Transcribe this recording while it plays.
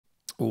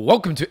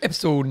Welcome to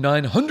episode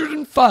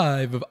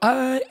 905 of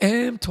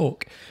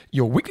IMTalk,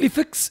 your weekly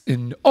fix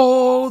in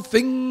all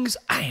things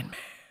Iron Man.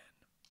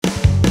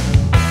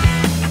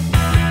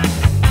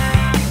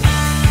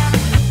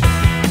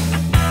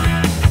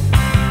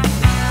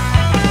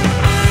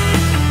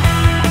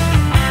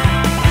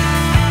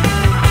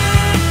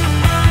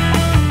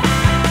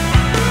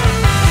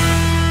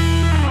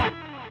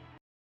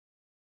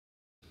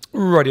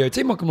 Radio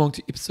team, welcome along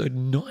to episode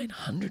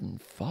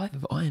 905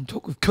 of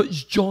IMTalk with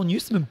Coach John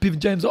Newsom and Bevan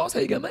James Oz.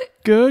 How you going, mate?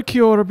 Good,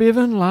 kia ora,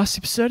 Bevan. Last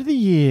episode of the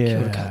year. Kia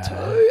ora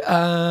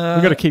koutou.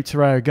 We've got to keep Te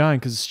Reo going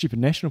because the stupid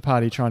National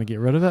Party trying to get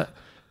rid of it.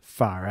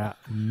 Far out,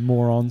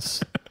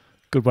 morons.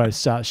 Good way to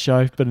start the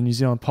show, bit of New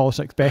Zealand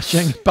politics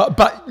bashing. But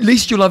at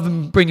least you'll love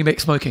them bringing back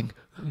smoking.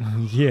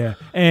 Yeah,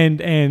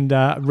 and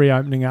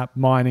reopening up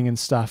mining and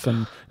stuff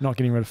and not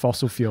getting rid of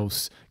fossil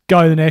fuels.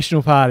 Go the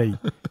National Party.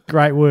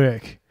 Great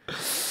work.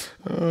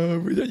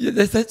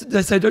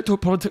 They say don't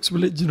talk politics,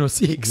 religion or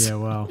sex. Yeah,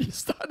 well. You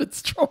started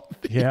strong.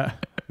 Yeah,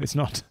 it's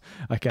not.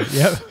 Okay,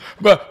 yeah.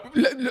 But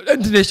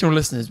international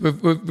listeners,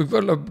 we've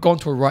gone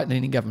to a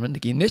right-leaning government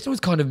again. National is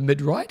kind of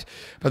mid-right,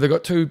 but they've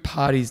got two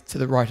parties to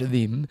the right of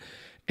them,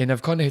 and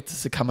they've kind of had to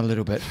succumb a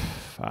little bit.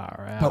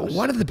 Far out. But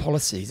one of the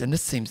policies, and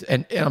this seems,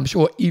 and I'm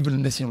sure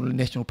even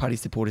National Party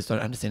supporters don't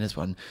understand this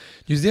one,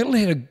 New Zealand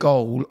had a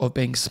goal of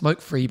being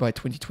smoke-free by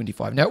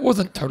 2025. Now, it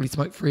wasn't totally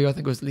smoke-free. I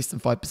think it was less than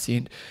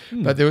 5%,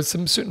 but there was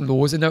some certain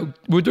laws, and they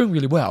were doing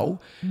really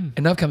well, and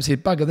they've come and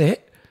said, bugger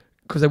that,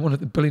 because they wanted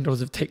the $1 billion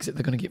of tax that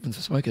they're going to get from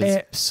the smokers.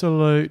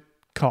 Absolute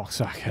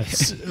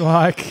cocksuckers.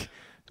 Like,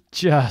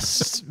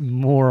 just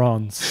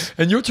morons.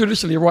 And you're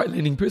traditionally a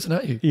right-leaning person,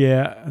 aren't you?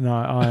 Yeah, no,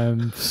 I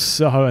am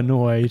so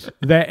annoyed.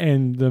 That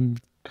and them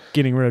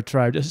getting rid of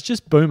trade. It's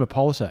just boomer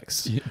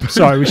politics. Yeah.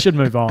 Sorry, we should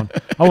move on.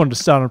 I wanted to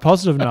start on a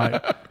positive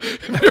note.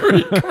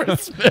 Merry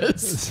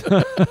Christmas.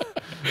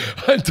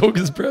 IMTalk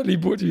is proudly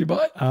brought to you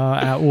by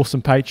our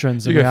awesome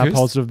patrons, and we are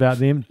positive about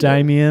them.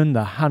 Damien,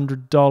 the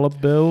 $100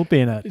 bill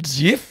Bennett.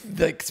 Jeff,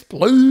 the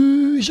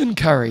explosion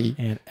Curry.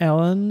 And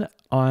Alan,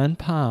 Iron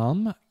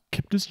Palm,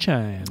 kept his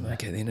chain.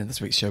 Okay, then in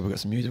this week's show we've got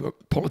some music about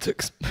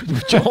politics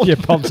with John. Yeah,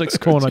 Politics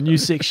Corner, new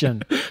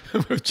section.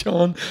 With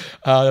John.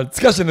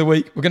 Discussion of the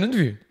week, we're going to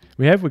interview.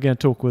 We're going to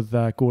talk with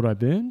Gordo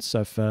Burns.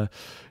 So if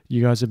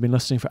you guys have been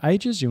listening for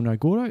ages, you'll know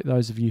Gordo.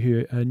 Those of you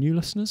who are new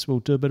listeners, we'll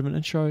do a bit of an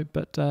intro,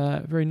 but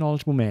very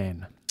knowledgeable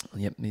man.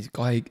 Yep, he's a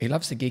guy, he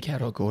loves to geek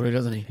out on Gordo,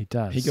 doesn't he? He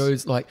does. He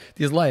goes like,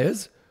 there's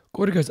layers.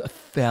 Gordo goes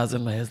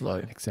 1,000 layers low.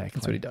 Exactly.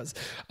 That's what he does.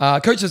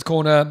 Coach's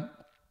Corner.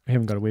 We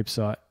haven't got a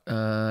website.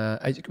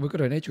 We've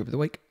got an age group of the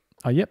week.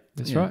 Oh, yep,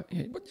 that's right.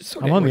 Yeah.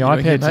 I'm on the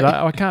iPad today.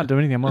 I can't do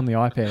anything. I'm on the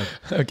iPad.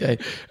 Okay,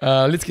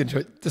 let's get into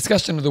it.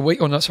 Discussion of the week.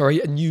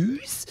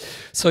 News.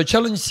 So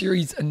Challenge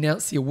Series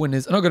announced their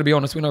winners. And I've got to be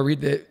honest, when I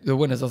read the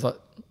winners, I was like,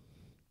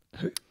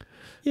 who?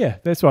 Yeah,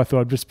 that's why I thought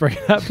I'd just bring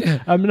it up.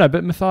 Yeah. No,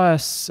 but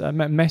Matthias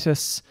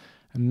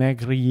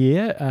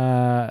Magrier,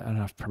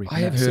 I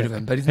have heard of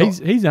him, but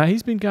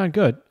he's been going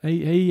good.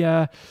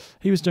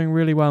 He was doing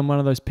really well in one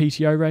of those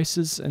PTO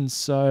races, and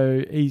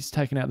so he's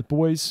taken out the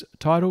boys'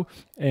 title,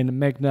 and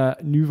Magna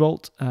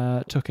Newvolt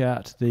took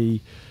out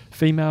the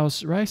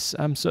females' race.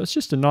 So it's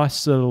just a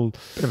nice little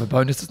bit of a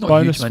bonus. It's not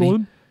bonus huge money for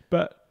them,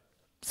 but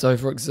so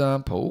for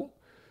example.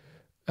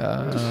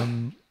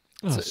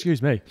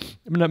 Excuse me.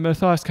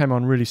 Matthias came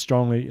on really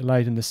strongly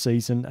late in the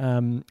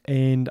season,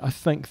 and I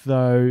think,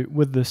 though,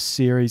 with this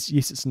series,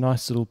 yes, it's a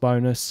nice little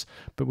bonus,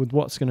 but with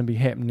what's going to be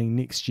happening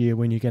next year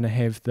when you're going to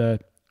have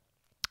the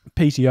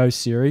PTO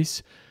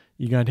series,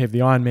 you're going to have the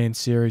Ironman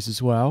series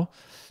as well,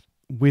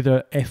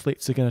 whether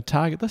athletes are going to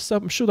target this.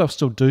 I'm sure they'll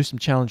still do some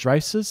challenge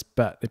races,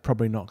 but they're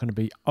probably not going to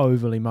be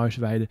overly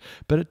motivated.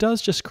 But it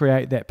does just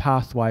create that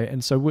pathway,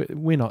 and so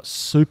we're not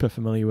super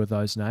familiar with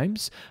those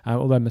names,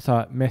 although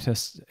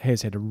Matthias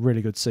has had a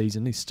really good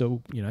season. He's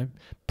still,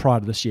 prior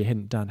to this year,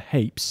 hadn't done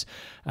heaps.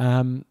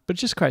 But it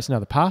just creates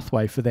another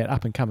pathway for that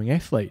up-and-coming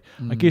athlete.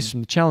 I guess from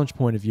the challenge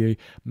point of view,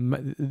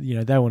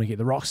 they want to get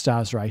the rock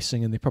stars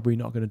racing, and they're probably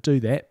not going to do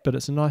that, but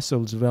it's a nice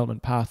little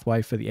development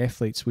pathway for the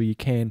athletes where you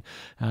can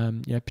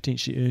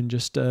potentially earn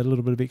just a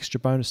little bit of extra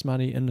bonus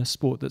money in a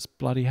sport that's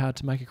bloody hard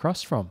to make a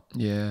cross from.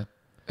 Yeah,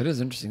 it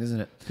is interesting,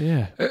 isn't it?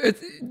 Yeah. It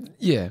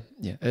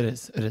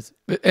is.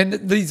 And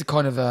these are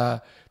kind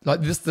of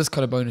like this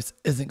kind of bonus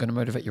isn't going to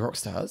motivate your rock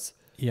stars.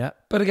 Yeah.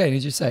 But again,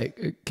 as you say,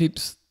 it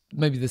keeps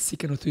maybe the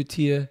second or third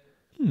tier.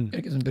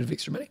 It gives them a bit of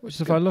extra money.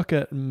 So if I look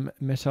at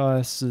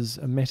Matthias's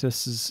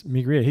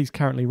Megrier, he's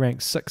currently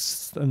ranked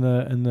 6th in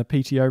the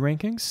PTO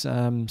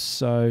rankings.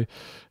 So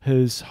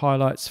his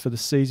highlights for the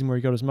season where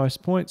he got his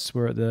most points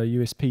were at the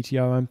US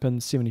PTO Open,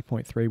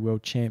 70.3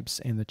 World Champs,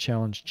 and the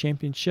Challenge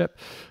Championship.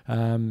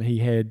 He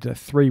had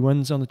 3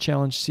 wins on the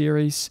Challenge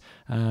Series.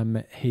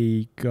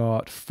 He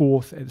got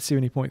 4th at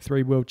the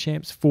 70.3 World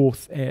Champs,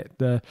 4th at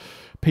the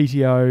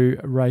PTO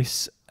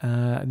race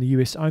in the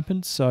US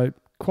Open. So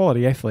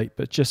quality athlete,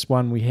 but just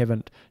one we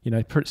haven't,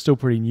 still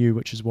pretty new,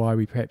 which is why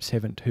we perhaps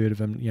haven't heard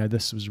of him.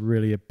 This was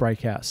really a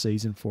breakout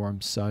season for him,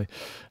 so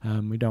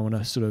we don't want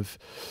to sort of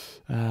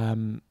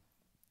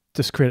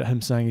discredit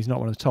him saying he's not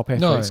one of the top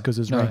athletes, because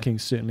his ranking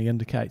certainly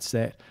indicates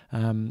that.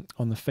 On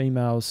the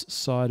females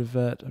side of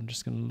it, I'm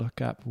just going to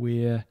look up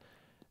where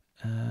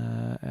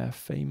our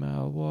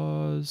female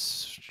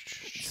was.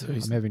 So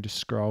I'm having to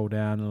scroll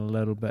down a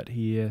little bit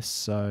here.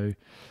 So,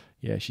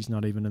 yeah, she's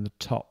not even in the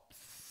top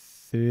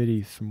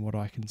 30 from what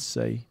I can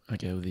see.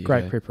 Okay, well,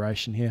 great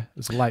preparation here. It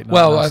was a late night.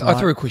 Well, I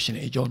threw a question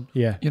at you, John.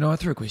 Yeah. I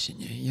threw a question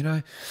at you,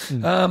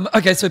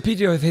 Okay, so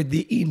PTO have had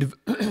the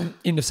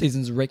end of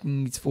season's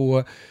rankings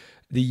for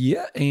the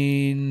year,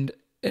 and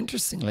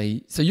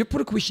interestingly, so you put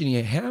a question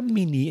here, how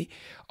many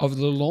of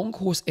the long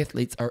course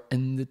athletes are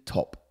in the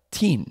top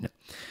 10?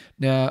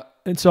 Now,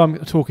 and so I'm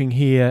talking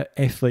here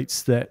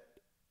athletes that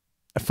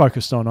are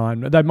focused on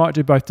Ironman. They might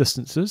do both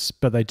distances,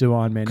 but they do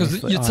Ironman.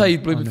 Because you'd say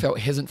Blumenfeld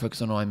hasn't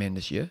focused on Ironman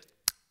this year.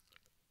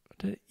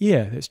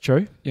 Yeah, that's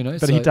true.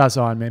 But he does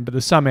Ironman. But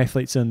there's some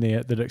athletes in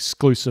there that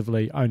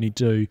exclusively only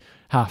do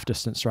half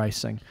distance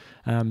racing.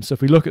 So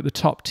if we look at the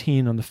top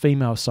 10 on the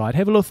female side,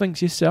 have a little think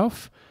to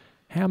yourself,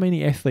 how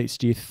many athletes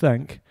do you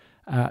think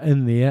are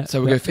in there?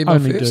 So we go female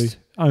first?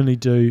 Only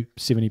do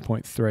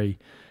 70.3.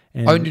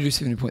 Only do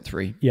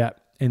 70.3. Yeah.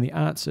 And the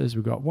answer is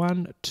we've got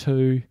 1,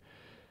 2,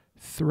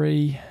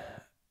 3,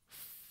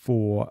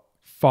 4,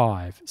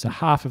 5. So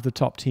half of the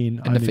top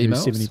 10 and only do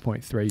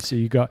 70.3. So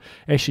you've got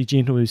Ashley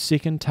Gentle, who's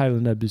second, Taylor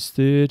Knibb is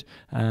third.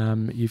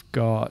 You've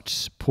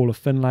got Paula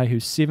Finlay,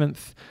 who's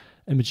seventh.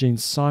 Imogen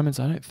Simons,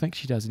 I don't think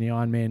she does any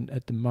Ironman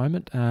at the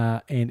moment,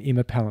 and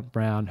Emma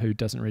Pallant-Brown, who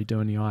doesn't really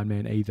do any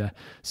Ironman either.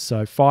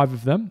 So 5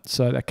 of them.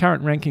 So the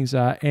current rankings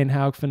are Anne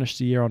Haug finished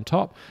the year on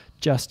top,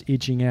 just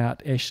edging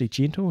out Ashley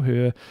Gentle.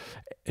 Her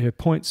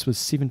points was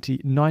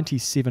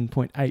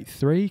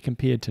 97.83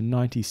 compared to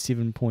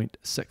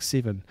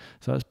 97.67.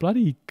 So it's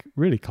bloody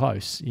really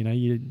close.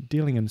 You're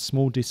dealing in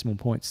small decimal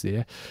points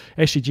there.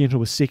 Ashley Gentle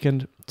was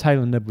second,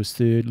 Taylor Knibb was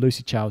third,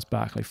 Lucy Charles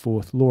Barkley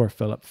fourth, Laura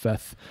Phillip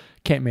fifth,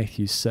 Kat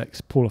Matthews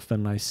 6, Paula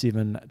Finlay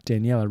 7,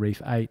 Daniela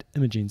Reef 8,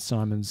 Imogen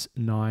Simons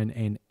 9,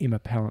 and Emma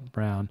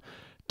Pallant-Brown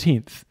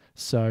 10th.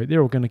 So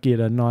they're all going to get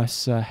a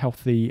nice,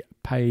 healthy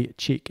pay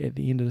check at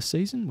the end of the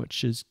season,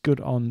 which is good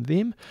on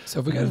them.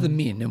 So if we go to the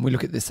men and we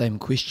look at the same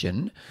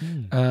question,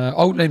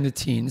 I'll name the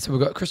 10. So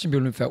we've got Christian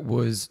Blumenfeld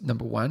was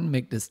number 1,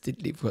 Magnus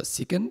Ditlev got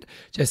second,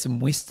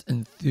 Jason West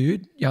in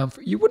third.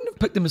 You wouldn't have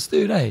picked him as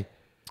third, eh?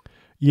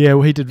 Yeah,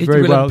 well, he did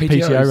very well at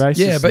PTO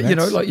races. Yeah, but if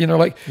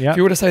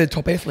you were to say the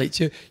top athletes,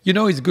 he's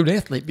a good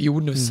athlete, but you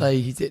wouldn't have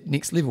say he's at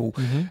next level.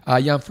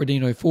 Jan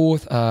Frodeno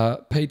fourth,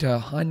 Peter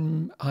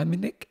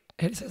Heimenek,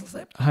 how do you say his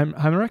name?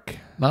 Heimerich.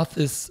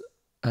 Mattis.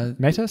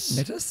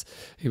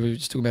 He was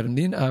just talking about him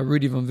then.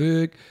 Rudy van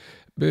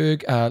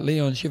Berg,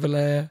 Leon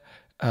Chevalier,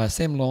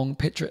 Sam Long,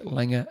 Patrick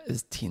Langer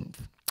is 10th.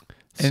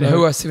 And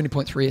who are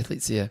 70.3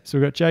 athletes here? So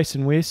we've got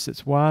Jason West,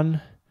 it's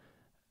 1.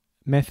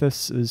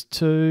 Mathis is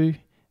 2.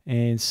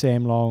 And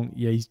Sam Long,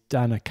 he's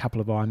done a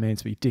couple of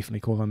Ironmans, but you definitely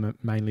call him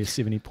mainly a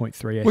 70.3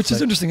 athlete. Which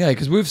is interesting,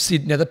 because we've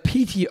said, now the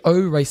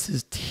PTO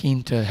races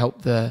tend to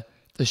help the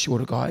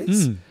shorter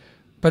guys.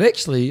 But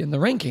actually, in the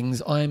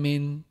rankings,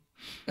 Ironman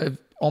are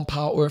on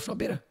par or if not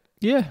better.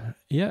 Yeah.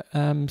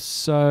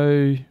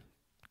 So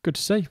good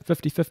to see.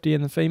 50-50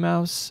 in the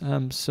females.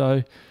 I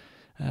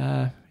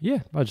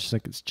just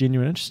think it's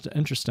genuinely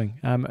interesting.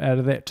 Out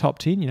of that top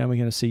 10, we're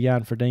going to see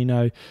Jan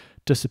Frodeno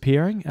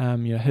disappearing.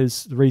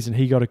 The reason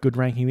he got a good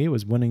ranking there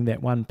was winning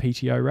that one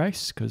PTO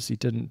race, because he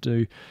didn't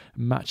do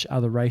much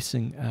other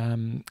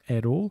racing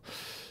at all.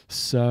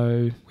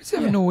 So where's the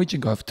other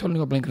Norwegian guy? I've totally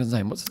got blank on his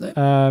name. What's his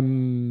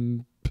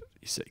name?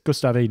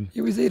 Gustav Eden. He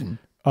was Eden.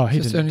 Oh, he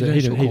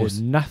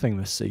did nothing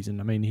this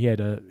season. I mean, he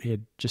had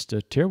just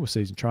a terrible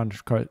season trying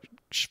to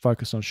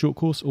focus on short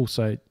course.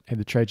 Also had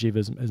the tragedy of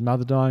his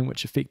mother dying,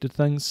 which affected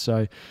things.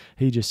 So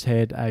he just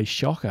had a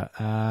shocker.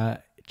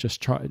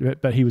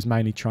 But he was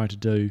mainly trying to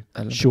do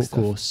Olympic short stuff.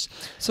 Course.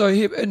 So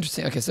here,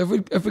 interesting. Okay, so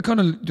if we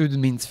kind of do the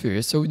men's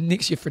first, so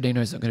next year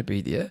Frodeno's not going to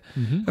be there.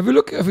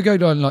 If we go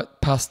down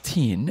like past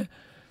 10,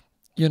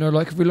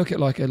 if we look at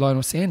like a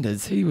Lionel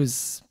Sanders, he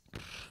was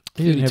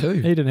 32.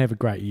 He didn't have a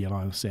great year,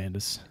 Lionel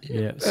Sanders.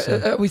 Yeah.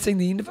 Are we seeing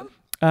the end of him?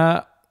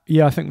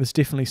 Yeah, I think there's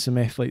definitely some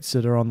athletes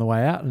that are on the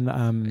way out,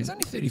 and he's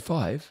only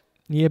 35.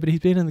 Yeah, but he's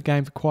been in the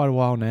game for quite a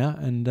while now,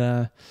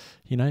 and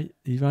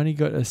you've only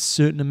got a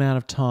certain amount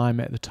of time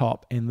at the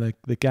top, and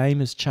the game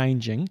is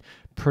changing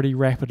pretty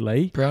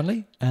rapidly.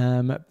 Brownlee?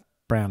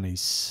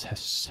 Brownlee's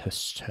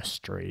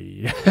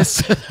history.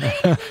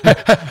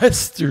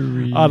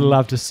 History. I'd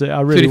love to see.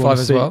 I really 35 want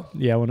to as see, well.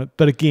 Yeah, I want to,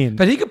 but again.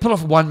 But he could pull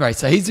off one race.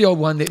 So he's the old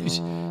one that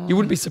you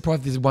wouldn't be surprised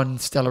if there's one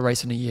stellar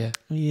race in a year.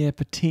 Yeah,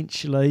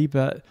 potentially.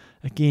 But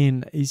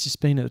again, he's just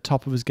been at the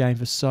top of his game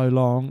for so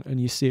long, and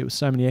you see it with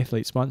so many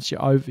athletes. Once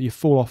you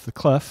fall off the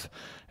cliff,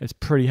 it's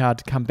pretty hard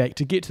to come back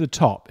to get to the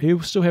top. He'll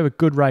still have a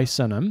good race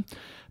in him.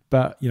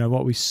 But,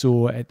 what we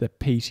saw at the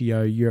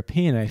PTO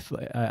European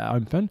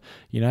Open,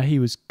 he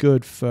was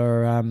good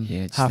for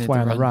halfway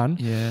on the run.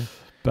 Yeah.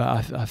 But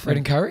I think...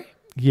 Braden Curry?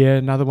 Yeah,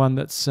 another one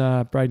that's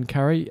Braden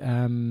Curry.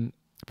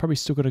 Probably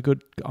still got a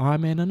good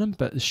Ironman in him,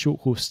 but the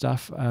short course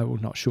stuff, well,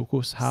 not short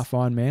course, half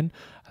Ironman,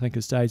 I think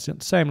his days,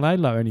 same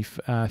Laidlaw, only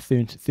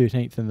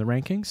 13th in the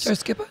rankings. Joe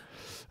Skipper?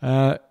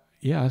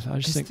 Yeah, I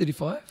just He's think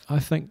 35. I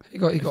think He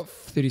got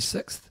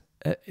 36th.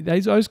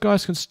 Those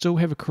guys can still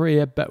have a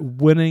career, but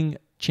winning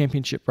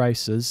championship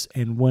races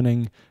and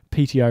winning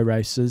PTO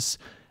races,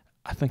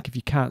 I think if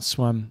you can't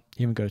swim,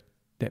 you haven't got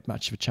that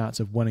much of a chance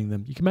of winning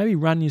them. You can maybe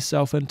run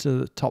yourself into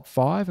the top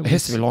 5. It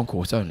has to be long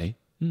course only.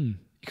 Mm.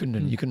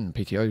 You couldn't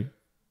PTO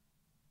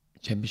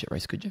championship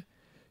race, could you?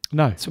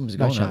 No, Swimmers are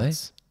no gone, aren't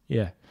chance.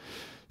 Yeah.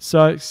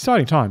 So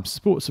exciting times.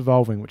 Sport's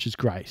evolving, which is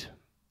great.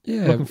 they?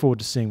 Yeah. Looking forward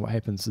to seeing what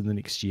happens in the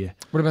next year.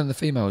 What about the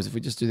females? If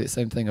we just do that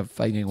same thing of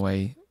fading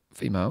away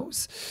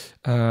females,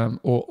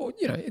 or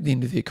at the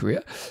end of their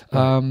career.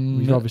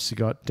 We've obviously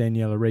got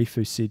Daniela Reef,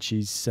 who said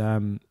she's,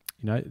 that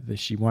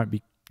she won't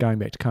be going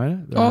back to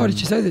Kona. Did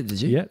she say that?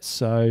 Did you? Yeah.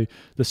 So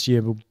this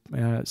year,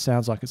 it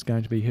sounds like it's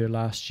going to be her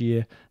last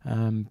year,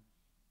 and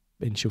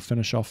she'll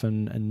finish off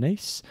in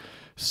Nice.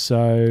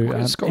 So,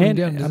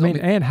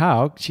 Anne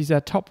Haug, she's our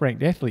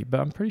top-ranked athlete, but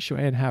I'm pretty sure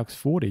Anne Haug's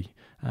 40.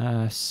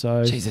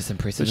 Jeez, that's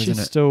impressive, so isn't it?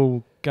 she's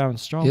still going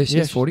strong. Yeah,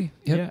 she's 40.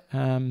 Yep.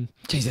 Yeah.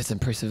 Jeez, that's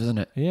impressive, isn't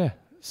it? Yeah.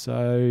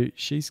 So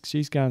she's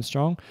going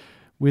strong.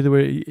 Whether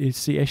we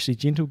see Ashley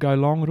Gentle go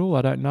long at all,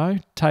 I don't know.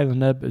 Taylor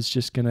Knibb is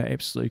just going to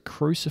absolutely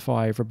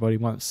crucify everybody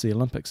once the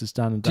Olympics is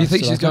done and dusted. Do you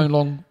think she's going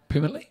long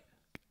permanently?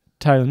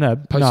 Taylor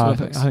Knibb?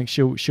 Post-Olympics? No, I think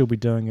she'll be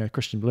doing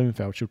Christian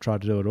Blumenfeld. She'll try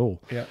to do it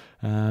all. Yeah.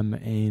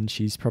 And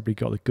she's probably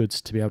got the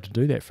goods to be able to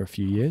do that for a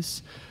few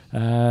years.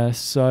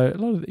 So a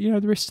lot of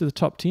the rest of the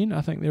top 10,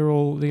 I think they're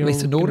all going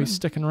to be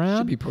sticking around.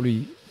 Should be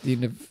probably the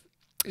end of.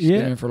 She's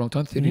been around for a long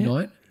time.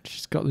 39. Yeah.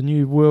 She's got the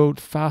new world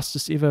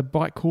fastest ever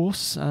bike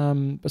course.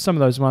 But some of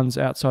those ones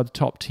outside the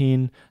top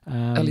 10.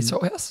 Ali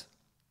Salthouse?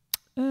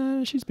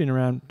 She's been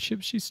around.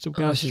 She's still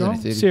going she's strong.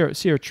 only 30.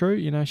 Sarah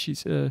True,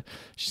 she's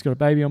got a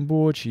baby on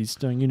board. She's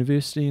doing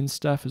university and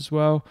stuff as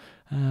well.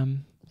 So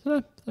I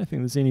don't think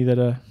there's any that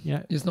are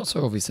It's not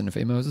so obvious in the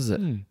females, is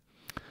it?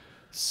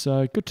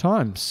 So good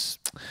times.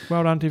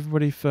 Well done to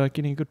everybody for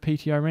getting a good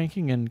PTO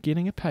ranking and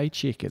getting a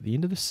paycheck at the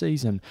end of the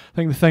season. I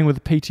think the thing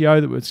with the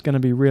PTO that it's going to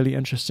be really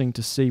interesting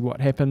to see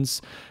what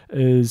happens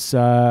is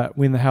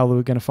when the hell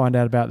we're going to find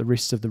out about the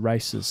rest of the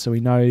races. So we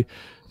know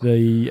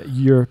the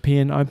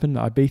European Open,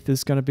 Ibiza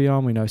is going to be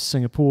on. We know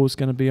Singapore is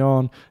going to be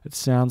on. It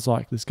sounds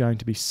like there's going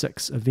to be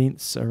 6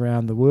 events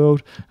around the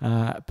world,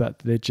 but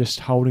they're just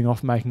holding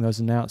off making those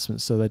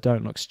announcements so they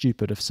don't look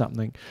stupid if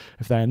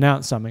they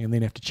announce something and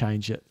then have to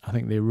change it. I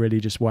think they're really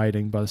just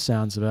waiting, by the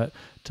sounds of it,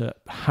 to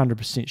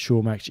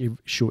 100% make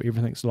sure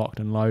everything's locked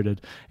and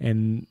loaded.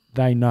 And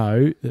they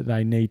know that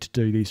they need to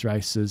do these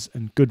races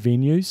in good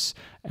venues,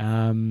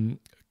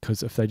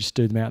 because if they just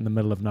do them out in the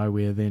middle of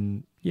nowhere,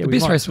 then the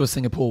best race was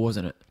Singapore,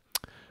 wasn't it?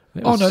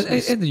 And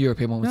the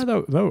European one was.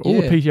 No,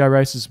 all the PTO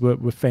races were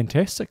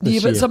fantastic this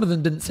year. Yeah, but some of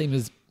them didn't seem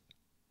as,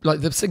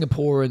 like the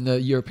Singapore and the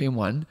European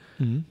one,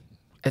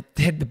 it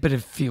had the bit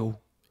of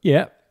feel.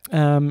 Yeah,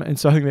 and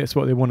so I think that's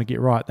what they want to get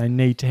right. They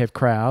need to have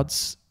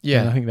crowds.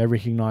 Yeah, and I think they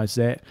recognise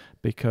that,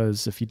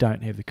 because if you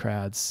don't have the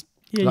crowds,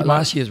 like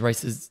last year's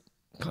races,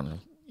 kind of,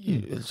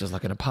 it's just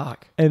like in a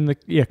park. And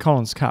the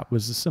Collins Cup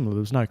was similar.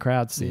 There was no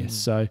crowds there,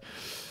 so,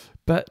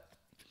 but.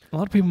 A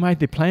lot of people made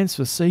their plans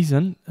for the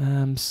season,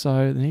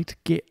 so they need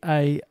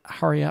to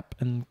hurry up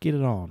and get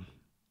it on.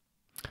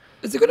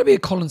 Is there going to be a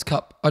Collins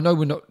Cup? I know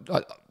we're not.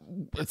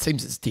 It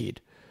seems it's dead.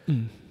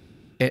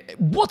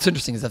 What's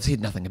interesting is I've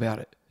heard nothing about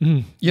it.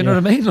 You know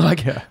what I mean?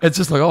 Like it's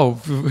just like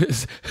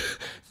it's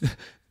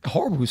a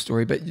horrible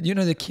story. But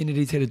the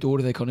Kennedys had a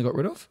daughter they kind of got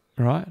rid of.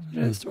 Right?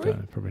 You know the story?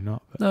 Probably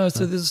not. But no.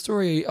 So there's a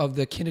story of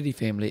the Kennedy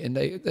family, and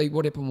they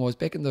what happened was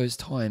back in those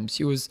times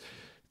she was,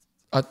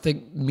 I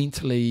think,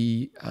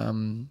 mentally,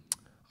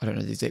 I don't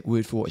know the exact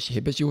word for what she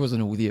had, but she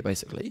wasn't all there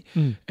basically.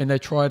 And they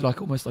tried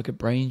almost like a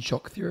brain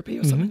shock therapy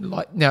or something.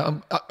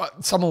 Now,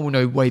 someone will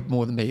know way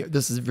more than me.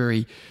 This is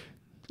very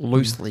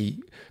loosely,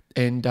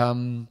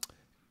 and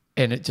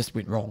it just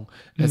went wrong.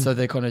 And so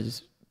they kind of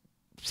just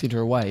sent her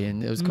away,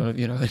 and it was kind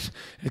of,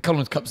 the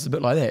Collins Cup's a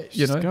bit like that,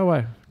 Just go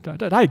away.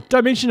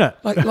 Don't mention it.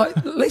 Like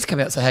let's come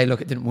out and say, hey,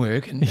 look, it didn't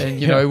work. And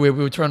we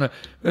were trying to,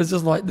 it was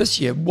just like this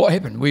year, what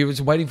happened? We were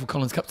just waiting for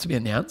Collins Cup to be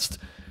announced.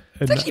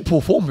 It's actually poor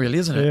form, really,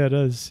 isn't it? Yeah, it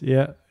is.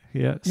 Yeah.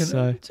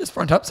 So just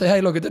front up, say,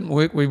 hey, look, it didn't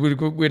work.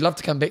 We'd love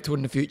to come back to it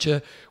in the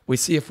future. We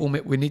see a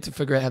format. We need to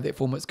figure out how that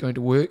format's going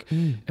to work,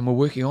 and we're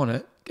working on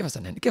it. Give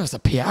us a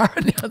PR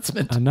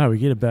announcement. I know we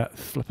get about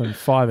flipping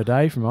 5 a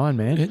day from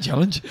Ironman. Yeah,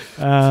 challenge.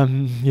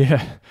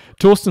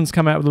 Torsten's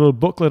come out with a little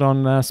booklet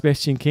on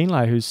Sebastian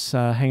Kienle, who's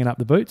hanging up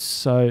the boots.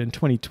 So in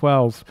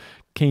 2012.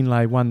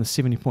 Kienle won the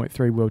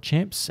 70.3 World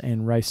Champs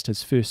and raced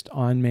his first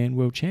Ironman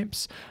World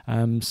Champs.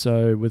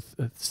 So with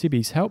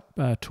Sebi's help,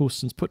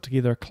 Torsten's put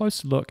together a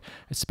closer look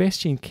at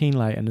Sebastian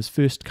Kienle and his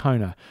first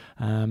Kona.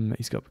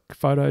 He's got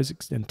photos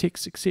and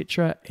text,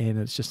 etc. And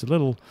it's just a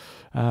little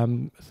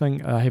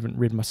thing I haven't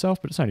read myself,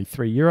 but it's only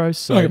 €3.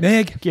 So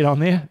mag. Get on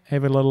there,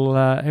 have a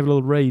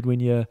little read when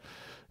you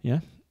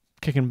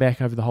kicking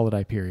back over the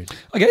holiday period.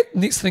 Okay,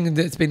 next thing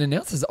that's been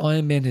announced is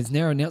Ironman has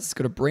now announced it's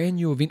got a brand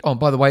new event. Oh,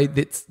 by the way,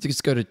 let's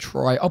just go to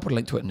I'll put a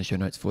link to it in the show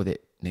notes for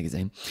that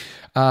magazine.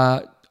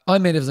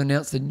 Ironman has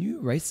announced a new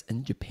race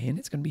in Japan.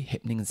 It's going to be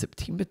happening in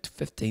September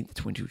 15th,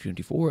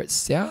 2024 at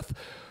South.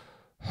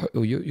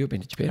 Oh, you've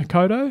been to Japan.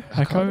 Hakodo.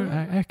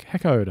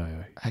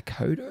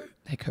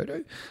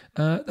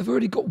 They've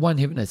already got one,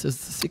 haven't they? So is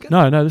this the second?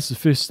 No, this is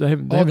the first. They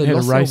haven't had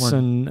a race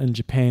in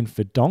Japan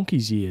for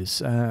donkey's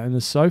years. And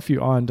there's so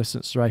few iron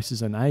distance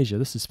races in Asia.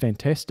 This is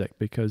fantastic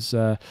because,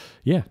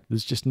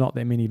 there's just not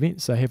that many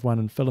events. They have one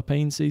in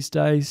Philippines these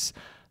days.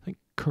 I think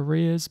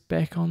Korea's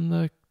back on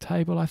the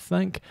table, I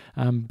think.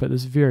 But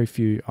there's very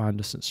few iron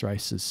distance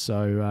races.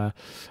 So,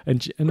 in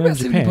Japan...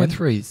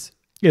 70.3s?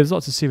 Yeah, there's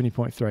lots of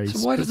 70.3s.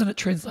 So why doesn't it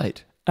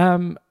translate?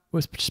 Well,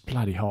 it's just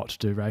bloody hot to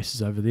do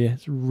races over there.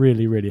 It's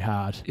really, really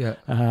hard.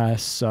 Yeah.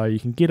 So you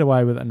can get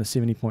away with it in a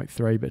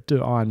 70.3, but do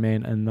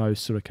Ironman in those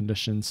sort of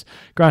conditions.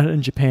 Granted,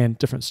 in Japan,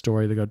 different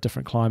story. They've got a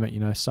different climate.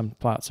 Some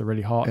parts are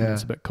really hot and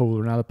it's a bit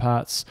cooler in other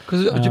parts.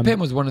 Because Japan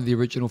was one of the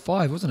original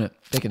 5, wasn't it?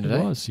 Back in the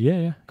day. It was,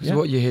 yeah. Because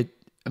what you had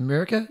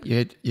America, you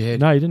had.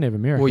 No, you didn't have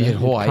America. Well, you had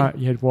Hawaii.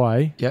 You had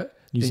Hawaii. Yeah.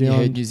 New then Zealand.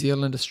 you had New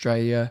Zealand,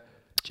 Australia,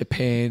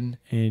 Japan,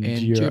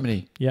 and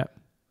Germany. Yeah.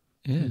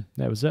 Yeah,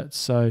 that was it.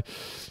 So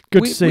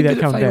good to see that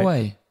coming back.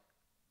 Away?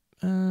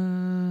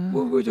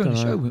 Well, we were doing a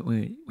show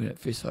when it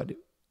first started.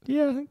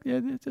 Yeah, I think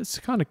it's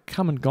kind of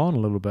come and gone a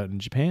little bit in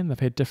Japan. They've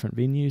had different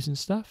venues and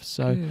stuff.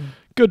 So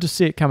good to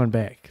see it coming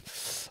back.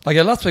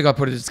 Okay, last week I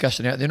put a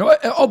discussion out there. And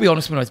I'll be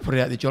honest, when I put it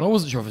out there, John, I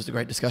wasn't sure if it was a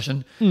great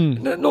discussion.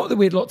 Not that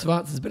we had lots of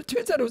answers, but it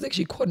turns out it was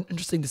actually quite an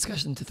interesting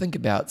discussion to think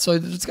about. So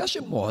the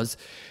discussion was,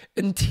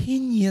 in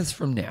 10 years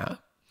from now,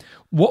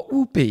 what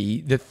will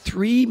be the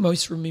 3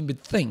 most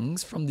remembered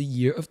things from the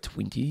year of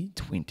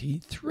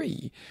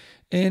 2023?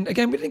 And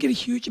again, we didn't get a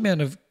huge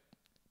amount of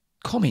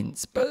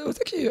comments, but it was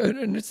actually an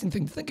interesting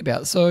thing to think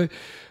about. So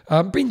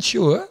Ben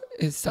Shore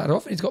has started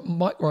off and he's got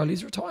Mike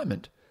Riley's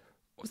retirement.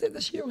 Was that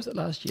this year or was it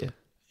last year?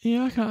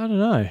 Yeah, I don't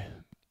know.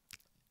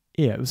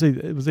 Yeah, it was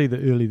either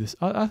early this.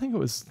 I think it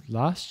was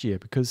last year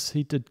because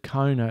he did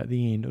Kona at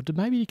the end, or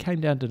maybe he came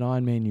down to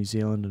Ironman New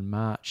Zealand in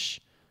March.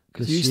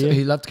 Because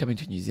he loved coming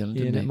to New Zealand,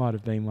 didn't he? Yeah, that might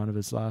have been one of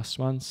his last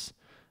ones.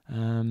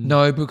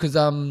 No, because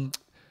who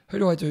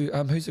do I do?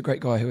 Who's the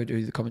great guy who I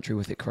do the commentary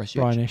with at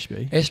Christchurch? Brian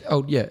Ashby.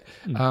 Yeah.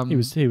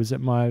 He was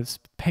at my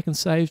Pack and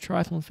Save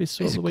Triathlon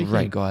Festival the weekend. He's a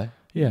great guy.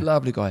 Yeah,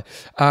 lovely guy.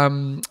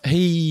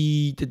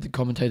 He did the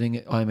commentating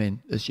at Ironman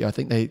this year. I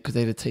think because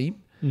they had a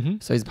team. Mm-hmm.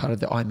 So he's part of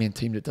the Ironman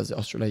team that does the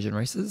Australasian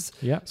races.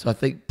 Yeah. So I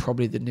think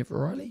probably the Never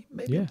Riley,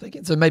 maybe I'm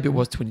thinking. So maybe it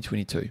was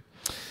 2022.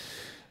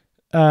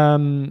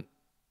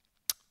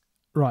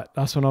 Right,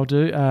 last one I'll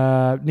do.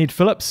 Ned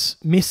Phillips,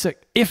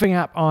 Messick effing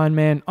up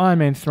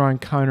Ironman throwing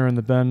Kona in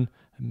the bin.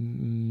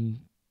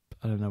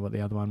 I don't know what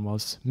the other one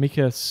was.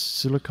 Mika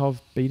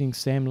Sulikov beating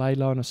Sam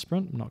Laidlaw in a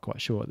sprint. I'm not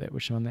quite sure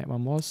which one that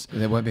one was.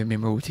 That won't be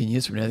memorable 10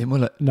 years from now then,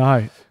 will it?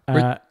 No.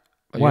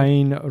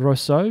 Wayne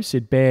Rousseau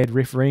said bad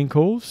refereeing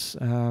calls.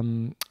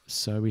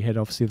 So we had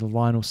obviously the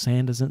Lionel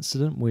Sanders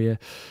incident where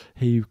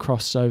he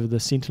crossed over the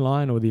centre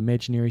line or the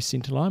imaginary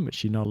centre line,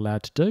 which you're not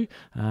allowed to do.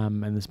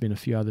 And there's been a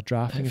few other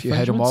drafting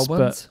infringements. A few Hayden Wild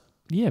ones?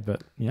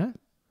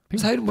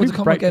 Was Hayden was the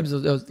Commonwealth Games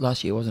was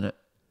last year, wasn't it?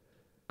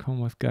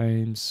 Commonwealth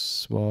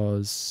Games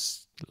was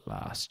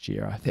last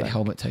year, I think. That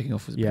helmet taking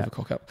off was a bit of a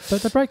cock up.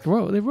 But they break the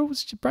rules. The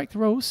rules to break the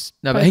rules.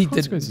 No, but he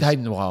did.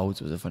 Hayden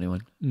Wilds was a funny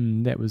one.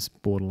 That was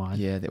borderline.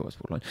 Yeah, that was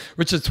borderline.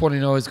 Richard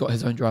Twanino has got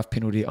his own draft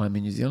penalty at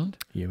Ironman New Zealand.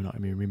 Yeah, we're not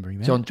going to be remembering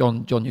that.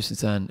 John Newson's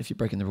saying, if you're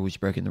breaking the rules, you're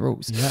breaking the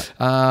rules.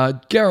 Yeah.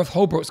 Gareth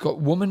Holbrook's got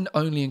woman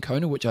only in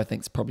Kona, which I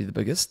think is probably the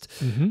biggest.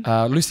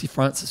 Mm-hmm. Lucy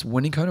Francis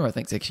winning Kona, I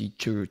think is actually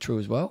true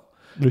as well.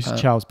 Lucy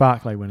Charles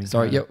Barkley winning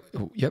Kona.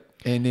 Yep.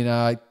 And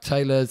then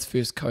Taylor's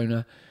first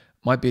Kona.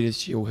 My bet is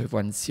she'll have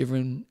won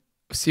several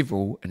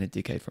in a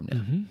decade from now.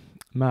 Mm-hmm.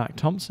 Mark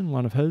Thompson,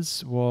 one of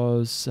his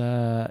was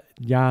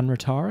Jan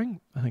retiring.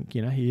 I think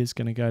he is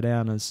going to go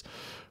down as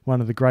one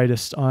of the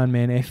greatest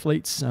Ironman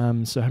athletes.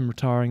 So him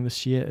retiring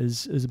this year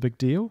is a big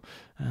deal.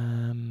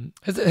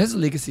 His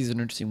legacy is an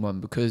interesting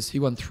one because he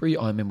won 3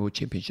 Ironman World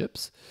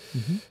Championships.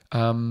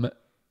 Mm-hmm.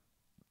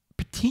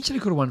 Potentially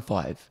could have won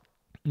 5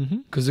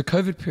 because the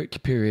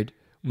COVID period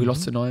we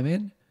lost an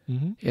Ironman.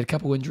 Mm-hmm. He had a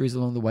couple of injuries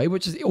along the way,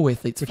 which is all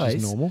athletes face. Which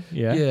is normal,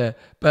 yeah.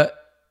 But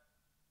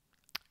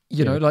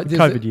like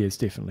COVID years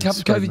definitely.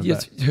 COVID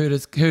years hurt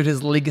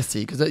his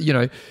legacy because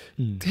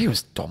he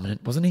was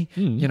dominant, wasn't he?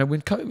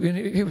 When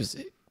he was,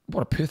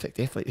 what a perfect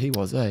athlete he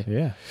was, eh?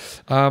 Yeah.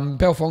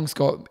 Belfong's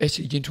got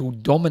Ashley Gentle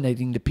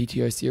dominating the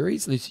PTO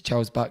series, Lucy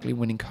Charles Barkley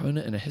winning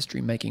Kona in a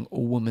history-making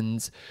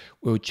all-women's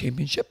world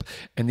championship,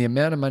 and the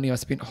amount of money I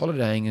spent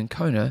holidaying in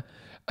Kona,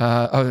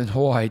 in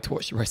Hawaii to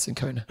watch the race in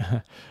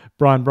Kona.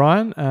 Brian,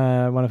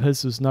 one of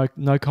his was no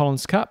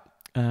Collins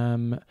Cup,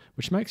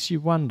 which makes you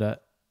wonder.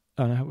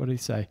 Oh no, what did he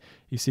say?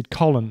 He said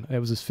Colin,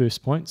 that was his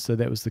first point, so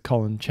that was the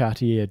Colin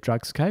Chartier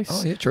drugs case.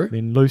 Oh yeah, true.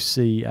 Then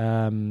Lucy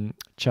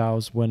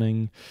Charles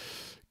winning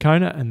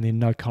Kona, and then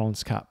no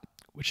Collins Cup.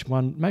 which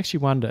one makes you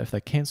wonder if they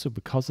cancelled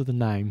because of the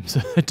name, so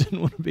they didn't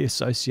want to be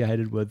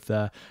associated with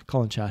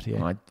Colin Chartier.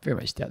 I very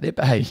much doubt that,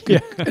 but hey,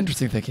 good,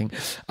 interesting thinking.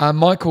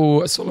 Michael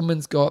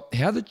Solomon's got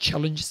how the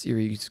Challenge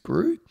Series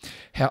grew,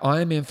 how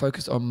Ironman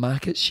focused on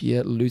market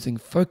share losing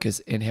focus,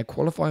 and how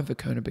qualifying for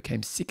Kona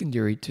became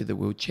secondary to the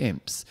World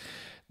Champs.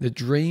 The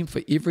dream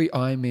for every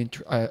Ironman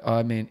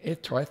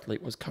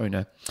triathlete was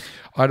Kona.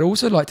 I'd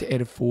also like to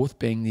add a fourth,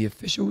 being the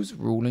officials'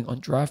 ruling on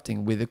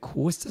drafting, where the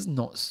course does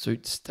not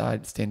suit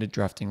standard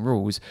drafting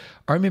rules.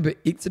 I remember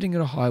exiting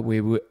at a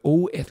highway where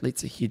all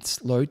athletes ahead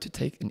slowed to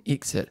take an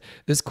exit.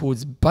 This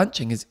caused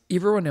bunching as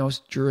everyone else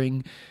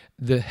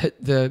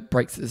hit the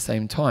brakes at the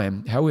same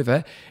time.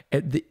 However,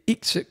 at the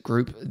exit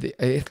group, the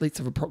athletes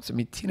of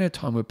approximately 10 at a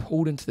time were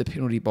pulled into the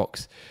penalty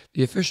box.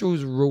 The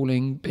officials'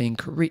 ruling, being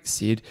correct,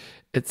 said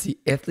it's the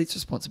athlete's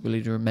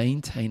responsibility to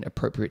maintain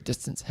appropriate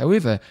distance.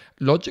 However,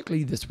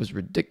 logically, this was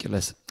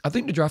ridiculous. I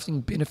think the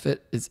drafting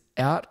benefit is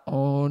out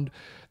on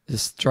the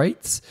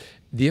straights,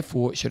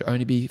 therefore it should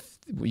only be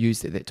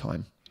used at that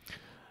time.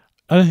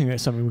 I don't think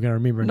that's something we're going to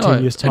remember in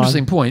 2 years' time.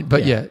 Interesting point,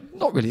 but yeah,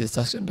 not really a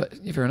discussion, but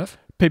yeah, fair enough.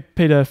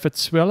 Peter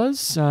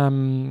Fitzwellers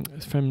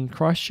from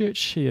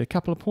Christchurch, a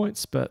couple of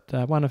points, but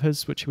one of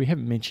his, which we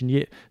haven't mentioned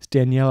yet, is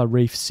Daniela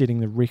Reef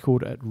setting the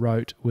record at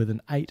Rote with an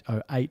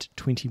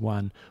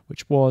 8:08:21,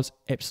 which was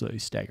absolutely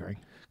staggering.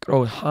 Good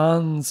old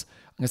Hans,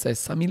 I'm going to say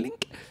Sammy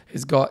Link,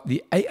 has got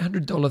the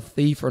 $800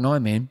 fee for an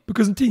Ironman,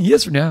 because in 10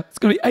 years from now, it's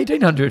going to be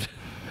 $1,800.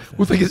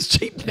 We'll think it's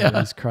cheap now.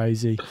 That is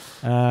crazy.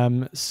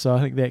 So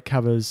I think that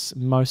covers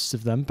most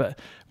of them. But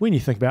when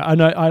you think about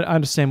it, I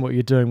understand what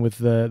you're doing with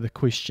the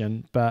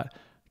question, but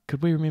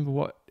could we remember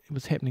what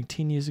was happening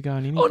 10 years ago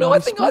in any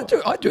sport?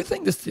 I do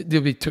think this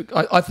there'll be two.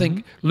 I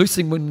think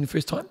Lucy winning the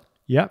first time.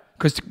 Yeah.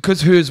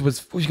 Because hers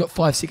was, she got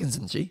 5 seconds,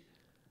 didn't she?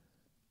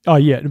 Oh,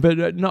 yeah,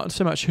 but not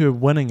so much her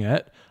winning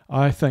it.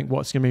 I think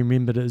what's going to be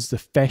remembered is the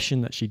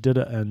fashion that she did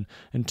it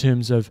in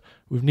terms of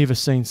we've never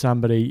seen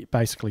somebody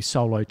basically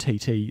solo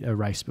TT a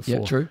race before.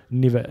 Yeah, true.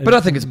 Never. But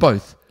I think it's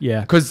both.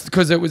 Yeah.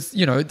 Because it was,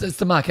 it's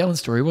the Mark Allen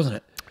story, wasn't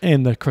it?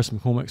 And the Chris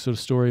McCormick sort of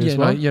story as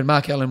well. Yeah,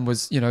 Mark Allen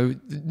was,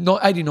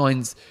 not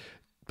 89's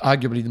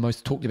arguably the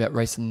most talked about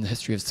race in the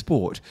history of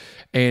sport.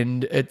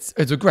 And it's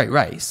a great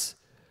race.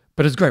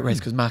 But it's a great race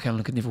because Mark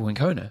Allen could never win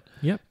Kona.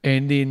 Yep.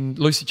 And then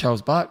Lucy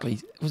Charles Barkley,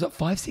 was it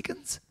 5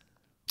 seconds?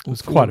 It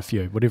was quite a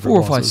few, whatever 4 it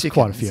was. or 5 seconds.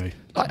 Quite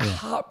a few.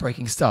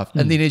 Heartbreaking stuff.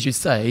 And then, as you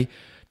say,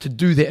 to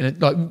do that,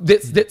 and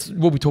that's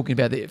what we're talking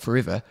about there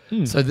forever.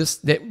 So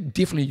that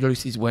definitely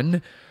Lucy's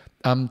win.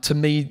 To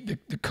me,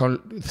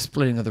 the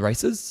splitting of the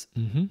races,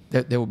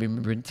 that will be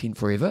remembered in 10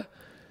 forever.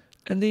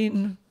 And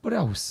then, what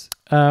else?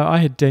 I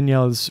had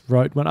Daniela's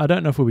Rote one. I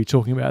don't know if we'll be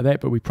talking about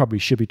that, but we probably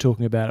should be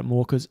talking about it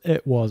more because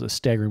it was a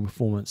staggering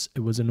performance.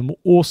 It was an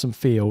awesome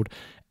field,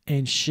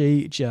 and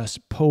she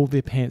just pulled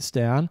their pants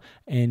down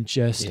and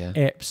just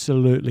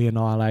absolutely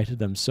annihilated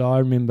them. So I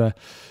remember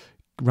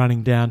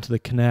running down to the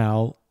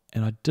canal,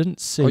 and I didn't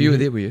see... Oh, you were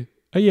there, were you?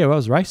 Oh, yeah, I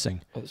was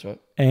racing. Oh, that's right.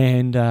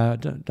 And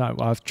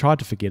I've tried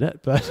to forget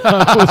it, but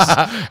I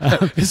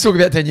was, let's talk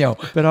about Danielle.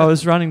 But I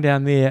was running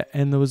down there,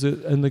 and it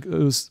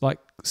was like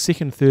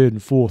second, third,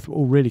 and fourth were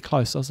all really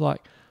close. I was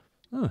like,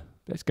 oh,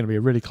 that's going to be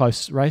a really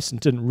close race, and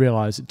didn't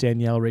realise that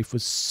Danielle Reef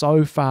was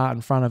so far in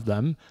front of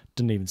them,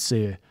 didn't even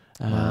see her.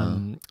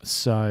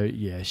 So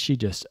yeah, she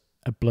just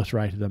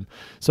obliterated them.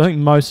 So I think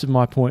most of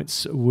my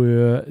points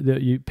were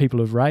that people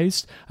have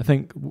raised. I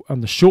think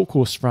on the short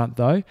course front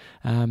though,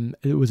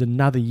 it was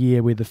another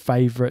year where the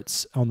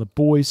favourites on the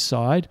boys'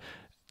 side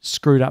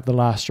screwed up the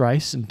last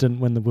race and didn't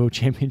win the World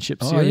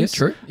Championship Series. Oh, yeah,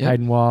 true. Yep.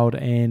 Hayden Wild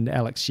and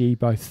Alex Yee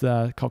both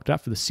cocked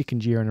up for the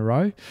second year in a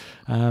row.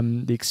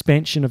 The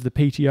expansion of the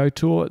PTO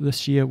Tour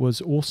this year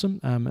was awesome,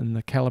 and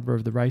the calibre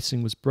of the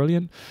racing was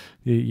brilliant.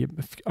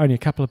 Only a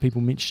couple of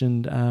people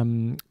mentioned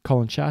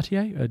Colin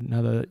Chartier,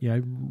 another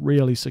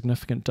really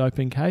significant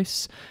doping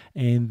case,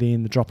 and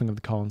then the dropping of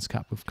the Collins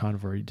Cup we've kind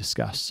of already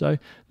discussed. So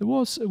it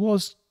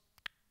was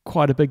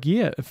quite a big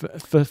year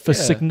for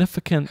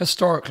significant...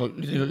 Historical,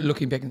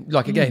 looking back,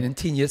 again, in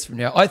 10 years from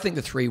now, I think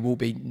the three will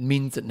be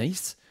men's at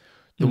Nice,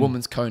 the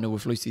women's Kona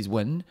with Lucy's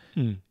win,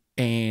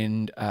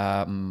 and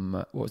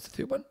what was the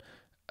third one?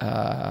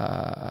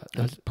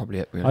 That's probably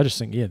it, really. I just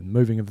think, the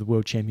moving of the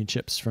World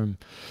Championships from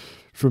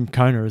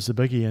Kona is a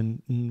biggie,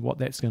 and what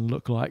that's going to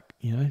look like,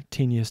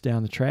 10 years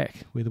down the track,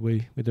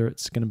 whether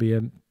it's going to be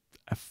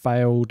a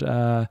failed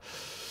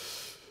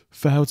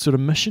sort of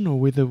mission, or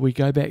whether we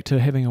go back to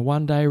having a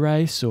one-day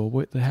race, or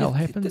what the hell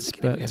happens.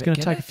 But it's going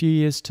to take a few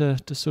years to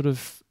sort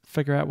of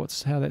figure out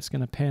how that's going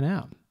to pan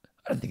out.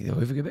 I don't think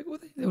they'll ever go back, will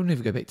they? They'll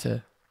never go back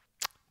to...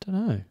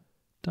 Don't know.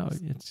 No,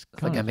 it's I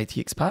think I'm back to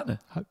your ex-partner.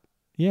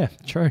 Yeah,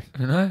 true.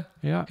 Yeah.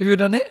 Yeah. Have you ever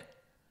done that?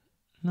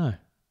 No.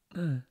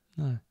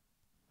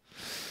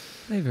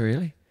 Never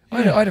really.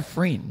 Yeah. I had a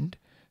friend,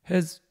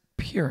 his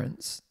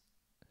parents...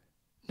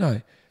 No,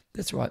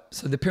 that's right.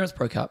 So the parents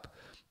broke up,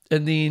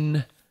 and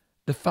then...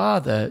 the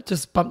father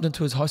just bumped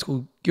into his high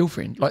school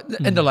girlfriend,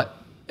 and they're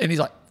and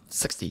he's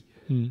 60.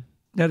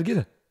 Now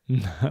together.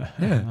 Yeah.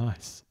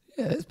 Nice.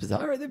 Yeah, that's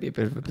bizarre. Right? That'd be a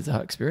bit of a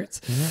bizarre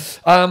experience.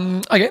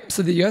 Yeah. Okay,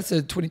 so there you go. So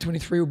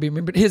 2023 will be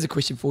remembered. Here's a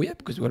question for you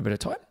because we've got a bit of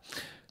time.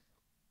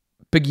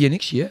 Big year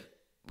next year.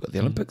 We've got the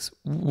Olympics.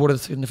 What are the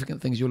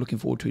significant things you're looking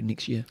forward to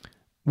next year?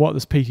 What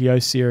this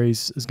PTO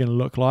series is going to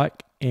look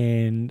like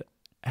and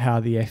how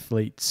the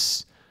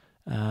athletes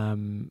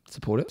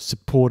support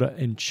it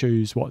and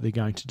choose what they're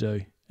going to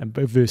do. And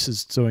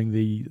versus doing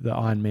the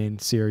Ironman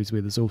series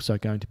where there's also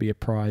going to be a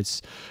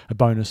bonus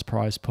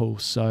prize pool.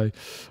 So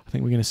I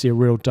think we're going to see a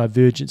real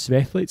divergence of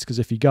athletes because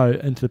if you go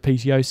into the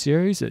PTO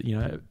series,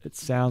 it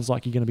sounds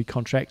like you're going to be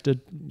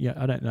contracted.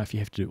 I don't know if you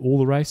have to do all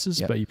the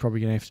races, but you're probably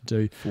going to have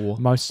to do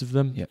most of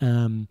them. Yep.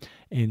 And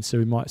so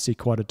we might see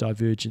quite a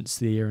divergence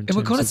there. And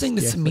we're kind of seeing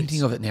the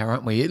cementing of it now,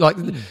 aren't we? Like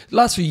the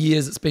last few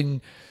years, it's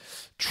been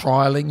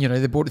trialing,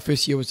 they bought the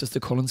first year was just the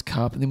Collins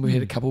Cup, and then we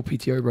had a couple of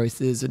PTO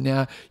races, and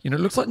now it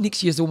looks like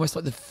next year is almost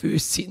like the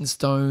first set in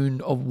stone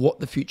of what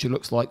the future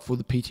looks like for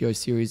the PTO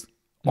series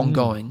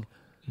ongoing.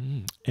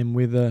 And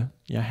whether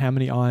how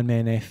many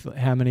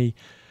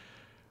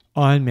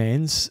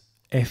Ironmans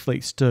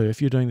athletes do.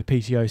 If you're doing the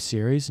PTO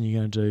series and you're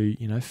going to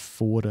do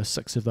 4 to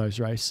 6 of those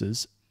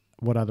races,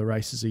 what other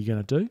races are you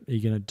going to do?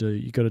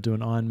 You've got to do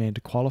an Ironman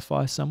to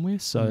qualify somewhere.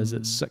 So is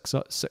it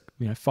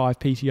 5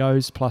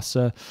 PTOs plus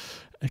a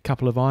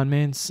couple of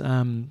Ironmans?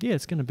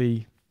 It's going to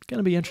be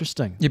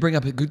interesting. You bring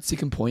up a good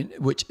second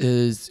point, which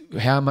is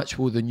how much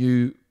will the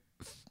new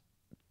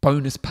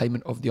bonus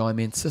payment of the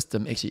Ironman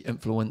system actually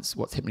influence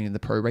what's happening in the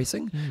pro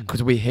racing?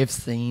 Because we have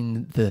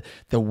seen the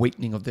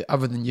weakening of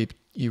other than your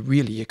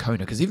Kona,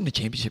 because even the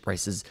championship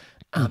races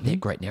aren't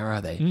that great now,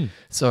 are they?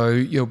 So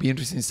it'll be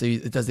interesting to see,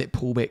 does that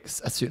pull back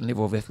a certain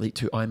level of athlete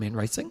to Ironman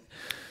racing?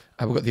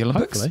 We've got the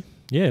Olympics. Hopefully.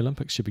 Yeah,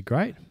 Olympics should be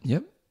great.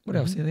 Yep. What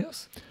else? Anything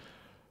else?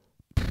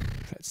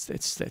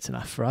 That's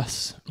enough for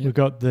us. Yep. We've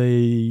got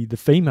the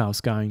females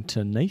going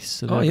to Nice,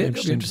 so that'll be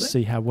interesting to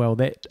see how well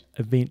that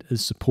event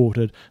is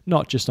supported,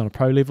 not just on a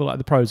pro level, like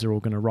the pros are all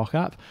going to rock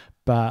up,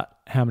 but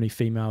how many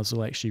females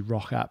will actually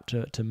rock up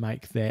to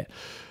make that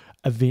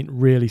event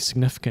really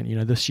significant.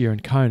 This year in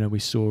Kona we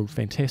saw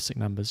fantastic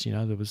numbers.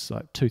 There was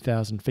like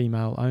 2,000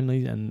 female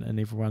only, and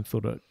everyone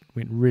thought it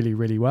went really,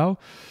 really well.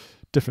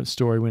 Different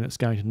story when it's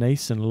going to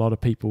Nice, and a lot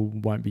of people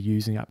won't be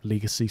using up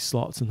legacy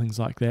slots and things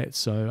like that.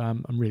 So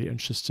I'm really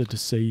interested to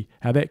see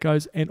how that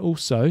goes, and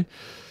also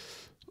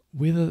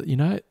whether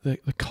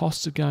the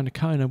cost of going to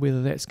Kona,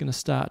 whether that's going to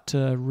start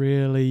to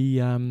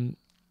really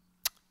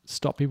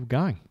stop people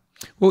going.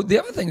 Well, the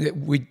other thing that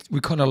we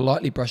kind of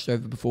lightly brushed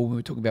over before when we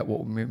were talking about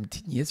what we remember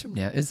 10 years from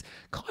now is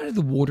kind of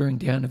the watering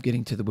down of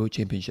getting to the World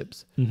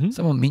Championships.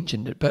 Someone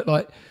mentioned it, but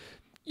does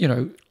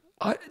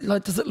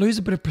it lose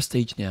a bit of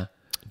prestige now?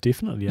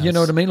 Definitely, yes. You know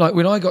what I mean? Like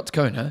when I got to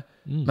Kona,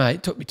 mate,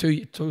 it took me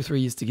 2 or 3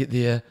 years to get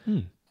there.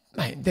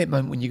 Mate, that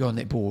moment when you go on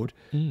that board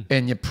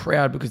and you're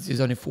proud because there's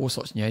only 4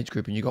 slots in your age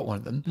group and you got one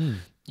of them,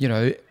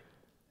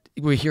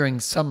 we're hearing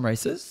some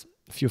races.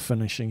 If you're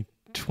finishing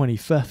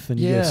 25th and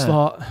you get a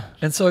slot.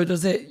 And so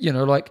does that,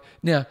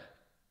 now,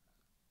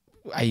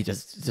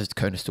 does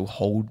Kona still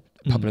hold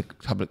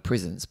public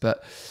presence?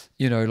 But,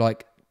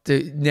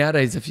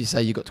 nowadays if you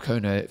say you got to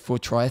Kona for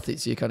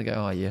triathletes, you kind of go,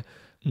 oh yeah.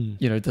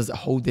 Does it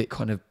hold that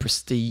kind of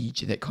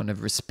prestige, that kind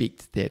of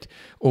respect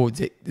or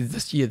is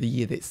this year the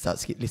year that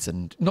starts to get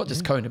lessened? Not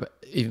just Kona, but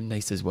even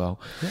Nice as well.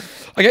 Yeah.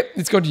 Okay,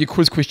 let's go to your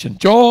quiz question.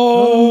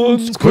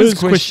 John's quiz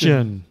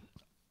question.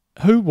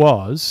 Who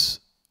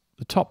was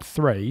the top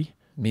 3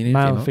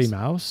 male and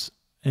females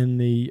in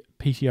the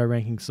PTO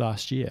rankings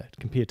last year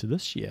compared to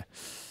this year?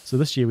 So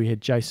this year we had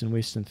Jason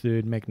West in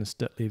 3rd, Magnus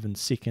Ditlev in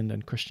 2nd,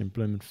 and Christian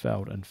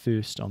Blumenfeld in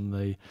 1st on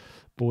the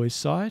boys'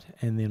 side.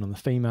 And then on the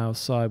females'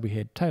 side, we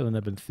had Taylor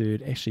Nibb in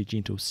 3rd, Ashley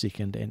Gentle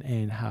 2nd, and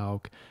Anne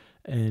Haug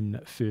in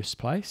 1st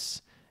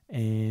place.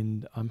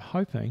 And I'm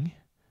hoping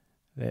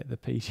that the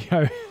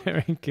PTO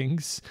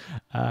rankings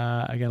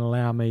are going to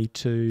allow me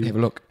to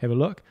have a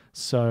look.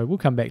 So we'll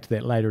come back to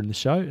that later in the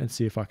show and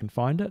see if I can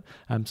find it.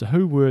 So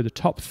who were the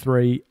top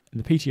 3 in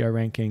the PTO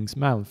rankings,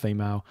 male and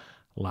female,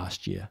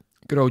 last year?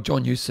 Good old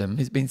John Newsom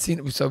has been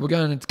sent. So we're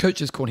going into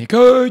Coach's Corner here.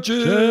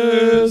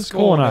 Coach's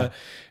Corner.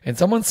 And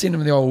someone sent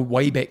him the old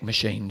Wayback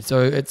Machine.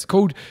 So it's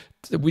called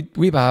the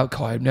Web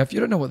Archive. Now, if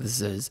you don't know what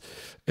this is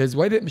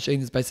Wayback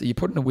Machine is basically you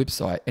put in a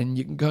website and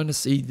you can go and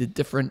see the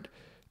different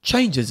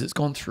changes it's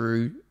gone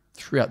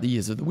throughout the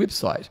years of the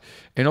website.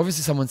 And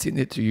obviously someone sent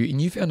that to you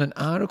and you found an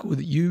article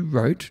that you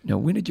wrote. Now,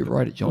 when did you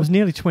write it, John? It was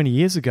nearly 20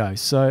 years ago.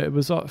 So it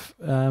was off...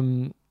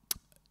 it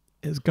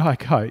was Guy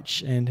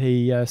Coach, and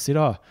he said,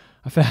 I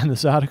found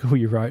this article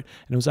you wrote,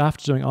 and it was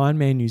after doing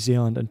Ironman New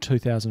Zealand in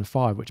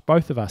 2005, which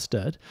both of us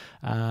did.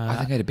 I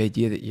think I had a bad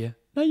year that year.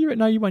 No,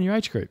 you won your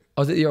age group.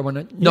 Oh, was that the year I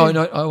won? No,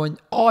 I won.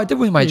 Oh, I did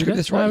win my age group.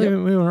 That's right.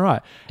 No, we were all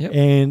right. Yep.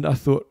 And I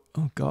thought,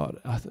 oh God,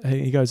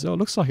 he goes, oh, it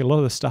looks like a lot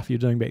of the stuff you're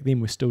doing back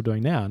then we're still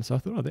doing now. And so I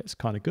thought, oh, that's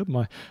kind of good.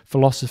 My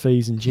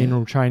philosophies and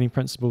general training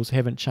principles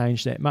haven't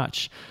changed that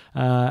much.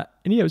 And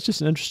yeah, it was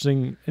just an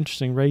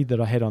interesting read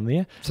that I had on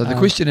there. So the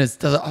question is,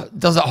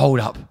 does it hold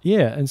up?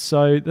 Yeah, and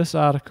so this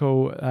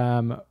article,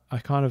 I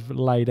kind of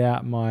laid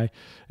out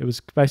it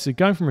was basically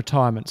going from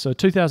retirement. So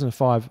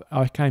 2005,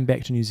 I came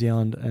back to New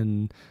Zealand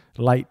in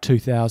late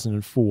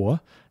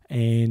 2004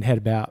 and had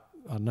about,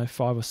 I don't know,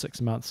 5 or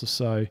 6 months or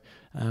so,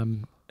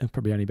 and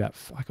probably only about,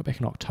 I got back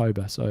in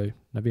October, so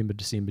November,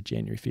 December,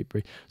 January,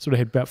 February. Sort of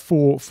had about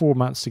four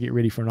months to get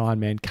ready for an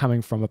Ironman,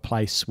 coming from a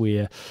place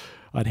where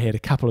I'd had a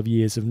couple of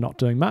years of not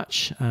doing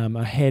much.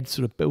 I had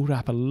sort of built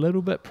up a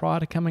little bit prior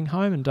to coming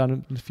home and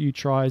done a few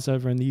tries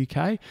over in the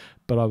UK,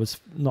 but I was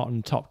not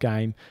in top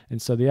game.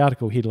 And so the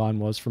article headline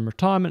was From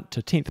Retirement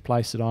to 10th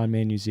Place at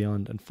Ironman New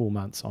Zealand in 4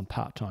 months on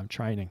part-time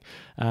training.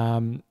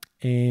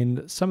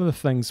 And some of the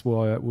things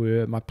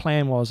were my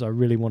plan was I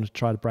really wanted to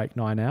try to break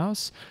 9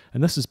 hours.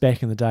 And this is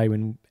back in the day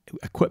when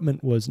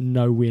equipment was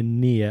nowhere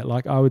near.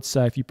 Like I would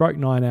say if you broke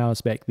 9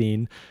 hours back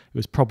then, it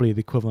was probably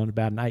the equivalent of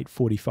about an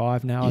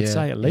 8:45 now, I'd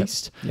say at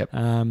least. Yep.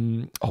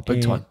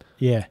 Big time.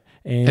 Yeah.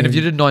 And if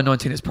you did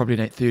 9:19, it's probably an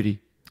 8:30.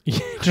 Yeah,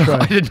 true.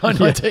 I did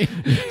 9:19.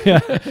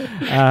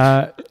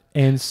 Yeah.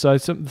 And so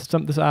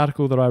this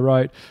article that I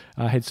wrote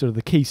had sort of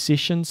the key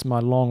sessions. My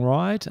long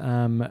ride,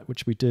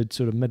 which we did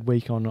sort of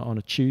midweek on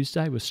a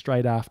Tuesday, was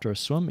straight after a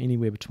swim,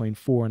 anywhere between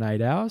 4 and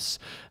 8 hours.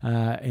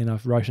 And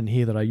I've wrote in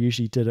here that I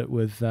usually did it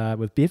with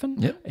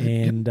Bevan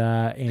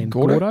and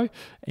Gordo,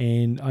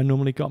 and I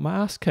normally got my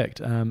ass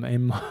kicked.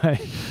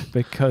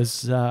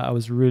 Because I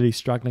was really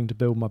struggling to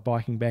build my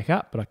biking back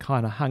up, but I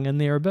kind of hung in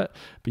there a bit.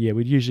 But yeah,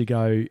 we'd usually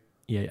go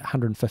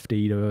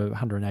 150 to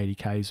 180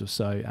 Ks or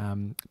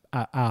so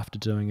after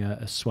doing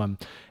a swim.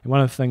 And one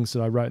of the things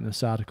that I wrote in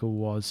this article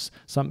was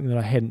something that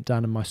I hadn't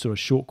done in my sort of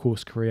short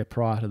course career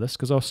prior to this,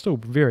 because I was still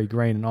very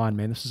green in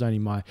Ironman. This is only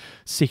my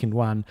second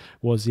one,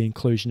 was the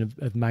inclusion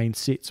of main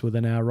sets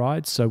within our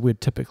rides. So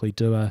we'd typically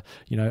do a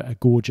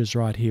gorgeous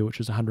ride here, which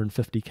was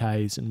 150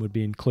 Ks, and would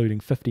be including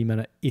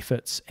 50-minute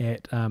efforts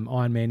at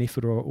Ironman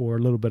effort or a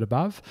little bit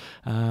above,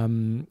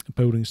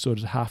 building sort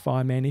of half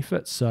Ironman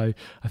efforts. So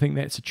I think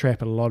that's a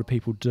trap a lot of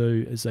people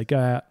do, is they go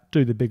out,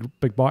 do the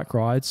big bike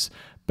rides,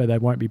 but they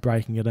won't be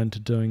breaking it into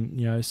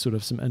doing sort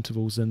of some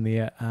intervals in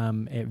there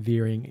at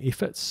varying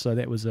efforts. So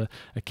that was a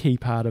key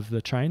part of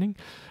the training.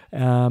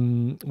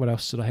 What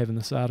else did I have in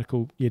this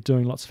article?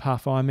 Doing lots of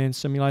half Ironman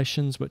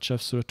simulations, which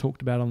I've sort of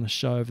talked about on the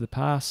show over the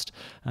past.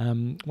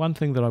 One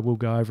thing that I will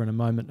go over in a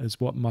moment is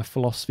what my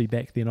philosophy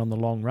back then on the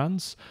long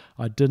runs.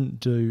 I didn't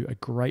do a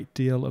great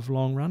deal of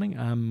long running.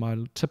 My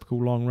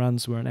typical long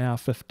runs were an hour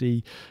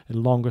 50. The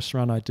longest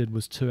run I did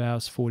was 2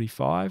 hours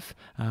 45.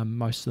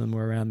 Most of them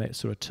were around that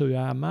sort of 2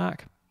 hour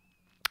mark.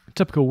 A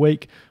typical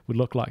week would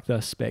look like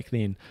this back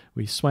then.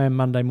 We swam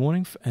Monday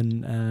morning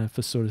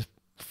for sort of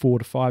 4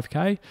 to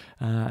 5k,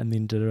 and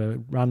then did a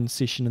run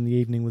session in the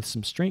evening with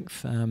some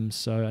strength, so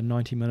a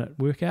 90-minute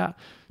workout.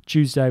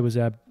 Tuesday was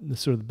the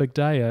big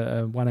day,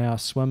 a 1 hour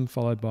swim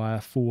followed by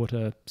a 4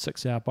 to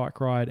 6 hour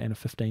bike ride and a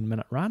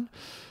 15-minute run.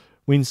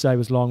 Wednesday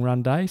was long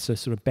run day, so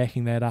sort of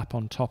backing that up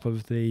on top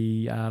of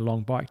the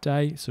long bike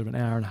day, sort of an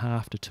hour and a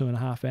half to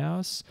 2.5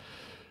 hours.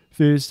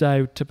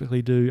 Thursday, we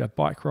typically do a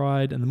bike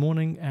ride in the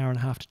morning, hour and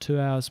a half to 2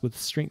 hours with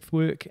strength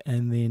work,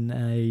 and then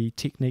a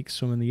technique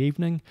swim in the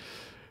evening.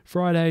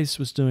 Fridays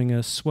was doing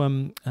a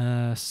swim,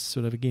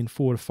 sort of again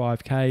 4 to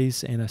 5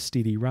 Ks, and a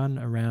steady run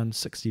around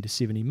 60 to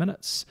 70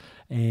 minutes.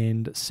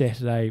 And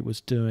Saturday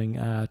was doing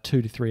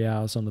 2 to 3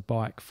 hours on the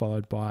bike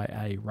followed by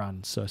a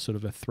run, so sort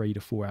of a 3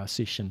 to 4 hour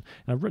session.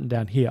 And I've written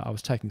down here I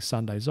was taking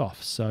Sundays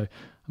off, so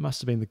I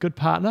must have been the good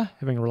partner,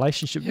 having a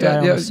relationship day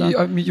on the Sunday.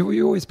 I mean,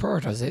 you always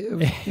prioritise it.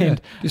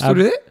 And you still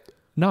do that?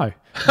 No.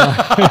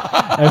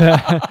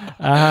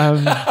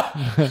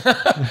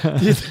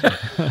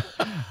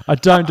 I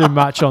don't do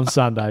much on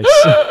Sundays.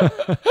 I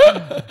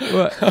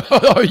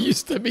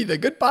used to be the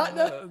good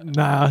partner.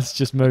 Nah, it's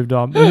just moved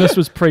on. And this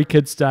was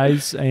pre-kids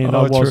days, and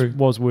I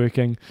was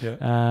working.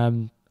 Yeah.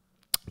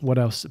 What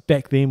else?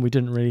 Back then, we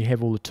didn't really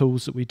have all the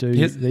tools that we do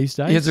these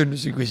days. Here's an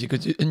interesting question,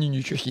 because in your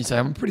nutrition, you say,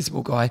 I'm a pretty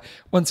small guy,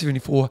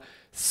 174,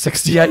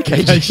 68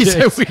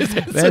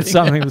 kgs. That's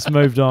something that's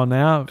moved on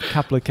now, a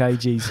couple of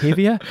kgs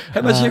heavier.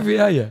 How much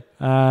heavier are you?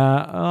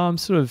 I'm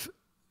sort of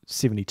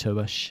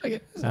 72-ish.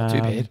 Okay, that's not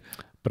too bad.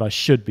 But I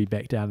should be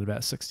back down to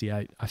about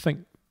 68. I think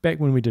back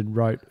when we did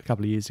rote a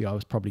couple of years ago, I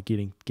was probably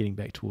getting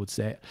back towards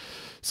that.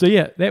 So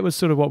yeah, that was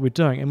sort of what we're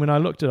doing. And when I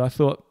looked at it, I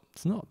thought,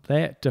 it's not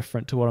that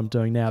different to what I'm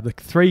doing now. The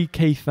three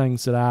key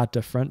things that are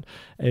different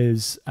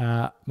is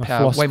my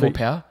philosophy. Way more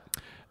power.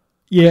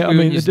 Yeah, I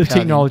mean, the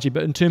technology,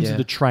 but in terms of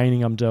the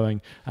training I'm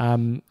doing,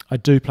 I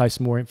do place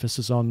more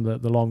emphasis on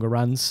the longer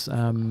runs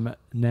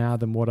now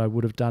than what I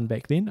would have done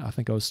back then. I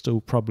think I was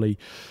still probably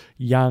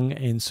young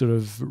and sort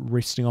of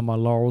resting on my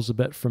laurels a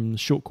bit from the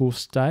short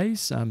course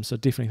days. So I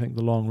definitely think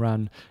the long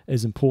run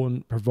is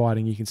important,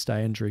 providing you can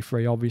stay injury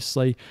free,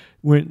 obviously.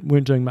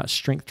 weren't doing much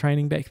strength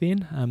training back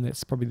then.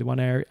 That's probably the one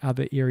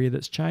other area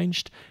that's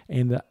changed.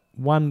 And the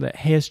one that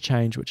has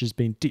changed, which has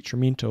been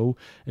detrimental,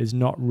 is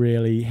not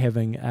really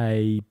having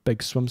a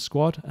big swim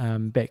squad.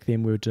 Back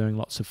then we were doing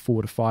lots of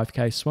 4 to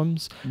 5K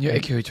swims. You're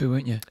Akiri too,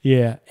 weren't you?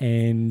 Yeah,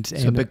 and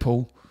big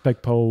pool.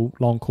 Big pool,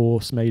 long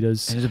course,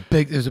 meters. And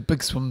there was a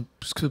big swim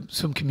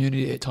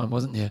community at the time,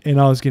 wasn't there?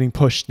 And I was getting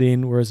pushed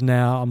then, whereas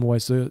now I'm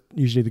always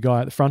usually the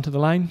guy at the front of the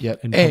lane.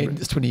 Yep. And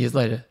it's 20 years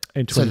later.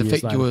 And 20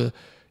 years later.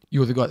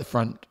 You're the guy at the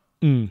front.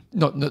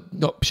 Not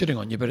shitting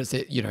on you, but it's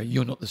that,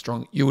 you're not the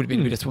strong. You would have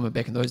been a better swimmer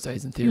back in those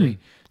days, in theory.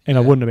 And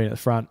I wouldn't have been at the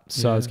front,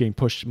 so I was getting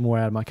pushed more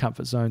out of my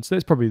comfort zone. So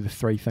that's probably the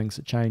 3 things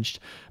that changed.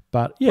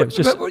 But yeah,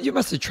 but you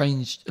must have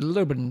changed a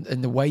little bit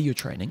in the way you're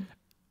training.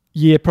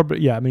 Yeah,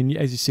 probably. Yeah, I mean,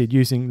 as you said,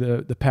 using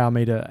the power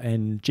meter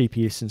and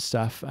GPS and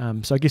stuff.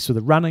 So I guess with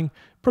the running,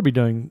 probably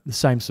doing the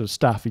same sort of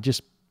stuff. You're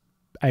just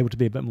able to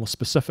be a bit more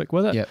specific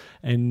with it. Yep.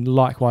 And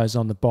likewise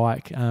on the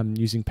bike,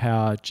 using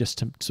power just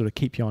to sort of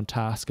keep you on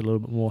task a little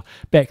bit more.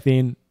 Back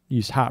then,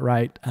 used heart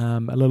rate a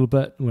little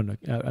bit,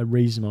 a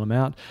reasonable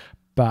amount,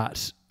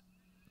 but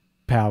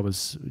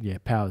power's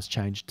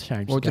changed.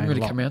 Well, it didn't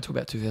really come around until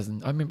about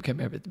 2000. I remember it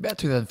came out about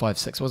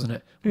 2005-06, wasn't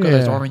it? We got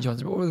those orange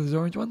ones. What were those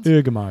orange ones?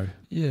 Ergomo.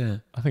 Yeah.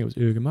 I think it was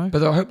Ergomo. But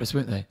they were hopeless,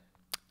 weren't they?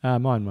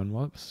 Mine one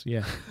was,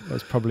 yeah. It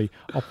was probably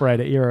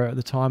operator error at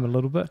the time a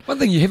little bit. One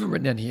thing you haven't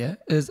written down here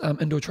is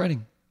indoor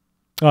training.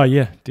 Oh,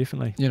 yeah,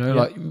 definitely.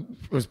 Like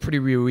it was pretty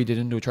rare we did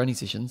indoor training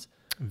sessions.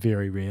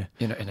 Very rare.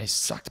 And they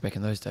sucked back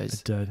in those days.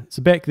 It did.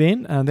 So back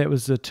then, that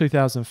was the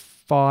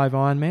 2005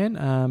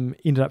 Ironman.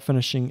 Ended up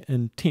finishing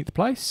in 10th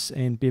place,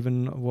 and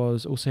Bevan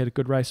also had a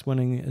good race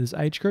winning his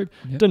age group.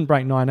 Yep. Didn't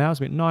break 9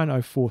 hours, went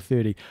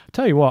 9:04:30.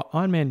 Tell you what,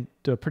 Ironman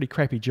do a pretty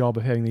crappy job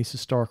of having these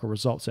historical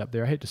results up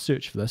there. I had to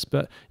search for this,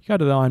 but you go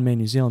to the Ironman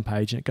New Zealand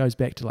page and it goes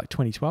back to like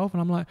 2012, and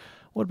I'm like,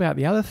 what about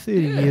the other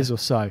 30 years or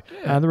so?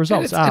 Yeah. The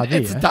results are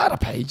there. It's a data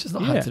page. It's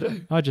not hard to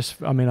do.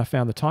 I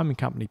found the timing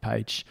company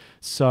page.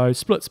 So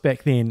splits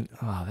back then,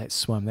 that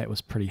swim, that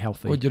was pretty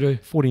healthy. What'd you do?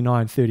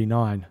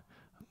 49:39.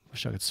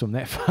 Wish I could swim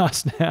that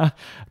fast now.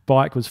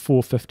 Bike was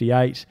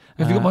 4:58.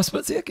 Have you got my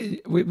splits here?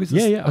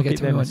 Yeah. I'll get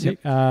that in a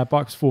sec.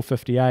 Bike was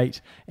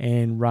 4:58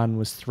 and run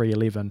was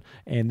 3:11,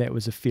 and that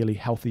was a fairly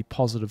healthy,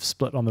 positive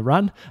split on the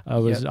run. I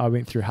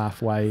went through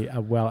halfway.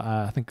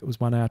 I think it was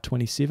 1 hour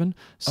 27.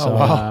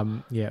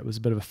 So it was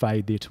a bit of a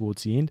fade there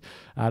towards the end.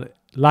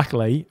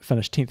 Luckily,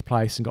 finished 10th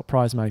place and got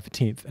prize money for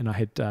 10th, and I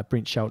had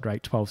Brent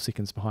Sheldrake 12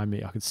 seconds behind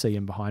me. I could see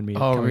him behind me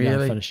coming down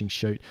the finishing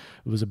chute.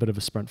 It was a bit of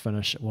a sprint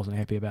finish. I wasn't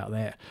happy about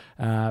that.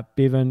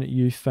 Bevan,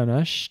 you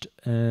finished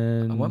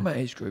in... I won my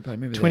age group, I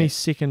remember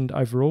 22nd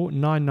overall,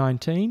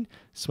 9:19,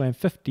 swam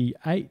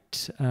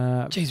 58.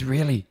 Jeez,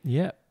 really?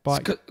 Yeah.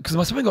 Because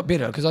my swimming got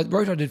better, because I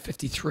did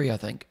 53, I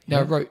think. Now,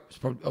 I wrote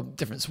probably a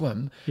different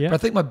swim, but I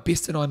think my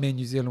best in Ironman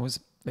New Zealand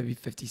was maybe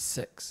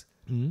 56.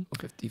 Or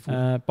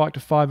 54. Bike to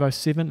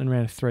 5:07 and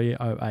ran a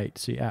 3:08,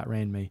 so you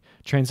outran me.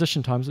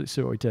 Transition times, let's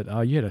see what we did.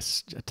 You had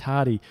a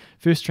tardy.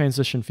 First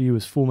transition for you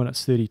was 4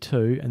 minutes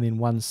 32, and then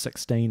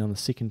 1:16 on the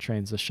second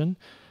transition.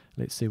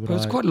 Let's see what it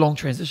was quite a long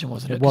transition,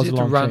 wasn't it? It was a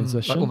long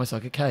transition. Almost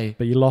like a K.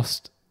 But you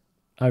lost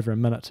over a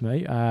minute to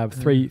me.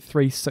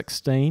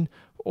 3:16.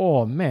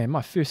 Oh man,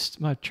 my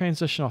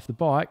transition off the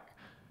bike,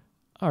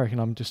 I reckon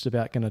I'm just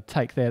about going to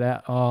take that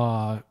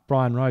out.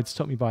 Brian Rhodes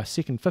took me by a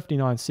second,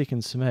 59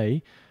 seconds for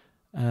me.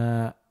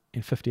 And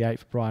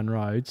 58 for Brian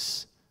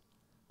Rhodes.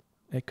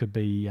 That could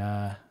be,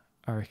 I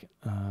reckon,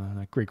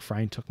 Greg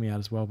Frayne took me out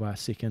as well by a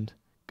second.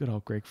 Good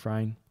old Greg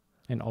Frayne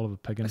and Oliver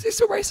Piggin. Is he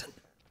still racing?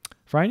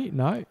 Frayne?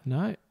 No.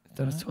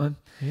 Done his time.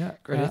 Yeah.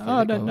 Great athlete.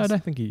 I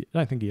don't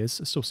think he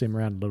is. I still see him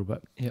around a little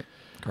bit. Yeah.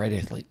 Great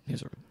athlete. He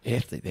was an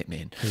athlete, that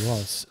man. He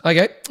was.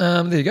 Okay.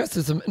 There you go.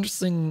 So some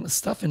interesting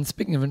stuff. And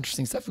speaking of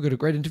interesting stuff, we've got a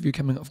great interview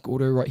coming off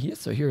Gordo right here.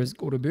 So here is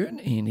Gordo Byrne,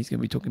 and he's going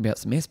to be talking about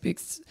some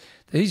aspects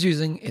that he's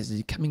using as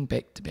he's coming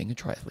back to being a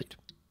triathlete.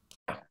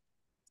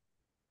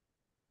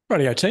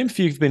 Rightio team, if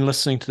you've been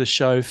listening to the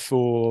show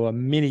for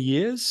many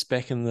years,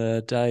 back in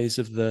the days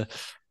of the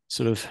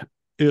sort of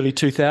early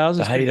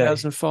 2000s,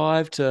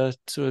 2005 to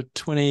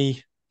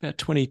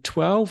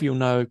 2012, you'll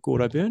know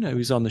Gordo Byrne, who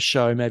was on the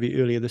show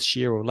maybe earlier this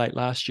year or late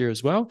last year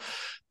as well.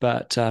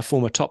 But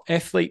former top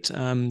athlete,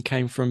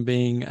 came from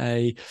being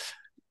and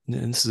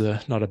this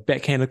is not a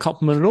backhanded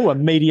compliment at all, a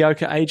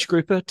mediocre age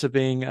grouper to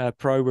being a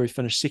pro, where he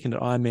finished second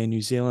at Ironman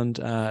New Zealand,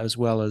 as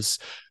well as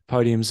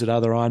podiums at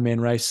other Ironman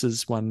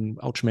races, won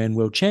Ultraman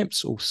World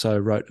Champs, also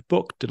wrote a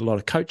book, did a lot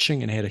of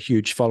coaching and had a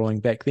huge following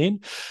back then.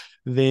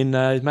 Then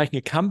he's making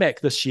a comeback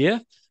this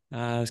year.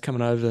 He's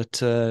coming over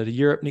to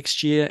Europe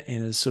next year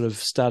and has sort of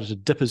started to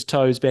dip his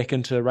toes back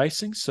into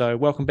racing. So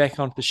welcome back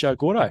onto the show,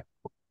 Gordo.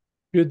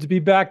 Good to be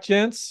back,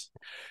 gents.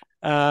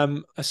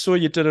 I saw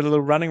you did a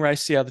little running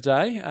race the other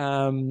day.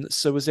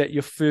 So was that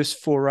your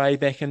first foray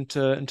back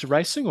into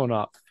racing or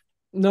not?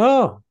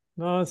 No.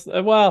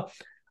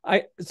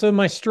 So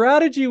my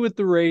strategy with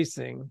the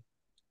racing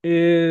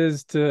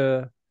is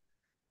to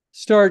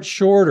start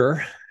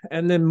shorter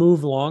and then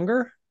move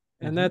longer.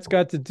 And that's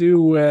got to do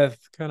with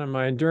kind of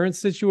my endurance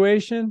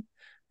situation.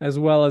 as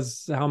well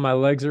as how my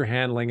legs are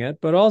handling it,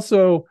 but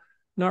also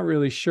not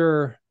really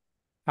sure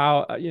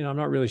how, I'm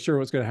not really sure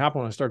what's going to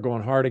happen when I start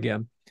going hard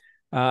again.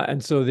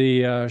 And so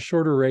the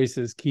shorter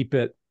races keep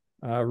it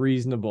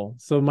reasonable.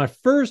 So my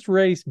first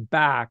race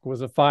back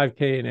was a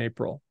 5K in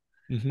April.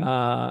 Mm-hmm.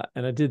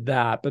 And I did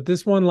that. But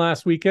this one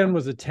last weekend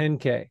was a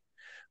 10K.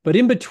 But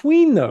in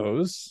between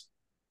those,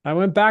 I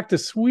went back to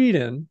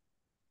Sweden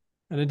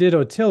and I did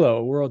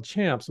Otillo World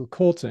Champs with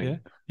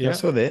Colting. Yeah, I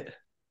saw that.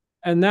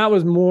 And that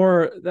was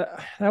more,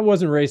 that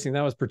wasn't racing,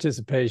 that was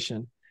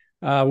participation.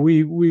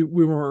 We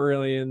weren't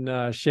really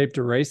in shape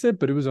to race it,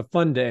 but it was a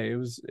fun day. It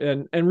was,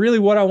 and really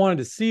what I wanted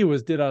to see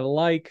was, did I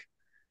like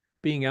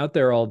being out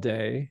there all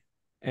day,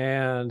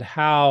 and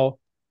how,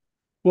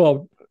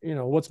 well,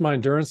 what's my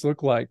endurance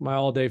look like, my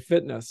all day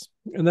fitness,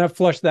 and that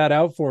flushed that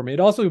out for me. It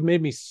also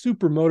made me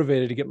super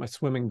motivated to get my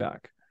swimming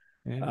back,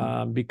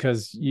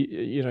 because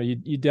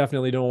you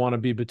definitely don't want to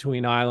be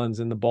between islands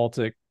in the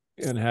Baltic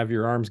and have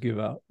your arms give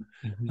out.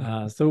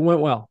 Mm-hmm. So it went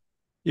well.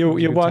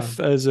 Your wife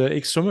is an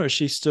ex-swimmer. Is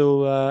she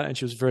still, and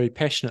she was a very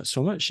passionate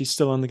swimmer, she's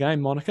still in the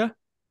game, Monica?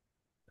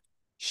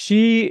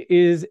 She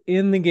is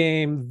in the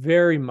game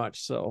very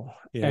much so.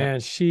 Yeah.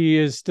 And she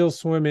is still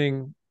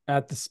swimming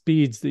at the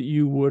speeds that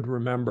you would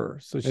remember.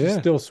 So she's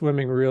still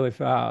swimming really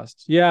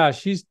fast. Yeah,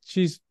 she's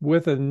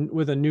with a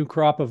new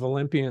crop of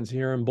Olympians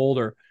here in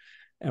Boulder.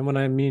 And when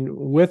I mean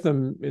with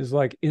them, is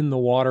like in the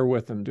water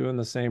with them, doing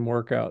the same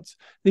workouts.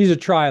 These are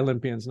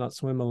tri-Olympians, not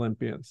swim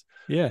Olympians.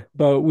 Yeah.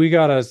 But we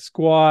got a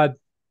squad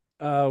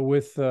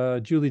with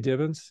Julie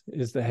Dibbins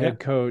is the head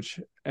coach,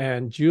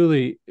 and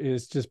Julie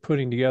is just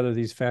putting together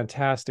these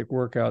fantastic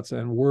workouts,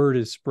 and word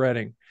is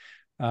spreading.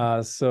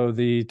 So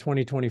the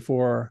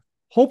 2024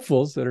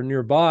 hopefuls that are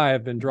nearby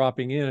have been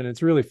dropping in, and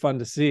it's really fun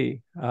to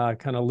see.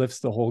 Kind of lifts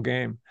the whole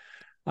game.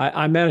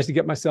 I managed to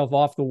get myself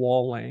off the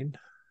wall lane.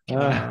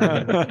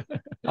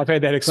 I've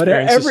had that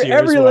experience. But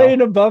every lane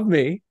above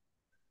me.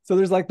 So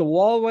there's like the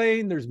wall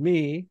lane, there's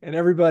me, and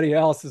everybody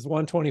else is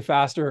 120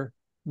 faster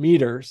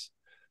meters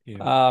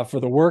for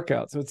the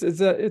workout. So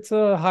it's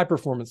a high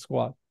performance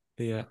squad.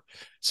 Yeah.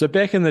 So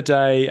back in the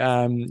day,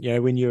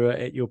 when you were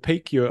at your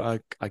peak, I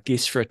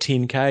guess for a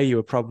 10K, you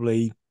were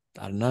probably,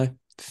 I don't know,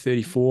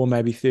 34,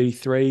 maybe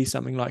 33,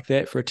 something like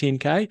that for a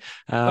 10K.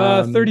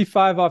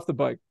 35 off the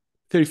bike.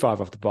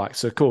 35 off the bike.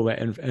 So call that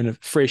and a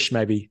fresh,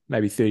 maybe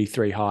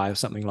 33 high or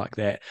something like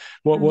that.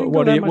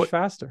 What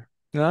faster?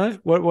 No,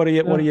 what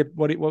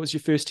was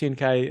your first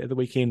 10K at the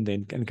weekend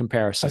then in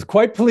comparison? I was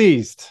quite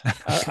pleased.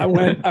 I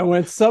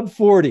went sub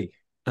 40.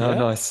 Oh,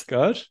 nice.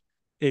 Good.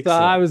 Excellent. So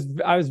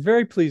I was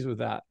very pleased with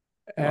that.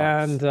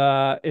 Nice.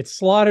 And it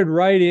slotted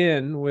right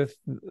in with,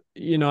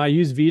 I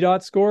use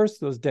VDOT scores,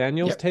 those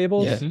Daniels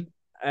tables,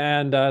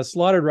 and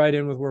slotted right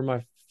in with where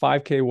my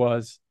 5K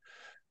was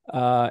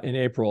in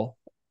April.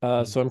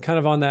 So I'm kind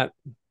of on that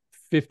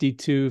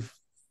 52,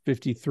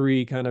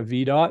 53 kind of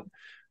VDOT.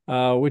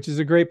 Which is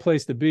a great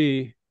place to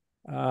be,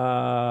 when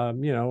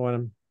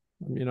I'm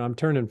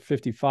turning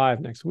 55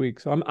 next week.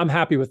 So I'm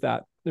happy with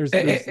that.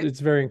 It's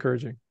very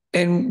encouraging.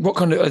 And what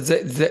kind of, is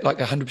that like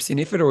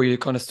 100% effort, or are you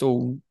kind of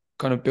still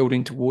kind of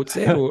building towards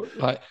that, or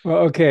like? Well,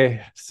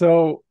 okay.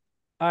 So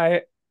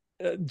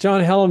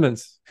John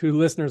Hellemans, who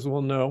listeners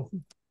will know,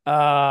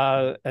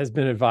 has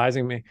been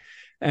advising me.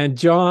 And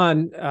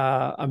John,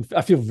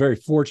 I feel very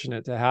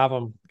fortunate to have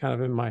him kind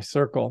of in my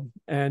circle.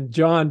 And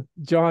John,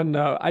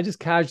 I just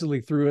casually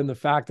threw in the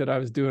fact that I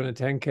was doing a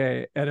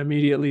 10K, and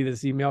immediately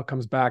this email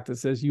comes back that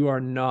says, "You are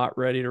not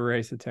ready to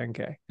race a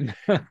 10K."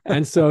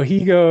 And so he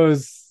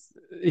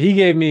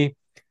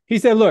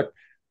said, "Look,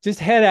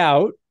 just head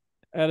out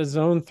at a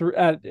zone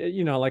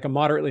like a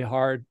moderately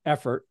hard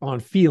effort on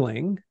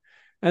feeling,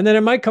 and then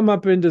it might come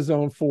up into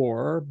zone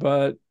 4,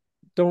 but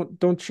don't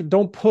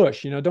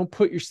push, don't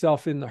put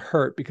yourself in the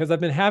hurt," because I've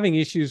been having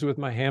issues with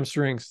my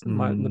hamstrings,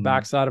 the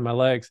backside of my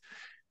legs.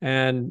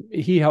 And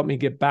he helped me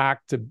get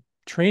back to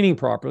training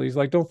properly. He's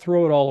like, don't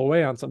throw it all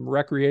away on some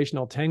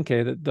recreational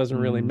 10K that doesn't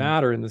really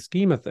matter in the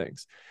scheme of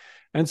things.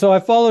 And so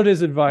I followed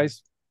his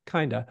advice,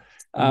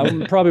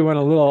 probably went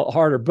a little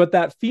harder, but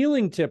that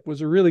feeling tip was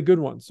a really good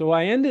one. So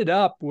I ended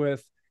up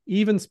with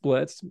even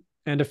splits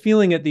and a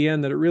feeling at the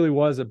end that it really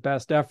was a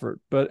best effort.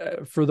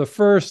 But for the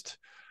first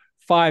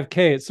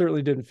 5K, it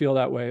certainly didn't feel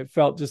that way. It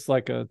felt just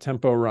like a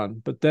tempo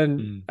run. But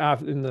then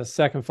in the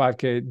second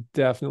 5K, it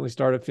definitely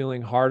started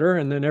feeling harder.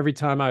 And then every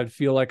time I'd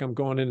feel like I'm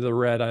going into the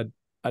red,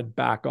 I'd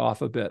back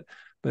off a bit.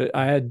 But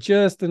I had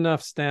just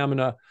enough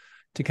stamina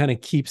to kind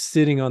of keep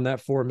sitting on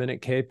that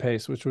 4-minute K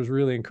pace, which was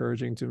really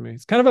encouraging to me.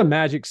 It's kind of a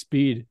magic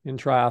speed in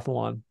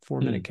triathlon,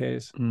 4-minute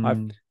Ks.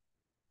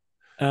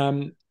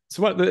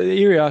 So what the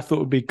area I thought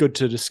would be good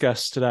to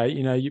discuss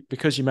today,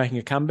 because you're making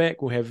a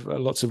comeback, we'll have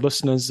lots of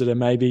listeners that are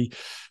maybe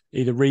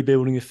either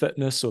rebuilding their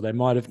fitness, or they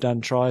might have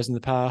done tries in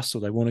the past,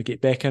 or they want to get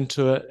back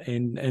into it.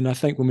 And I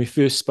think when we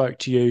first spoke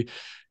to you,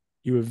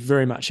 you were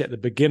very much at the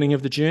beginning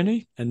of the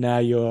journey, and now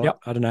you're,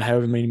 I don't know,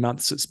 however many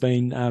months it's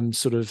been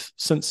sort of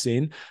since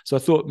then. So I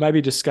thought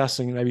maybe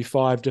discussing maybe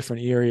 5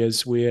 different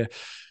areas where,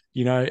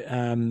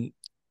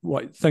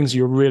 what things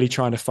you're really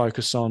trying to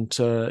focus on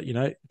to,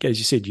 as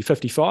you said, you're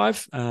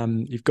 55,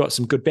 you've got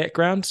some good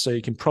background, so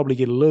you can probably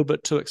get a little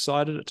bit too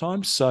excited at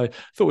times. So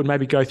if it would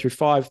maybe go through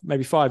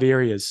maybe five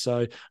areas.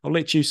 So I'll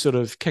let you sort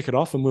of kick it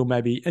off, and we'll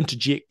maybe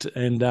interject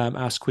and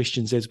ask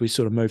questions as we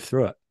sort of move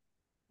through it.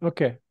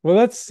 Okay. Well,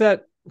 let's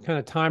set kind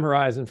of time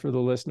horizon for the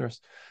listeners.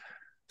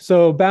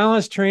 So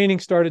balanced training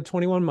started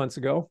 21 months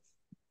ago,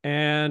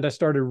 and I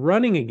started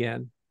running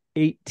again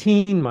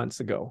 18 months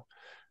ago.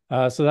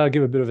 So that'll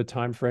give a bit of a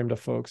time frame to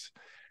folks.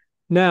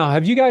 Now,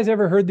 have you guys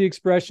ever heard the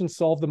expression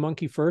solve the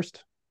monkey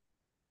first?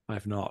 I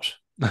have not.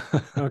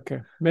 Okay.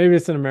 Maybe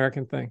it's an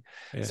American thing.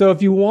 Yeah. So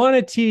if you want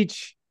to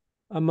teach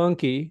a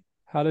monkey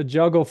how to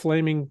juggle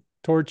flaming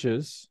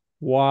torches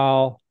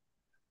while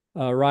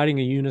riding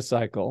a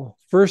unicycle,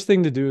 first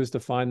thing to do is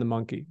to find the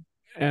monkey.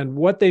 And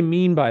what they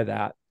mean by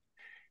that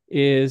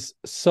is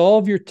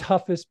solve your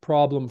toughest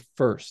problem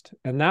first.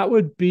 And that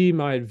would be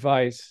my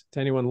advice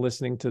to anyone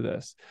listening to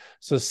this.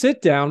 So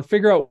sit down,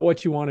 figure out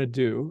what you want to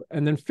do,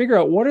 and then figure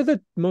out what are the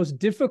most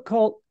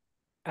difficult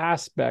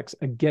aspects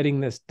of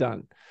getting this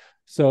done.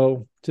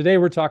 So today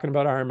we're talking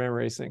about Ironman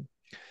racing.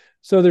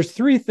 So there's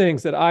three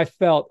things that I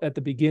felt at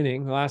the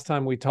beginning, the last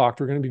time we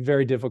talked, were going to be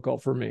very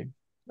difficult for me.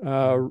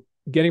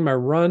 Getting my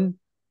run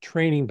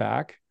training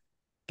back,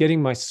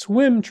 getting my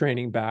swim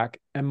training back,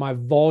 and my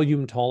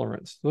volume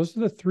tolerance. Those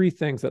are the three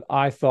things that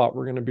I thought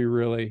were going to be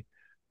really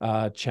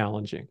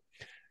challenging.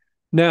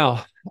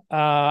 Now,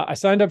 I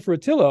signed up for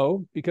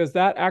Attillo because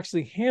that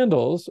actually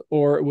handles,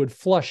 or it would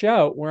flush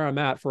out where I'm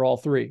at for all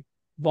three: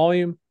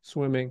 volume,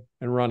 swimming,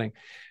 and running.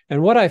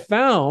 And what I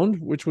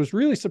found, which was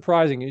really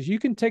surprising, is you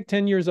can take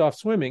 10 years off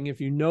swimming if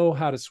you know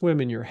how to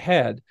swim in your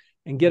head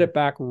and get it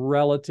back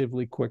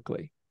relatively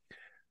quickly.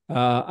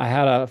 I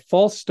had a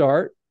false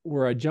start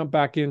where I jumped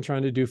back in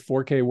trying to do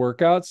 4K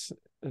workouts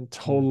and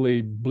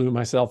totally blew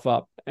myself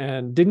up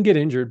and didn't get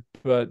injured,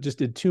 but just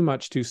did too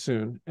much too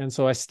soon. And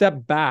so I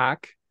stepped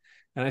back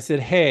and I said,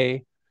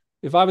 hey,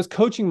 if I was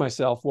coaching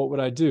myself, what would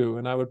I do?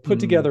 And I would put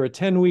together a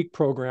 10-week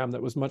program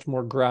that was much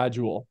more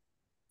gradual.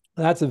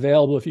 That's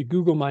available if you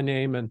Google my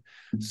name and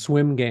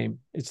Swim Game.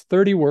 It's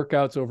 30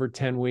 workouts over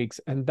 10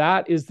 weeks. And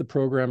that is the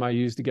program I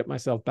used to get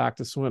myself back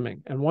to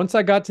swimming. And once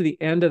I got to the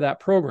end of that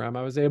program,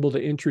 I was able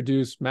to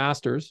introduce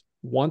Masters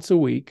once a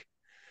week,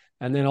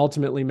 and then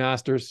ultimately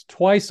Masters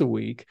twice a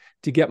week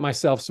to get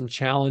myself some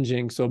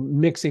challenging. So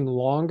mixing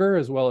longer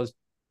as well as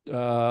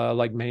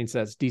like main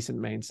sets, decent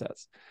main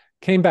sets.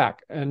 Came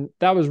back. And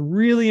that was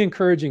really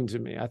encouraging to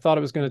me. I thought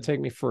it was going to take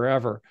me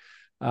forever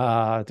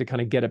to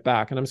kind of get it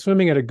back. And I'm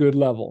swimming at a good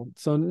level.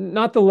 So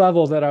not the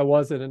level that I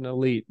was at an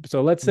elite.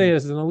 So let's say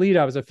as an elite,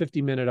 I was a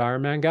 50-minute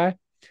Ironman guy,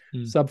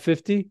 sub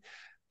 50.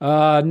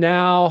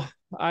 Now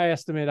I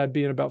estimate I'd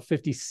be in about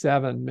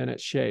 57-minute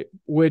shape,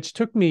 which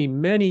took me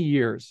many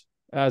years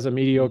as a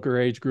mediocre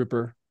age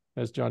grouper,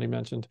 as Johnny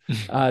mentioned,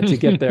 to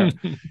get there.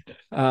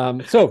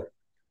 So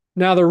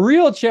now the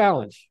real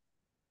challenge,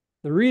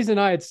 the reason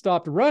I had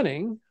stopped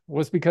running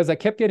was because I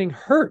kept getting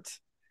hurt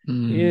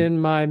in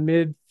my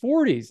mid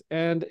 40s.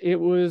 And it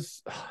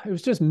was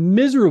just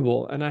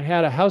miserable. And I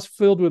had a house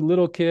filled with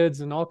little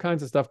kids and all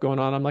kinds of stuff going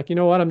on. I'm like, you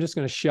know what? I'm just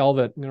going to shelve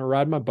it. I'm going to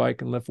ride my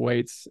bike and lift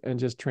weights and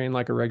just train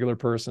like a regular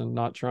person,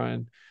 not try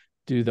and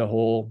do the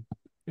whole,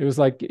 it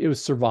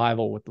was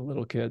survival with the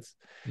little kids.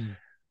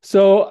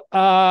 So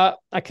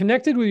I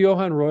connected with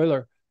Johan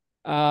Royler.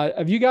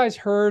 Have you guys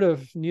heard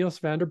of Niels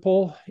van der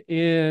Poel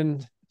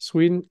in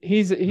Sweden?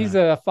 He's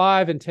a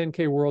 5 and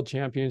 10K world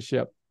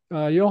championship.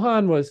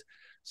 Johan was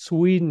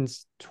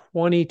Sweden's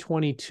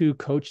 2022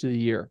 coach of the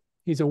year.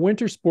 He's a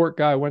winter sport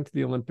guy, went to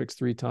the Olympics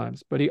 3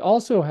 times, but he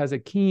also has a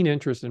keen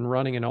interest in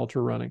running and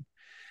ultra running.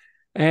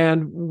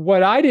 And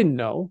what I didn't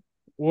know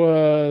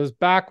was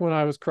back when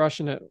I was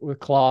crushing it with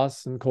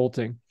Klaas and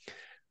Colting,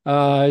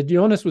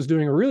 Jonas was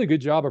doing a really good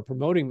job of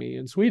promoting me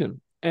in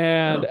Sweden.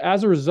 And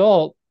as a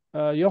result,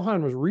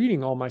 Johan was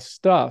reading all my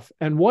stuff.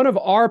 And one of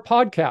our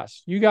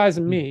podcasts, you guys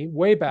and me,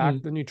 way back,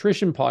 the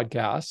nutrition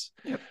podcast,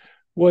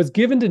 was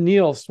given to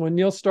Niels when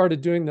Niels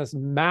started doing this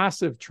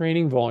massive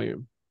training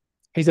volume.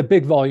 He's a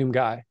big volume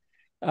guy,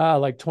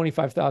 like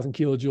 25,000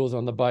 kilojoules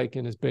on the bike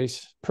in his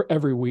base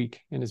every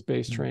week in his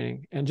base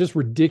training, and just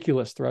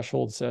ridiculous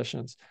threshold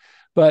sessions.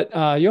 But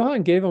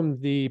Johan gave him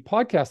the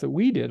podcast that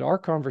we did, our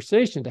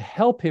conversation, to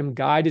help him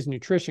guide his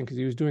nutrition because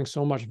he was doing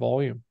so much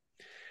volume.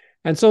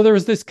 And so there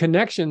was this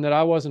connection that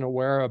I wasn't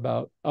aware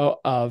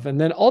of.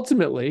 And then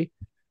ultimately,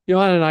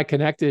 Johan and I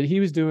connected. He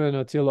was doing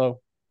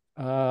Attillo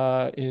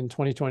in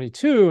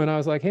 2022. And I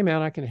was like, hey,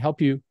 man, I can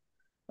help you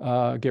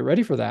get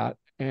ready for that.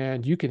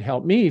 And you can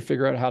help me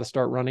figure out how to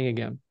start running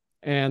again.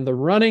 And the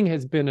running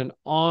has been an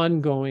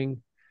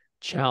ongoing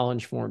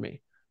challenge for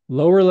me.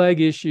 Lower leg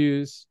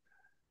issues,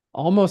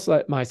 almost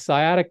like my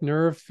sciatic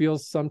nerve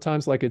feels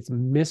sometimes like it's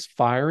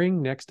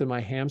misfiring next to my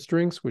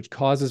hamstrings, which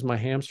causes my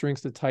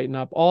hamstrings to tighten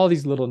up, all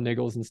these little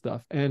niggles and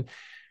stuff. And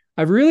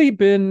I've really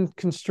been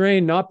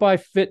constrained not by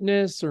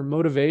fitness or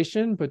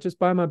motivation, but just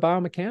by my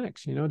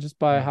biomechanics, just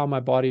by how my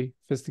body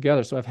fits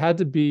together. So I've had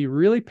to be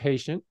really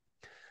patient.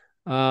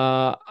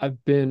 I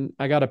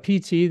got a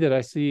PT that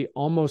I see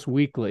almost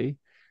weekly,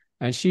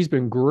 and she's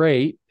been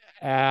great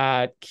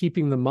at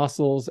keeping the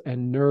muscles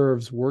and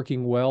nerves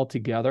working well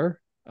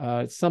together.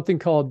 It's something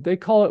called, they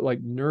call it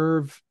like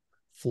nerve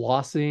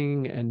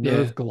flossing and Yeah.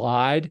 nerve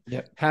glide,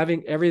 Yeah.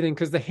 having everything,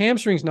 because the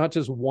hamstring's not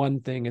just one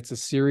thing, it's a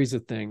series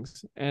of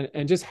things,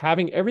 and just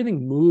having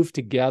everything move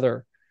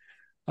together.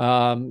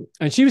 And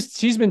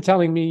she's been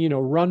telling me,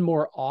 run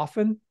more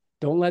often.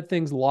 Don't let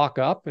things lock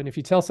up. And if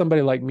you tell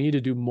somebody like me to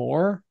do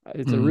more,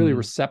 it's a really Mm.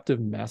 receptive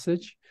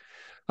message.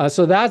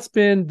 So that's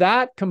been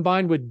that,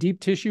 combined with deep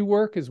tissue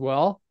work as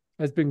well,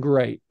 has been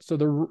great. So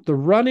the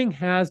running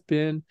has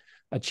been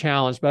a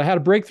challenge, but I had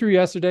a breakthrough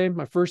yesterday,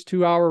 my first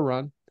 2 hour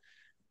run,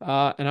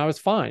 and I was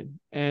fine.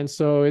 And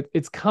so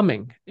it's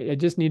coming. I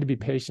just need to be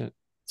patient.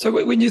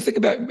 So when you think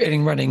about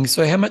adding running,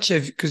 so how much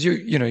of, because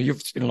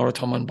you've spent a lot of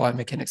time on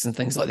biomechanics and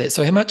things like that.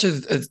 So how much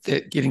of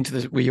getting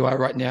to where you are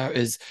right now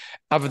is,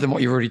 other than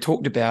what you've already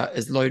talked about,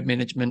 is load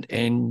management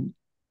and,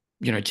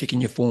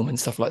 checking your form and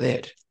stuff like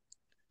that?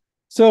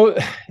 So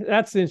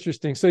that's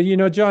interesting. So,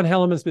 John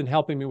Helleman's been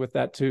helping me with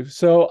that too.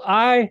 So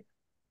I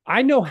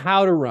know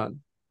how to run,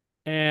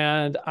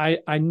 and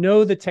I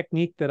know the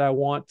technique that I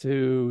want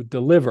to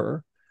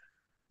deliver.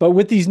 But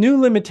with these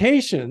new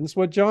limitations,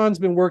 what John's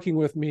been working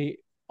with me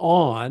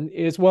on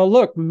is, well,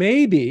 look,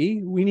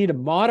 maybe we need to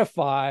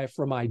modify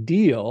from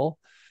ideal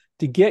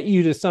to get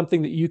you to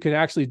something that you can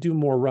actually do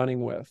more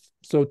running with.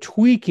 So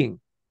tweaking.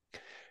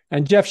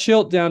 And Jeff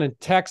Schilt down in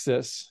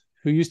Texas,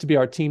 who used to be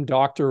our team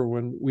doctor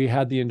when we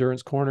had the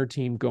Endurance Corner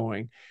team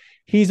going,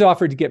 he's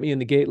offered to get me in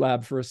the Gait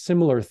Lab for a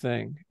similar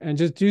thing and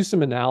just do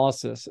some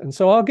analysis. And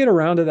so I'll get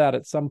around to that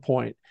at some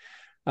point.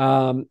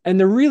 And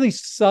the really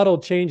subtle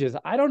changes,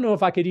 I don't know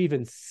if I could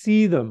even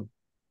see them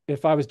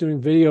if I was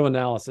doing video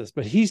analysis,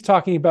 but he's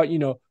talking about,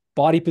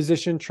 body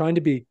position, trying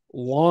to be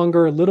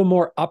longer, a little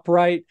more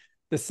upright.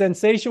 The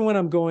sensation when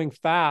I'm going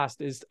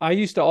fast is I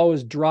used to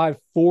always drive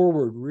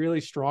forward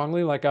really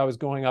strongly, like I was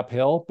going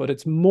uphill, but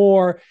it's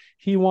more,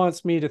 he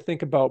wants me to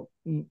think about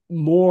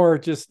more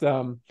just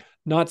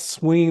not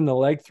swinging the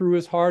leg through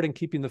as hard and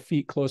keeping the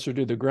feet closer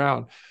to the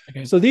ground.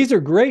 Okay. So these are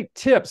great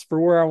tips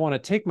for where I want to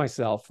take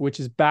myself, which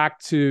is back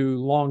to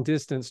long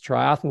distance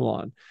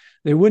triathlon.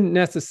 They wouldn't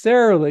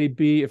necessarily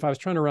be, if I was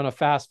trying to run a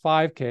fast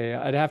 5K,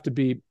 I'd have to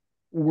be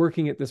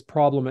working at this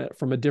problem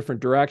from a different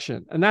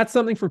direction. And that's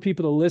something for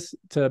people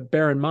to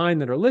bear in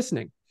mind that are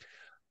listening.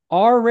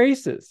 Our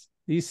races,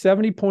 these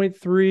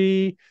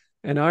 70.3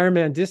 and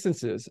Ironman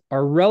distances,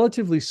 are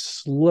relatively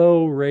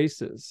slow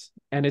races.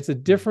 And it's a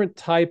different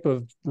type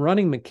of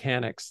running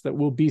mechanics that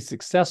will be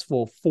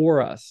successful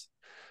for us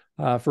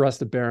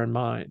to bear in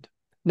mind.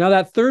 Now,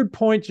 that third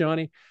point,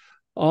 Johnny,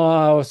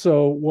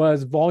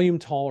 was volume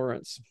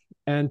tolerance.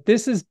 And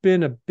this has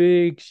been a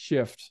big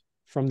shift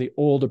from the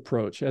old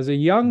approach. As a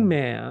young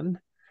man,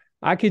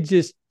 I could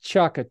just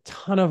chuck a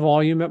ton of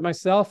volume at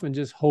myself and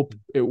just hope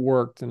it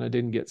worked and I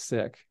didn't get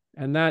sick.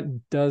 And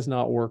that does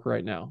not work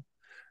right now.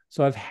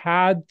 So I've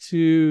had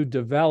to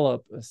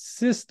develop a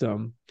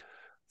system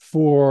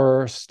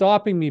for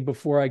stopping me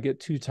before I get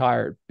too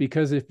tired.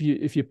 Because if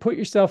you put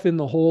yourself in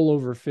the hole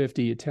over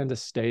 50, you tend to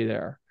stay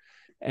there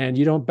and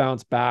you don't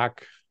bounce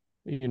back,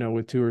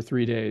 with 2 or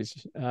 3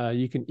 days.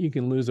 You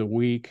can lose a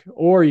week,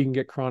 or you can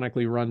get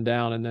chronically run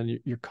down, and then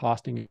you're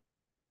costing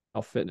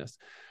yourself fitness.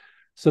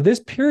 So this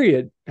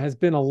period has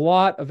been a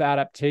lot of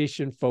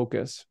adaptation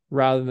focus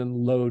rather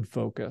than load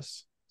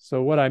focus.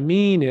 So what I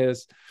mean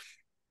is,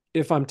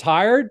 if I'm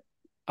tired,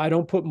 I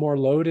don't put more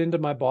load into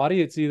my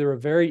body. It's either a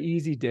very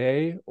easy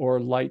day or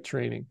light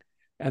training.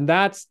 And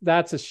that's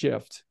a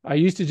shift. I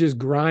used to just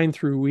grind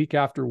through week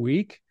after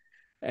week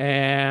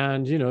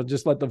and,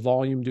 just let the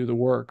volume do the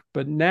work.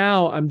 But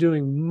now I'm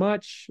doing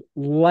much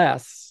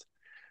less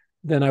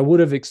than I would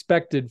have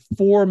expected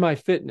for my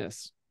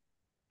fitness.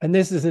 And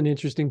this is an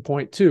interesting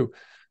point too.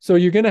 So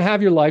you're going to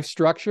have your life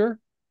structure.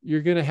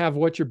 You're going to have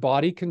what your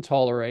body can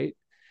tolerate.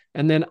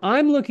 And then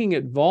I'm looking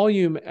at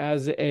volume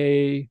as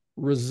a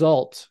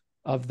result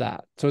of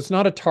that. So it's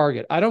not a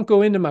target. I don't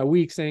go into my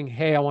week saying,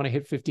 hey, I want to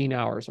hit 15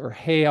 hours or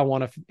hey, I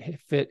want to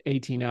fit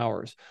 18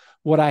 hours.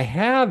 What I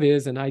have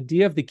is an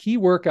idea of the key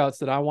workouts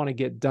that I want to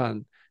get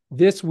done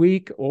this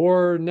week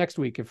or next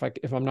week if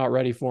I'm not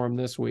ready for them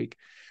this week.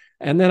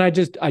 And then I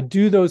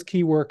do those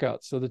key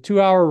workouts. So the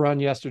 2-hour run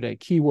yesterday,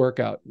 key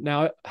workout.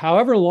 Now,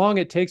 however long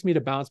it takes me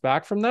to bounce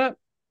back from that,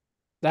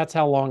 that's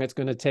how long it's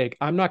going to take.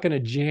 I'm not going to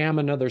jam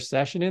another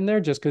session in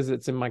there just because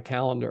it's in my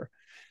calendar.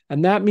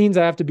 And that means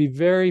I have to be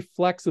very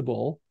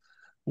flexible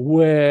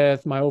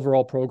with my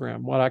overall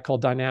program, what I call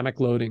dynamic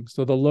loading.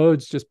 So the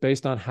load's just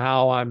based on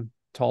how I'm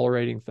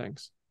tolerating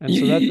things. And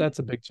so that's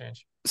a big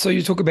change. So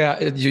you talk about,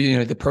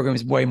 the program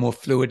is way more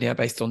fluid now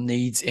based on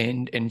needs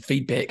and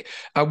feedback.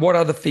 What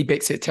are the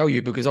feedbacks that tell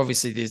you? Because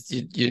obviously there's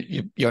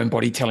your own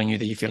body telling you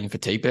that you're feeling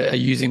fatigued, but are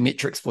you using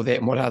metrics for that?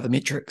 And what are the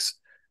metrics?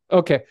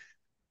 Okay.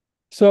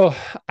 So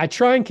I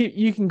try and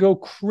you can go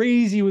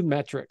crazy with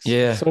metrics.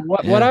 Yeah. So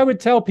what I would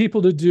tell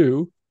people to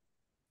do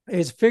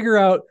is figure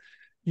out,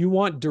 you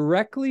want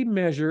directly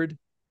measured,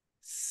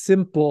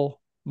 simple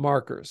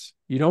markers.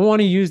 You don't want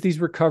to use these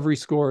recovery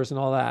scores and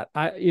all that.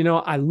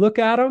 I look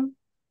at them,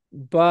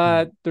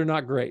 but they're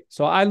not great.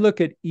 So I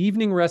look at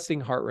evening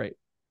resting heart rate.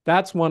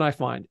 That's one I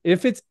find.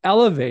 If it's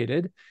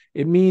elevated,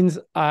 it means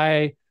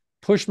I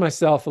push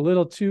myself a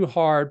little too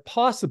hard,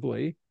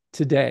 possibly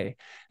today.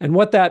 And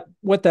what that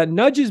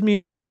nudges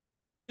me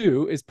to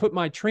do is put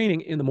my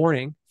training in the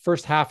morning,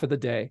 first half of the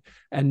day,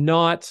 and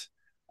not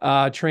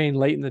train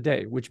late in the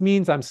day, which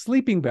means I'm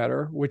sleeping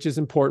better, which is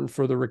important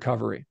for the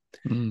recovery.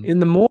 In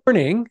the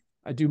morning,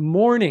 I do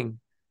morning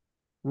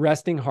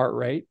resting heart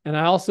rate, and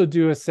I also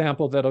do a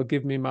sample that'll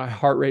give me my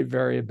heart rate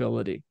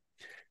variability.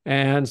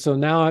 And so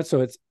now,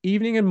 so it's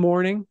evening and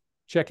morning,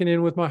 checking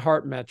in with my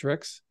heart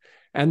metrics.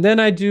 And then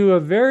I do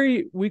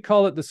we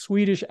call it the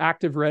Swedish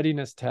active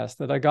readiness test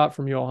that I got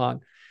from Johan.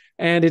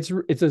 And it's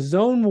a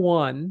zone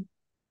 1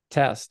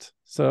 test.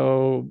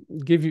 So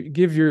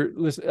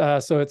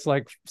so it's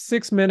like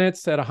 6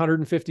 minutes at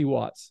 150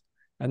 watts,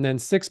 and then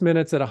 6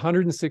 minutes at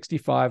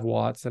 165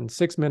 watts, and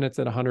 6 minutes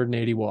at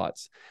 180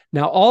 watts.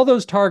 Now, all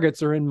those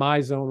targets are in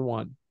my zone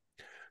 1.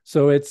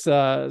 So it's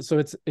a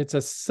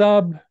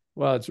sub,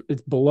 well,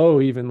 it's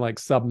below even like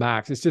sub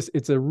max.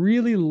 It's a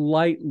really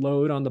light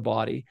load on the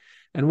body.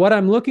 And what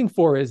I'm looking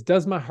for is,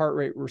 does my heart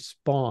rate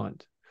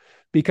respond?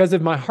 Because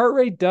if my heart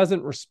rate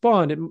doesn't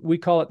respond, we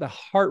call it the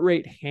heart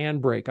rate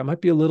handbrake. I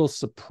might be a little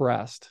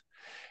suppressed.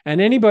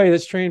 And anybody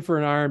that's trained for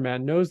an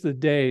Ironman knows the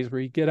days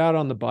where you get out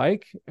on the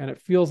bike and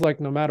it feels like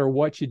no matter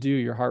what you do,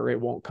 your heart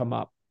rate won't come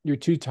up. You're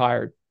too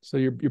tired. So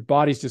your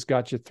body's just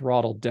got you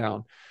throttled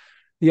down.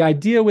 The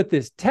idea with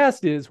this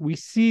test is we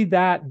see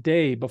that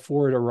day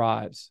before it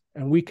arrives,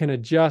 and we can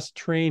adjust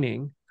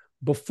training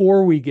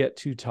before we get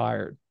too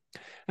tired.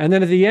 And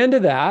then at the end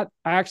of that,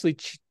 I actually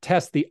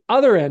test the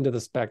other end of the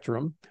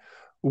spectrum,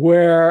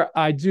 where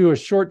I do a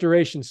short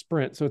duration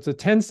sprint. So it's a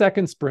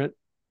 10-second sprint,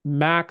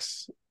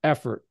 max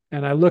effort.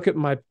 And I look at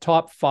my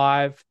top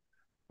 5,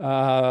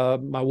 my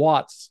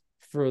watts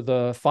for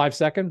the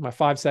 5-second, my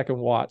 5-second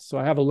watts. So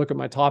I have a look at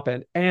my top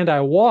end, and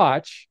I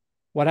watch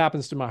what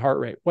happens to my heart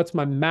rate. What's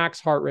my max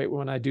heart rate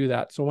when I do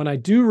that? So when I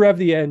do rev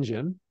the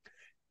engine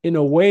in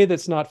a way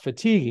that's not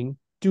fatiguing,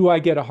 do I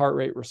get a heart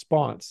rate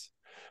response?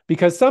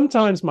 Because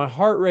sometimes my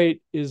heart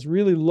rate is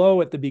really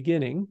low at the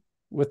beginning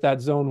with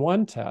that zone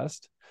 1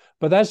 test,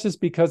 but that's just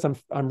because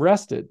I'm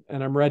rested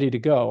and I'm ready to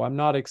go. I'm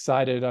not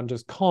excited. I'm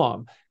just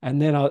calm. And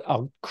then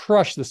I'll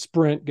crush the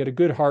sprint, get a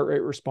good heart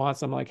rate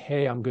response. I'm like,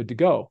 hey, I'm good to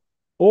go.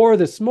 Or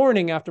this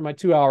morning after my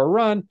 2-hour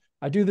run,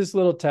 I do this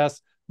little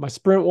test. My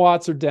sprint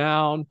watts are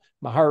down.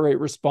 My heart rate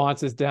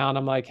response is down.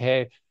 I'm like,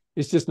 hey,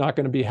 it's just not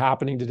going to be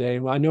happening today.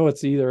 I know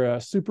it's either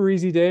a super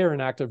easy day or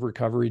an active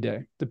recovery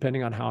day,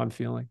 depending on how I'm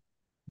feeling.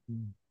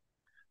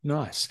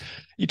 Nice.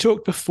 You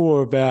talked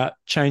before about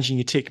changing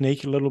your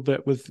technique a little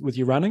bit with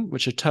your running,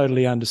 which I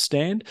totally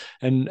understand.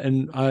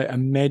 And I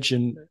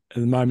imagine at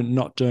the moment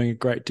not doing a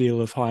great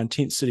deal of high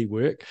intensity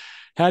work.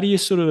 How do you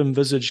sort of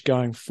envisage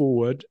going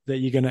forward that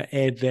you're going to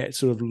add that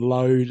sort of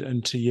load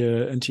into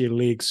your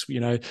legs?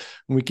 You know,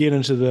 when we get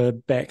into the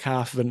back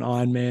half of an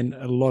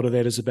Ironman, a lot of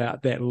that is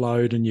about that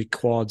load in your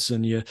quads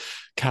and your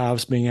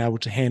calves being able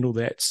to handle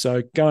that.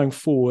 So going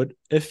forward,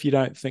 if you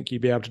don't think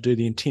you'll be able to do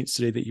the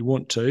intensity that you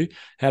want to,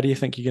 how do you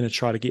think you're going to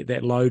try to get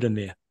that load in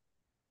there?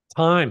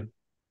 Time.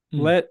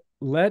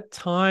 Let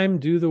time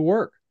do the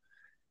work.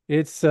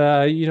 It's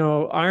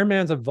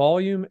Ironman's a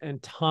volume and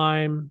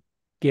time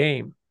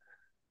game.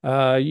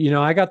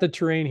 I got the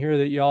terrain here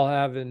that y'all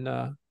have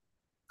in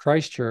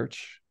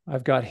Christchurch.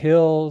 I've got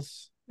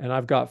hills and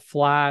I've got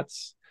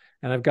flats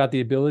and I've got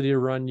the ability to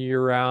run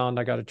year round.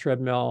 I got a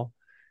treadmill,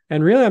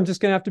 and really I'm just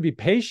going to have to be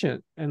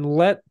patient and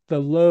let the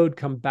load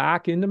come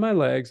back into my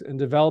legs and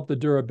develop the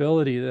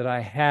durability that I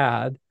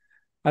had.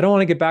 I don't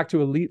want to get back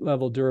to elite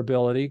level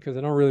durability because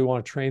I don't really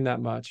want to train that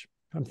much.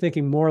 I'm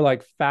thinking more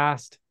like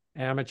fast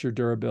amateur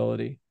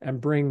durability and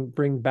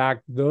bring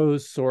back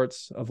those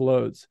sorts of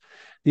loads.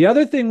 The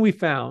other thing we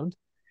found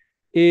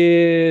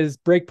is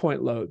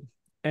breakpoint load.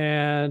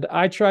 And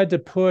I tried to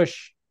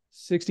push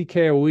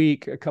 60K a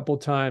week a couple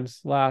of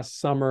times last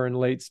summer and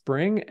late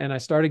spring, and I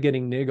started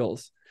getting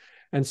niggles.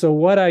 And so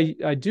what I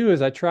do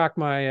is I track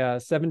my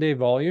 7-day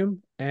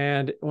volume,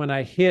 and when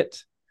I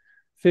hit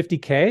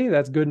 50K,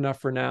 that's good enough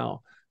for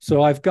now.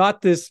 So I've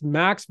got this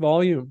max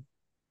volume,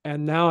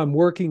 and now I'm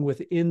working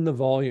within the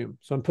volume.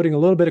 So I'm putting a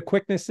little bit of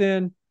quickness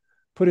in,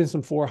 put in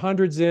some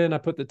 400s in. I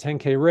put the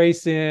 10K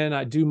race in.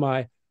 I do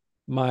my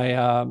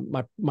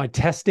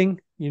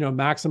testing,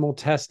 maximal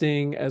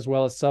testing as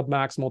well as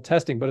sub-maximal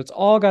testing. But it's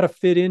all got to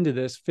fit into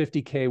this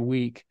 50K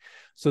week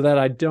so that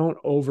I don't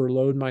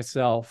overload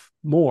myself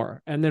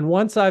more. And then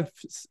once I've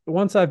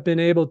been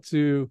able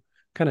to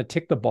kind of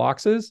tick the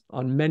boxes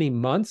on many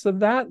months of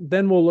that,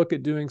 then we'll look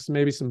at doing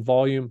maybe some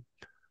volume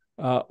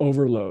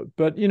overload.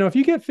 But, if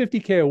you get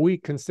 50K a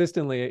week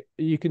consistently,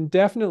 you can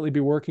definitely be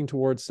working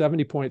towards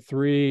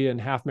 70.3 and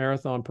half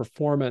marathon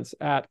performance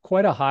at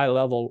quite a high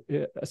level,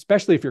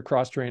 especially if you're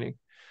cross training.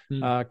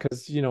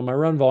 Because, my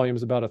run volume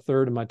is about a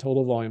third of my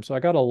total volume. So I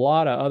got a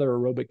lot of other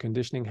aerobic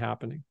conditioning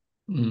happening.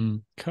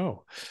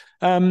 Cool.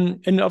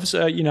 And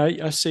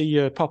obviously, I see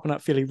you popping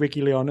up fairly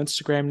regularly on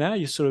Instagram now.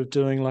 You're sort of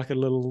doing like a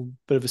little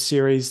bit of a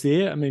series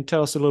there. I mean,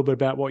 tell us a little bit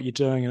about what you're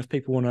doing and if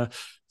people want to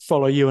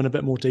follow you in a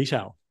bit more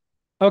detail.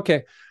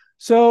 Okay.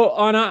 So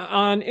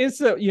on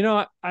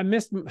Insta, I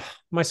missed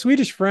my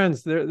Swedish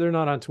friends. They're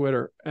not on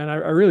Twitter, and I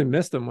really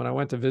missed them when I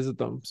went to visit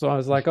them. So I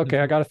was like, okay,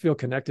 I got to feel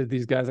connected to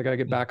these guys. I got to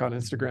get back on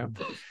Instagram.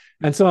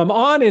 And so I'm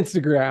on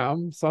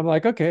Instagram. So I'm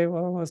like, okay,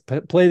 well, let's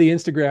play the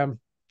Instagram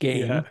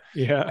game.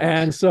 Yeah.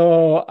 And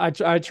so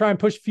I try and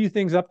push a few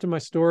things up to my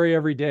story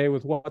every day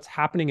with what's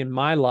happening in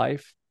my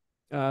life.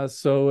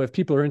 So if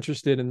people are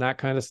interested in that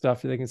kind of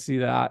stuff, they can see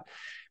that.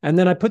 And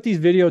then I put these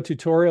video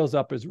tutorials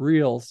up as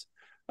reels,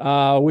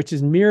 which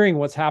is mirroring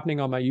what's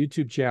happening on my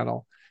YouTube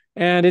channel.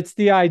 And it's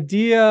the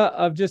idea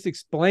of just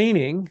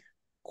explaining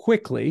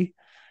quickly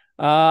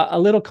a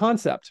little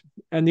concept.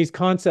 And these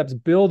concepts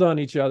build on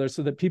each other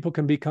so that people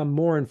can become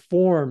more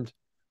informed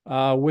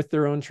with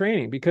their own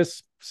training,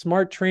 because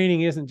smart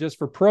training isn't just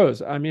for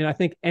pros. I mean, I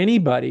think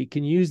anybody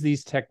can use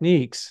these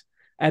techniques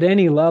at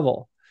any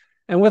level.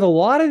 And with a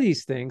lot of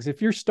these things,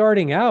 if you're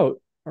starting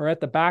out or at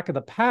the back of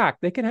the pack,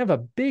 they can have a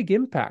big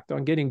impact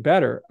on getting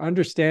better,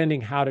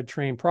 understanding how to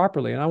train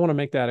properly. And I want to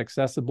make that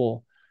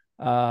accessible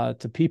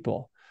to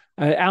people.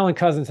 Alan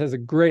Cousins has a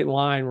great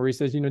line where he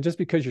says, just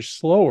because you're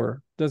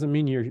slower doesn't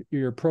mean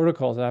your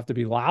protocols have to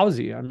be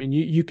lousy. I mean,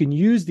 you can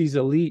use these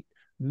elite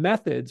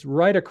methods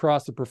right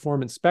across the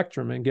performance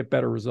spectrum and get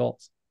better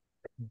results.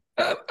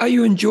 Are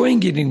you enjoying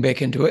getting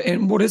back into it?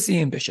 And what is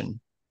the ambition?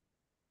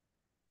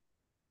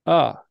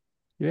 Yeah,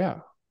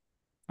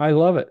 I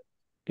love it.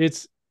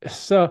 It's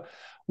so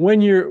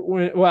I'll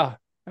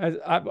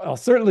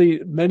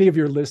certainly many of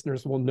your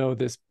listeners will know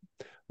this.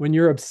 When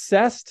you're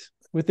obsessed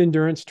with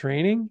endurance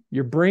training,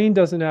 your brain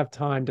doesn't have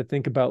time to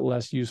think about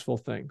less useful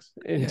things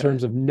in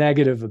terms of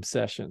negative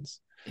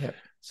obsessions. Yeah.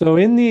 So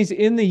in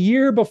the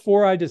year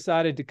before I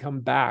decided to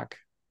come back,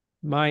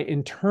 my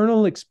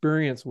internal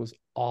experience was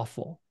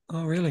awful.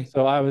 Oh, really?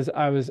 So it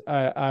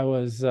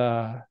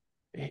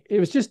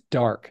was just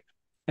dark,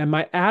 and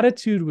my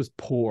attitude was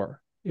poor.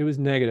 It was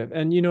negative.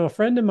 And, a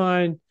friend of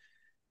mine,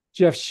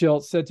 Jeff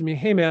Schultz, said to me,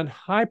 hey man,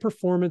 high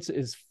performance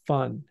is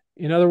fun.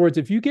 In other words,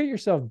 if you get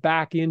yourself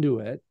back into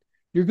it,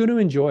 you're going to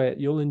enjoy it.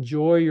 You'll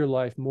enjoy your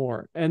life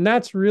more. And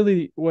that's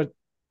really what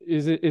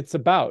it's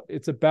about.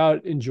 It's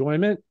about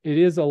enjoyment. It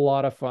is a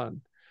lot of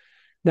fun.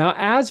 Now,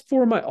 as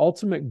for my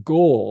ultimate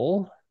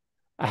goal,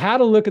 I had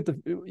to look at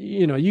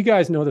you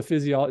guys know the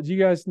physiology. You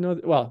guys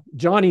know,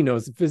 Johnny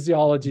knows the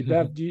physiology,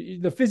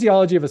 the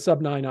physiology of a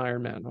sub-9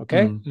 Ironman.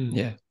 Okay.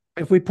 Yeah.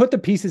 If we put the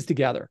pieces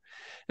together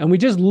and we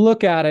just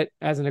look at it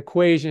as an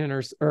equation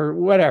or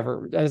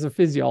whatever, as a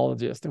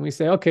physiologist, and we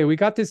say, okay, we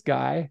got this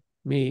guy,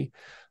 me,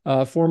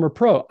 former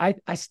pro.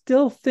 I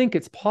still think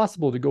it's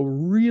possible to go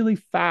really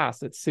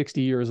fast at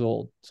 60 years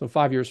old. So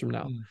 5 years from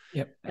now.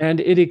 Yep. And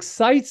it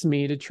excites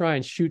me to try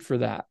and shoot for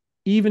that,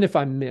 even if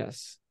I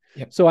miss.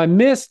 Yep. So I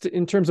missed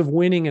in terms of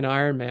winning an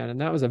Ironman,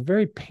 and that was a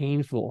very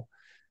painful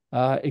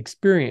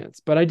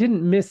experience, but I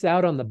didn't miss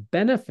out on the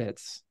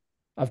benefits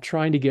of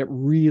trying to get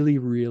really,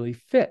 really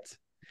fit.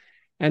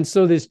 And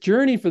so this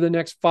journey for the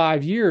next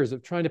 5 years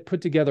of trying to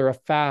put together a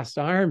fast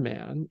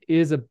Ironman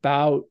is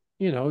about,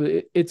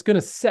 it's going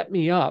to set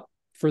me up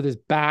for this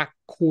back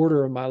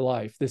quarter of my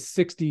life, this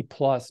 60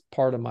 plus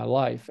part of my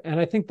life. And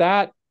I think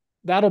that's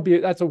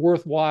a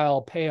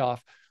worthwhile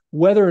payoff,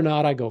 whether or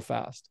not I go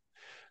fast.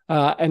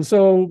 And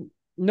so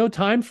no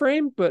time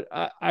frame, but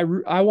I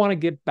want to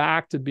get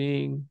back to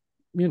being,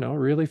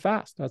 really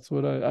fast. That's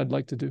what I'd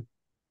like to do.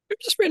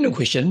 Just a random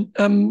question.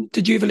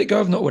 Did you ever let go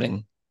of not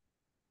winning?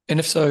 And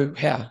if so,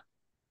 how?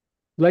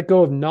 Let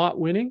go of not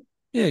winning?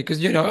 Yeah,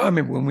 because, I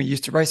remember when we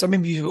used to race, I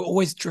remember you were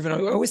always driven. I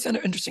always found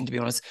it interesting, to be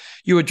honest.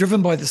 You were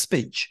driven by the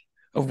speech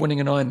of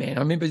winning an Ironman. I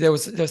remember there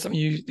was something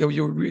you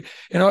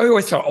and I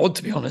always felt odd,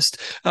 to be honest.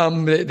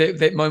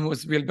 That moment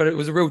was real, but it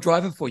was a real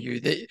driver for you.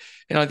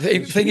 And I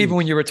think even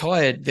when you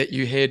retired, that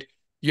you had,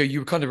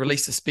 you kind of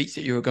released the speech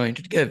that you were going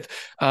to give.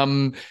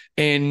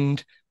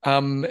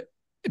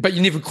 But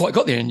you never quite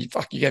got there, and you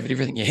gave it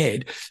everything you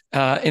had.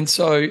 And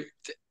so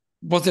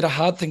was it a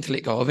hard thing to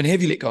let go of, and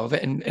have you let go of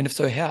it? And if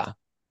so, how?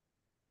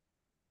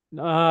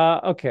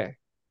 Okay.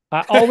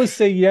 I always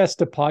say yes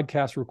to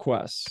podcast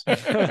requests.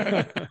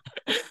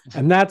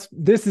 And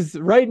this is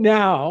right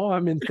now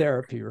I'm in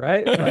therapy,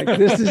 right? Like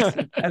this is,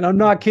 and I'm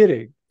not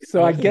kidding.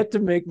 So I get to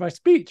make my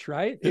speech,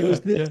 right? It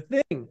was this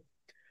thing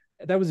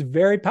that was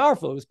very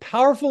powerful. It was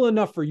powerful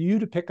enough for you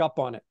to pick up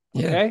on it.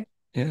 Okay.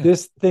 Yeah.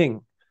 This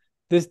thing,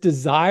 this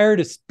desire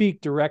to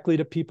speak directly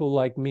to people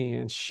like me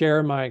and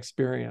share my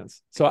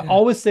experience. So I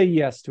always say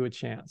yes to a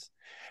chance.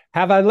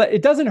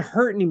 It doesn't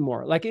hurt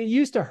anymore. Like it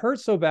used to hurt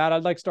so bad,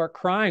 I'd start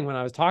crying when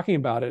I was talking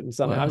about it and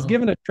something. Wow. I was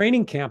given a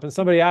training camp and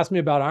somebody asked me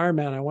about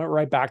Ironman. I went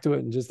right back to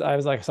it and I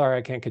was like, sorry,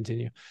 I can't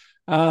continue.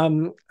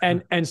 And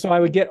so I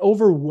would get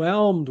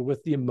overwhelmed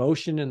with the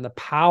emotion and the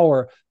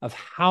power of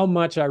how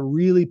much I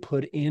really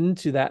put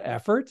into that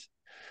effort.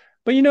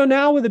 But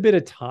now with a bit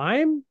of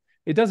time,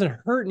 it doesn't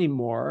hurt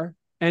anymore.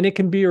 and it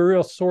can be a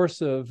real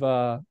source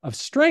of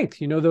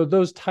strength. You know,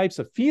 those types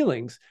of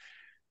feelings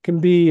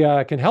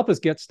can help us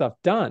get stuff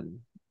done.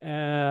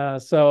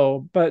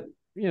 But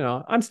you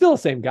know, I'm still the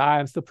same guy.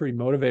 I'm still pretty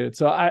motivated.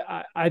 So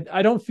I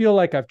don't feel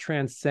like I've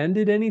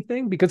transcended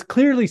anything, because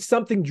clearly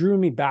something drew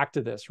me back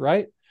to this,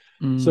 right?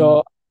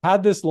 So I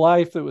had this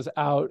life that was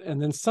out,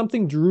 and then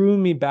something drew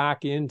me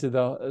back into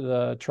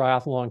the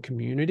triathlon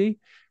community,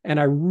 and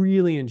I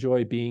really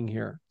enjoy being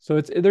here. So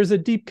there's a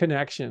deep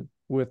connection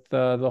with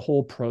the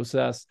whole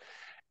process,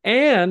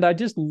 and I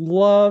just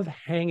love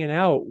hanging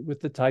out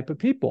with the type of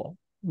people.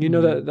 You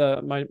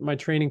know, my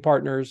training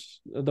partners,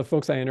 the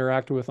folks I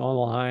interact with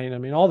online. I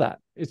mean, all that.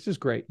 It's just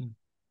great.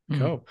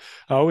 Cool.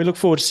 We look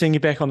forward to seeing you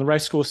back on the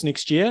race course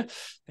next year,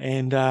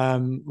 and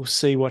we'll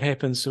see what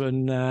happens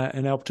in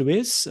Alpe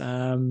d'Huez.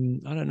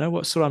 I don't know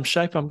what sort of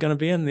shape I'm going to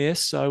be in there,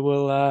 so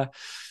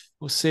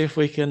we'll see if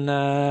we can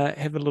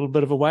have a little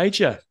bit of a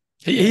wager.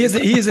 He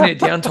isn't at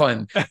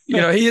downtime. You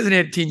know, he hasn't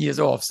had 10 years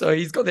off, so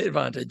he's got that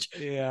advantage.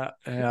 Yeah.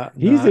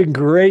 He's in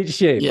great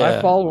shape. Yeah.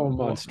 I follow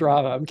him on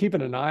Strava. I'm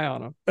keeping an eye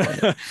on him.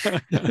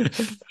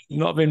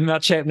 Not been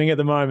much happening at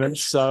the moment.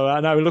 So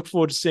no, we look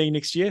forward to seeing you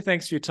next year.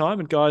 Thanks for your time.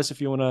 And guys,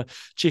 if you want to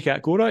check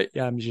out Gordo,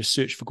 just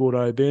search for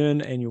Gordo Byrne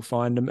and you'll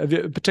find him. Have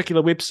you a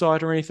particular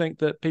website or anything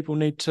that people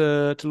need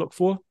to look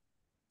for?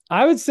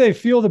 I would say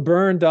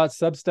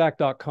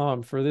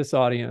feeltheburn.substack.com for this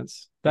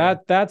audience.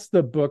 That's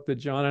the book that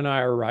John and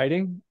I are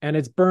writing, and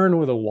it's Burn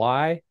with a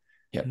Y,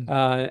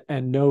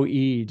 and no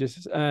E.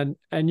 And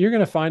you're going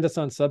to find us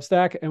on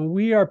Substack, and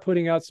we are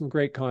putting out some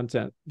great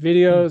content,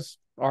 videos,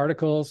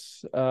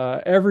 articles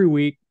every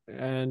week,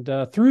 and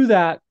through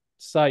that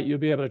site you'll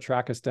be able to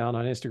track us down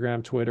on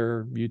Instagram,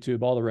 Twitter,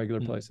 YouTube, all the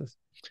regular places.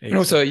 And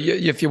also,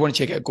 if you want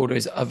to check out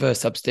Gordo's other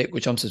Substack,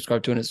 which I'm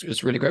subscribed to, and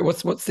it's really great.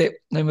 What's that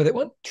name of that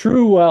one?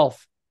 True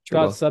Wealth.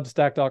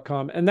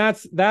 Substack.com, and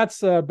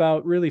that's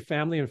about really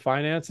family and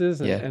finances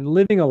and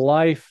living a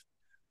life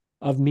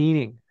of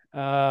meaning.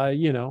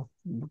 You know,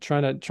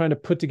 trying to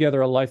put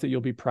together a life that you'll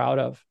be proud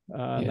of.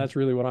 And that's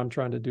really what I'm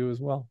trying to do as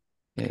well.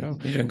 Cool.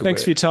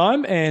 Thanks for your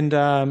time, and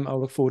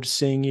I'll look forward to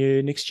seeing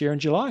you next year in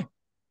July.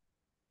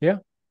 Yeah,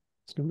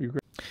 it's gonna be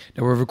great.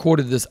 Now, we've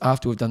recorded this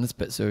after we've done this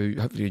bit, so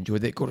hopefully you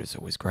enjoyed that. Gordo's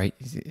always great.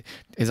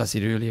 As I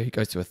said earlier, he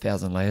goes to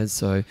 1,000 layers.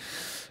 So,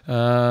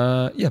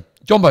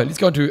 Jumbo, let's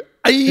go into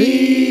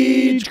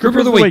Age Group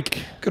of the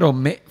Week. Good old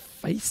Matt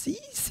Facey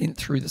sent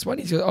through this one.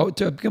 He said,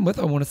 to begin with,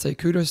 I want to say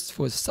kudos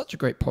for such a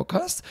great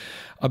podcast.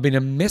 I've been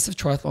a massive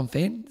triathlon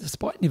fan,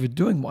 despite never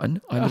doing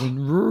one. I live in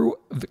rural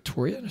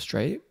Victoria in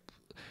Australia.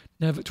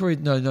 No, Victoria,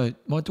 no.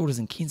 My daughters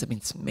in Cairns have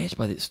been smashed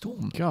by that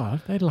storm.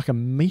 God, they had like a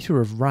metre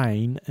of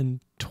rain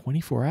in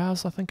 24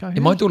 hours, I think I heard.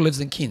 And my daughter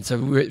lives in Cairns,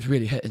 so it's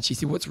really hit. And she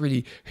said,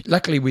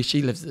 luckily where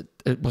she lives,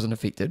 it wasn't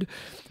affected,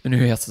 and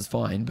her house is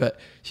fine. But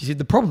she said,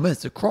 the problem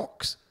is the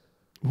Crocs.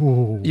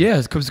 Ooh.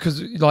 Yeah, because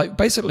like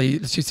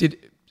basically, she said,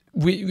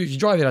 if you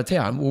drive out of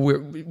town, well,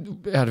 we're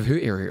out of her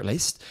area at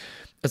least,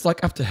 it's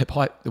like up to hip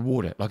height, the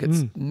water. Like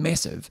it's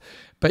massive.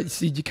 But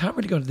see, you can't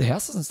really go into the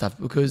houses and stuff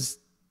because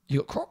you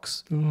got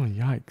Crocs. Oh,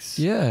 yikes.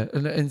 Yeah,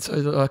 and so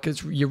like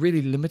you're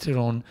really limited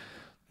on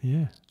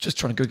just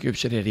trying to go get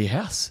shit out of your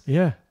house.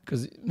 Yeah.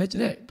 Because imagine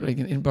that, being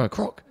in by a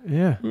Croc.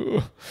 Yeah.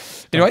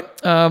 Anyway,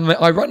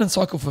 I run and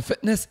cycle for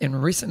fitness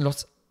and recently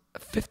lost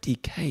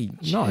 50k.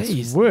 Jeez,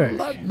 nice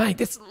work. Mate,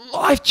 that's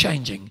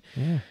life-changing.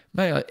 Yeah.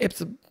 Mate, I'm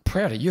absolutely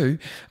proud of you.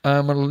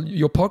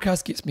 Your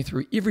podcast gets me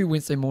through every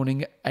Wednesday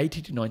morning,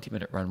 80 to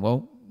 90-minute run.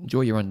 Well,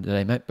 enjoy your run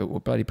today, mate, but we're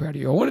bloody proud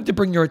of you. I wanted to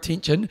bring your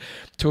attention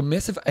to a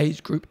massive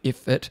age group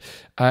effort,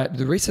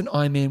 the recent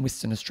Ironman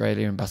Western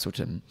Australia in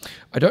Busselton.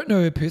 I don't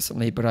know her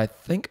personally, but I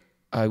think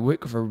I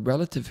work with a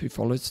relative who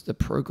follows the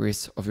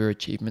progress of her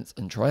achievements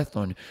in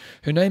triathlon.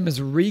 Her name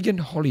is Regan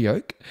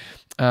Hollioake,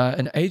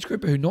 an age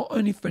grouper who not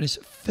only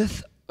finished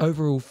 5th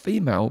overall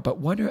female, but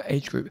won her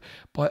age group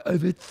by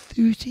over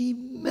 30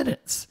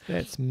 minutes.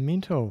 That's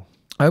mental.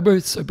 I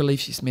also believe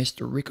she smashed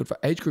the record for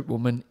age group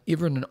woman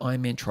ever in an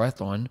Ironman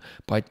triathlon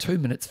by 2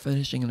 minutes,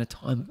 finishing in a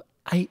time of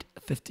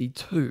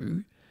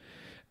 8:52.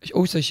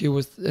 Also, she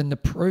was in the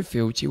pro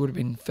field. She would have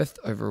been 5th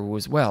overall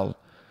as well.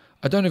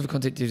 I don't have the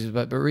contact details,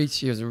 but Reed,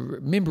 she is a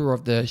member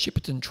of the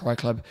Shepparton Tri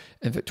Club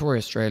in Victoria,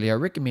 Australia. I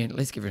recommend,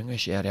 let's give her a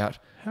shout out.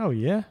 Hell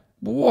yeah.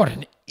 What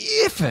an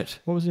effort.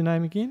 What was your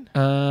name again?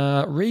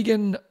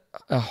 Regan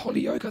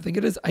Hollioake, I think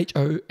it is.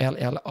 Hollioake.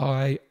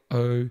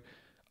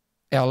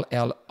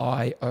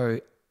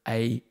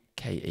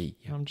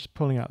 I'm just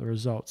pulling out the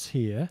results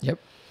here. Yep.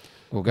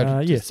 Well,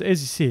 good. Yes,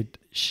 as you said,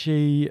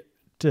 she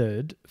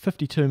did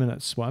 52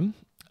 minute swim,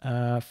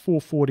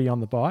 4:40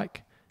 on the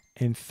bike,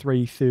 and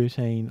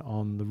 3:13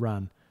 on the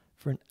run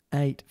for an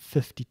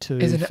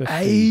 8:52. As an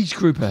age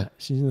grouper.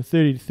 She's in the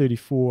 30 to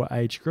 34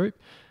 age group.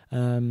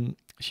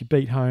 She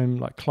beat home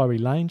like Chloe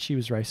Lane. She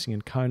was racing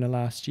in Kona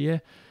last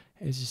year.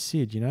 As you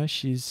said,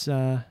 she's,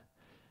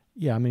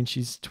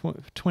 she's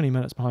 20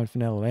 minutes behind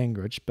Fenella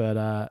Langridge,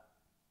 but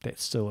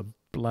that's still a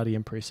bloody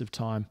impressive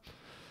time.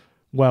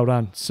 Well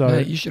done. So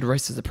Mate, you should have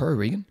raced as a pro,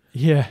 Regan.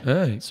 yeah.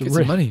 Hey, So get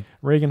some money.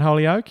 Regan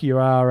Hollioake, you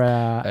are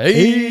our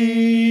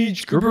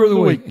Age Grouper of the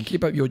Week. And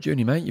keep up your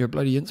journey, mate. You're a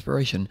bloody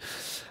inspiration.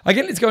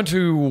 Okay, let's go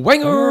into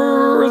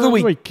Wanger of the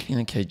Week.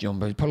 Okay,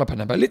 John, pull up a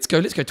number. Let's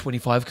go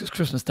 25 because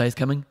Christmas Day is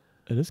coming.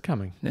 It is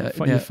coming. Now,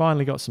 You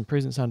finally got some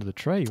presents under the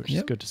tree, which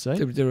is good to see.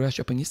 Did our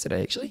shopping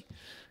yesterday, actually.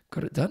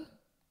 Got it done.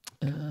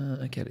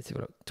 Okay, let's have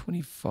a look.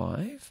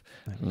 25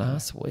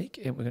 last week,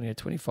 and we're going to go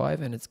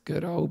 25, and it's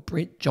good old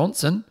Brett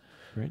Johnson.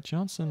 Brett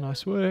Johnson,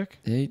 nice work.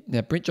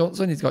 Now, Brett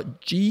Johnson, he's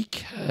got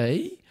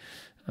GK.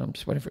 I'm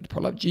just waiting for it to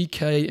pull up.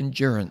 GK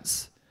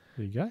Endurance.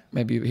 There you go.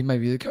 Maybe he may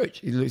be the coach.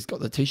 He's got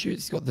the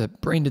T-shirts. He's got the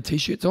branded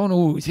T-shirts on.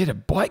 Oh, he's had a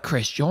bike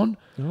crash, John.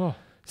 Oh,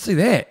 See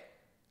that?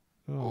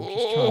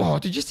 oh,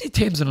 Did you see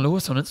Tamsin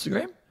Lewis on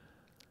Instagram?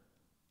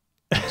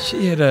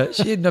 She had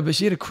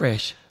a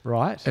crash,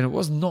 right. and it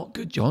was not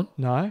good, John.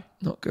 No,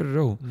 Not good at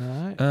all.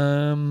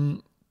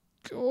 no.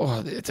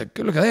 It's a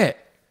good look at that.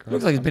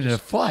 Looks like he's been in a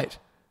fight.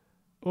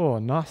 Oh,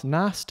 nice,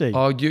 nasty.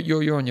 Oh,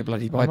 you're on your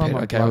bloody I'm on iPad.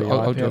 my Okay, bloody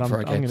I'll do iPad. it for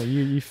I'm gonna,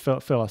 you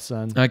fill us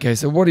in. Okay,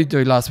 so what did he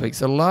do last week?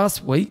 So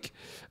last week,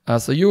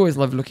 so you always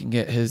love looking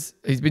at he's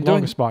been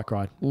Longest doing bike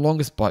ride.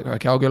 longest bike ride.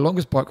 Okay, I'll go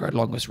longest bike ride,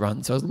 longest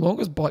run. So his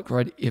longest bike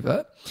ride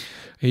ever,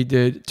 he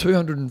did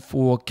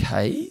 204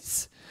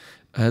 Ks.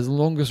 His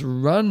longest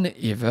run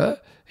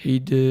ever, he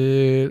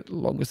did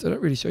longest. I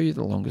don't really show you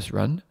the longest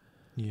run.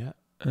 Yeah.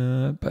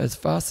 But his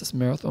fastest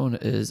marathon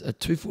is a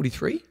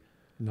 2:43.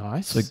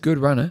 Nice. So good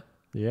runner.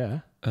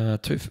 Yeah.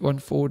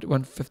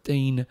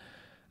 1:15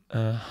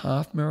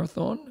 half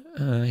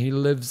marathon. He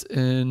lives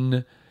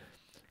in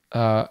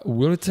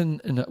Willerton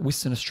in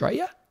Western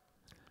Australia.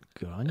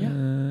 Good on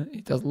you.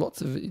 He does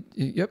lots of.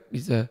 Yep,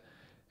 he's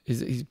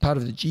part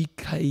of the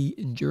GK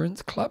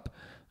Endurance Club.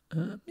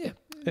 Yeah.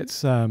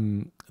 That's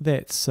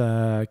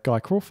Guy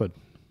Crawford.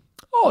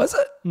 Oh, is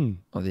it? Mm.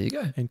 Oh, there you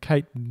go. And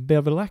Kate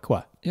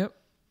Bevilacqua. Yep.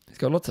 He's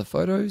got lots of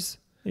photos.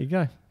 There you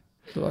go.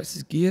 He likes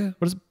his gear.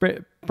 What is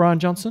it? Brett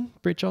Johnson?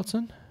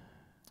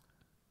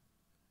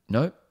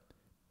 No.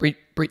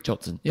 Brett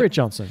Johnson. Yep. Brett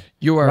Johnson.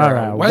 You are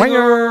Right, a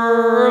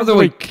Wanger of the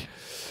Week.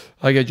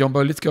 Okay,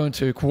 Jumbo, let's go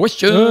into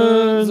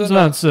questions and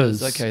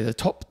answers. Okay, the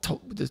top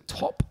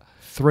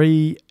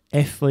 3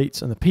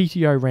 athletes in the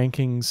PTO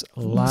rankings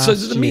last So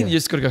does it mean year. you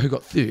just got to go who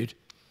got third?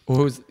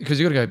 Or because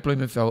you got to go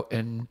Blumenfeld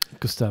and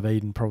Gustav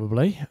Eden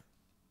probably.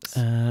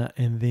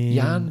 And then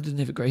Jan didn't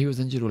have a great. He was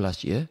injured all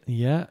last year.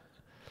 Yeah.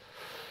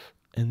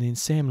 And then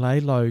Sam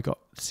Laidlow got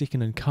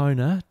second in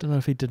Kona. Don't know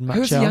if he did much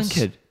Who's else. the young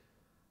kid?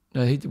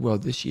 No, he did well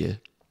this year.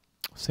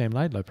 Sam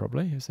Laidlow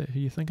probably. Is that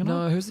who you're thinking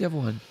No, of? who's the other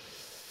one?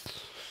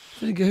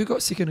 Who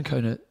got second in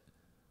Kona?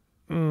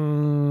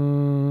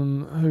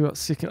 Who got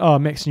second? Oh,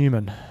 Max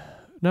Newman.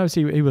 No,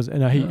 he was.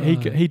 No,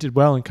 he did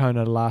well in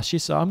Kona last year.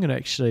 So I'm going to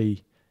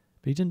actually,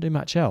 but he didn't do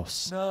much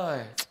else.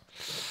 No.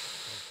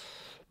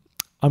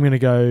 I'm going to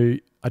go.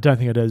 I don't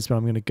think it is, but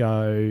I'm going to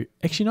go.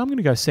 Actually, no, I'm going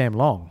to go Sam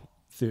Long,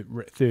 third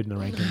in the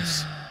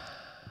rankings.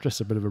 Just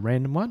a bit of a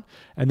random one.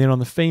 And then on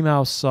the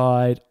female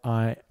side,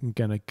 I'm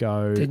going to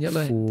go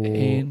Daniela for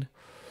and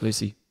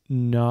Lucy.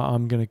 No,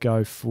 I'm going to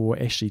go for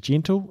Ashley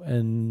Gentle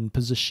in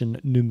position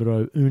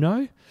numero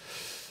uno.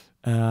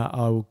 I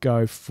will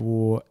go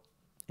for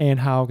Anne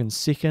Haugen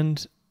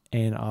second,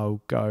 and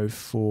I'll go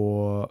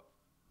for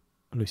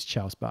Lucy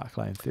Charles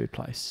Barclay in third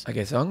place.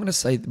 Okay, so I'm going to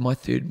say that my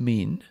third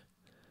men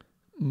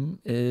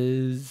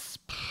is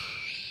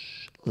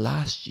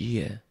last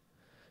year.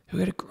 Who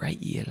had a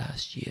great year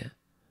last year?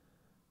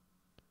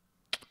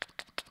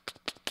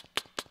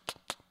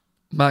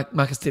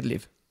 Marcus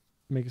Detlef.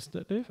 Megas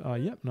Ditlev? Oh,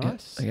 yep,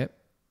 nice. Yeah, okay,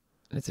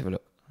 let's have a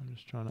look. I'm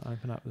just trying to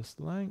open up this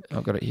link.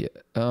 I've got it here.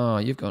 Oh,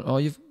 you've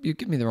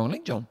given me the wrong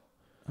link, John.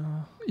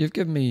 You've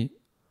given me.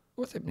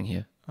 What's happening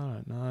here? I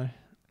don't know.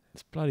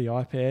 It's bloody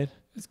iPad.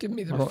 It's giving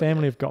me the My wrong.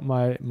 family have got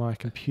my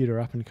computer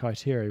up in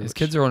Kaiteri. His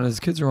kids are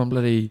on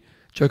bloody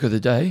joke of the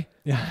day.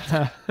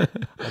 Yeah.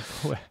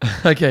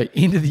 Okay,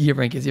 end of the year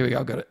rankings. Here we go.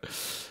 I've got it.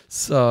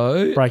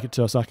 So Break it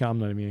to us. I'm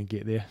not even going to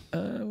get there.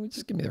 well,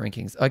 just give me the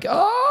rankings.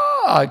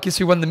 Okay. Guess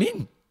who won the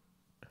men?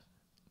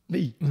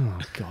 Me. Oh,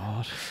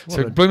 God. What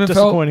So a Blumenfeld-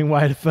 disappointing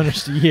way to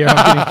finish the year.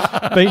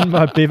 I'm getting beaten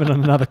by Bevan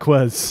on another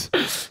quiz.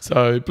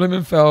 So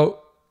Blumenfeld,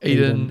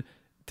 Eden,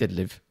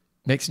 Detlef.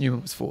 Max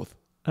Newman was fourth.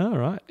 All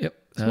right. Yep.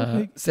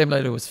 So Sam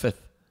Lader was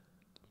fifth.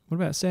 what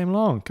about Sam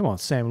Long? Come on,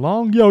 Sam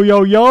Long. Yo,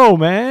 yo, yo,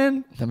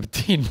 man. Number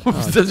 10. Oh,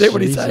 Is that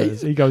what he Jesus.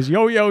 says? He goes,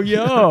 yo, yo,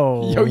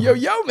 yo. Yo, yo,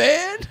 yo,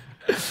 man.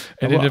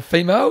 And then What? the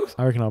females.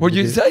 I reckon I'll What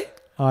did you say?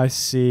 I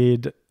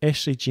said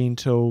Ashley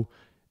Gentle,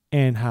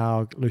 Anne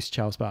Haug, Lucy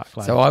Charles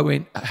Barclay. So I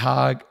went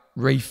Haag,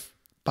 Reef,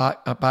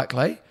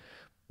 Barclay.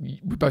 We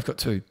both got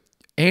 2.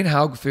 Anne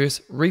Haug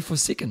first, Reef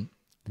was second.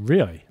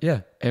 Really?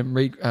 Yeah, and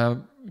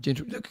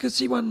Gentle because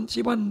she won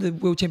the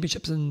World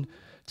Championships in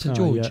St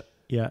George.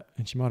 Yeah,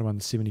 and she might have won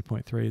the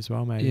 70.3 as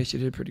well, maybe. Yeah, she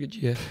did a pretty good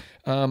year.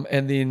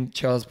 And then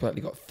Charles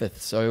Barkley got 5th,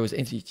 so it was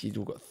Anthony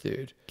Gentle got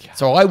 3rd.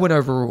 So I win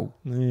overall.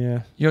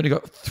 Yeah. You only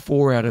got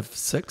 4 out of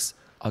 6.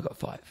 I got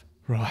 5.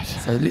 Right.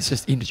 So let's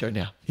just end the show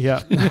now.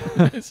 Yeah.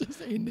 Let's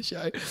just end the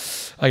show.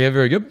 Okay,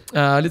 very good.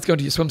 Let's go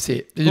into your swim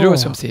set. Did you do a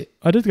swim set?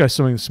 I did go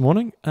swimming this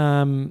morning.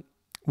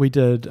 We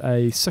did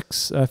a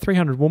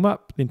 300 warm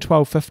up, then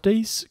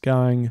 1250s,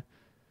 going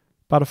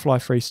butterfly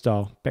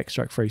freestyle,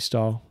 backstroke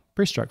freestyle,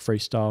 breaststroke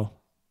freestyle,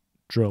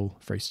 drill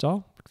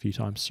freestyle a few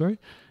times through.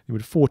 Then we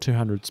did 4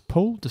 200s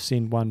pull,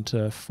 descend 1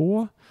 to 4,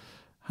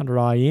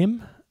 100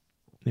 IM.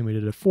 Then we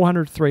did a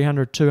 400,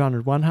 300,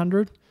 200,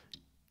 100,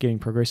 getting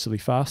progressively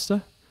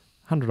faster.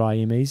 100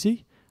 IM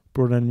easy.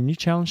 Brought in a new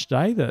challenge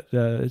today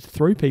that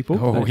threw people.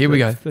 Oh, here we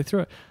go. They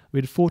threw it.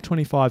 We did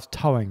 425s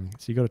towing.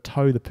 So you got to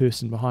tow the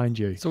person behind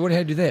you. So how do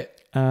you do that?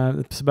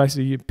 So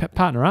basically you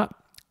partner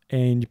up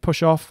and you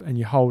push off and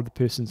you hold the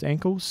person's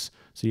ankles.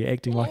 So you're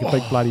acting like a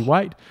big bloody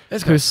weight.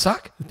 That's going to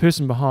suck. The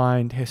person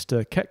behind has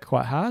to kick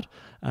quite hard.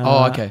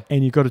 Okay.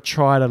 And you've got to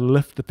try to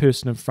lift the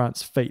person in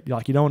front's feet.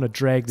 Like you don't want to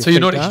drag their feet. So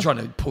you're not down. actually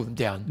trying to pull them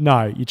down?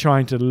 No, you're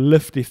trying to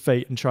lift their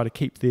feet and try to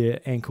keep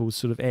their ankles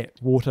sort of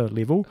at water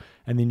level.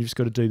 And then you've just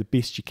got to do the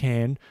best you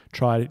can,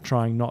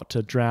 trying not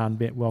to drown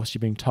whilst you're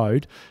being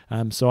towed.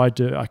 So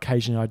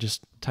occasionally I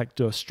just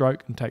do a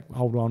stroke and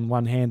hold on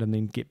one hand and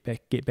then get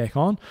back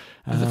on.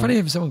 Is it funny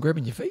having someone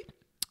grabbing your feet?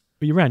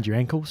 You're around your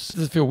ankles.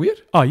 Does it feel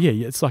weird? Oh, yeah,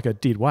 it's like a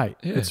dead weight.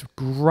 Yeah. It's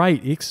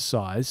great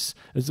exercise.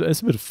 It's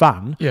a bit of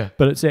fun,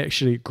 but it's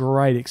actually a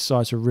great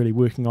exercise for really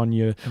working on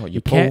your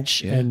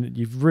catch, and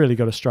you've really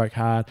got to stroke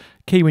hard.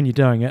 Key when you're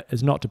doing it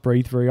is not to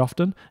breathe very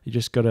often. You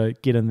just got to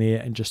get in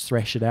there and just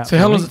thrash it out. So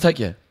how long does it take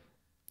you?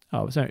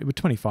 Oh, it was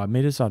 25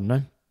 metres, I don't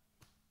know.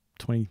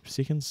 20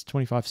 seconds,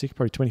 25 seconds,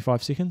 probably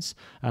 25 seconds,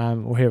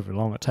 or however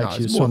long it takes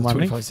you to swim one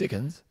 25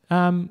 seconds.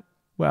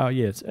 Well,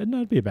 yeah,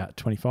 it'd be about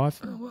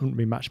 25. Wouldn't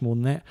be much more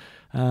than that.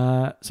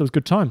 So it was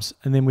good times.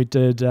 And then we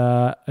did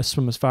a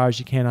swim as far as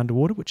you can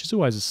underwater, which is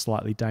always a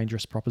slightly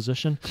dangerous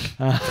proposition.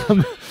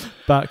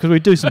 But because we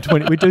do some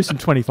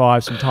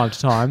 25s from time to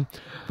time,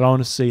 but I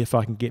want to see if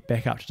I can get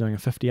back up to doing a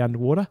 50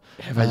 underwater.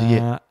 How far do you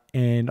get?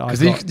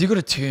 Because you've got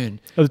a turn.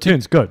 Oh, the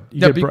turn's good.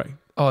 You get a break.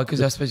 Oh,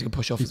 because I suppose you can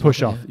push off. You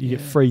push off. You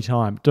get free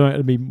time.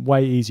 It'll be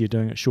way easier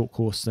doing a short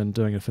course than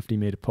doing a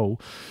 50-metre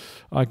pull.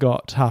 I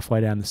got halfway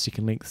down the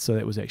second length, so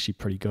that was actually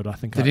pretty good. I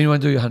think. Did anyone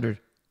do 100?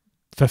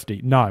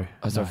 50? No.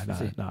 Oh, sorry,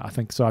 50. No. I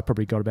think so. I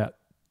probably got about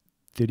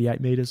 38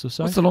 metres or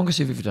so. What's the longest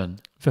you've ever done?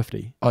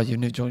 50. Oh, you've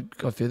never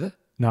gone further?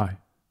 No.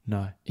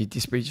 You're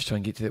desperately just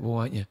trying to get to that wall,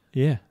 aren't you?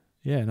 Yeah.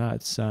 No,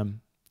 it's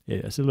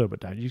it's a little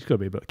bit dangerous. You've got to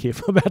be a bit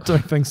careful about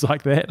doing things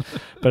like that,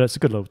 but it's a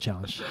good little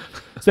challenge.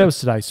 So that was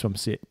today's swim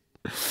set.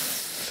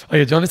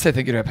 Okay, John, let's say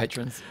thank you to our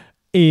patrons.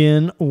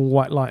 Ian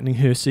White Lightning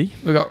Hersey.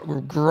 We've got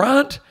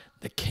Grant,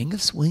 the King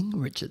of Swing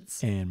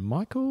Richards. And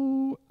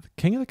Michael, the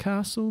King of the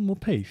Castle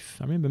Morpeith.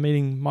 I remember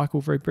meeting Michael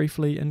very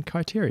briefly in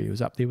Kaiteri. He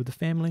was up there with the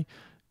family,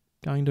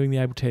 doing the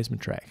Able Tasman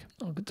track.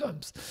 Oh, good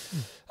times.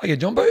 Okay,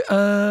 Jumbo,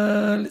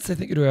 let's say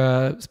thank you to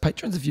our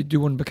patrons. If you do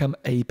want to become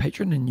a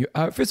patron, and you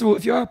are, first of all,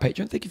 if you are a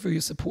patron, thank you for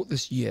your support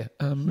this year.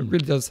 It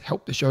really does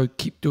help the show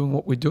keep doing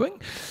what we're doing.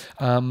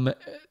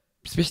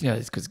 Especially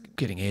nowadays, because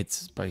getting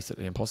ads is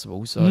basically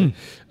impossible. So,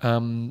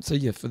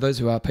 for those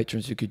who are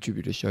patrons who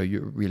contribute to the show,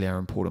 you really are an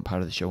important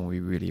part of the show, and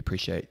we really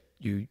appreciate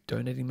you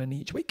donating money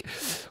each week.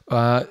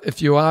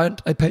 If you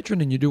aren't a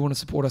patron and you do want to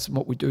support us in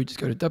what we do, just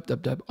go to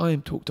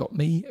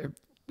www.imtalk.me.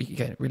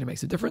 Again, it really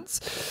makes a difference.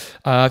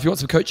 If you want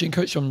some coaching,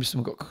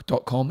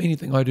 coach.com.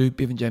 Anything I do,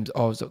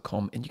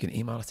 bevanjamesoz.com, and you can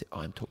email us at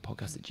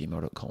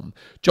imtalkpodcast@gmail.com.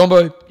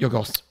 Jumbo, your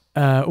ghost.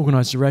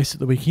 Organised a race at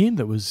the weekend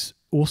that was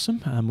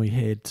awesome. We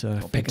had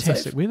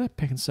fantastic weather,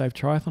 Pack and Save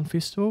Triathlon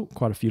Festival.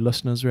 Quite a few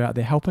listeners were out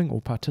there helping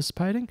or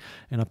participating,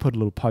 and I put a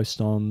little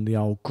post on the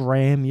old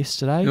gram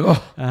yesterday.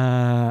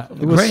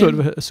 It was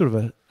sort of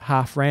a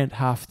half rant,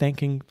 half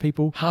thanking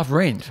people. Half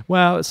rant?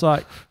 Well, it's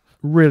like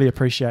really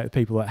appreciate the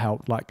people that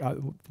helped. Like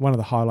one of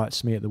the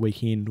highlights to me at the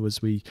weekend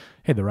was we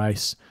had the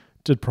race,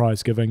 did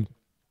prize giving,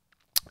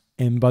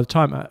 and by the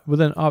time I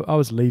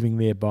was leaving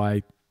there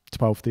by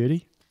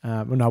 12:30.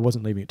 No, I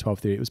wasn't leaving at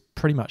 12:30. It was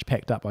pretty much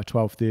packed up by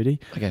 12:30.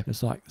 Okay.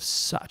 It's like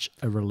such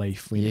a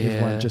relief when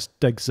everyone just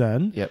digs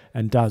in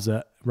and does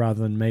it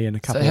rather than me and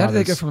a couple of others. So how do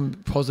they go from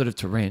positive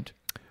to rant?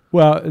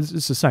 Well,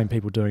 it's the same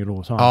people doing it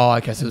all the time. Oh,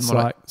 okay. So it's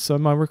more so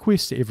my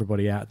request to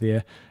everybody out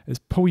there is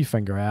pull your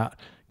finger out,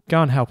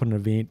 go and help at an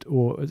event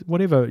or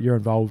whatever you're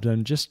involved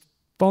in. Just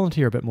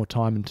volunteer a bit more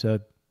time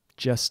into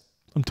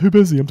I'm too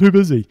busy.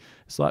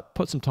 It's like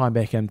put some time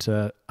back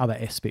into other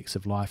aspects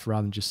of life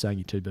rather than just saying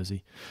you're too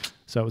busy.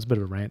 So it was a bit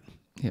of a rant.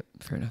 Yep,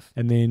 fair enough.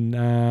 And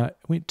then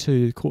went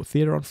to Court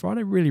Theatre on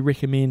Friday. Really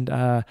recommend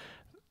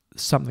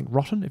Something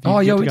Rotten. If you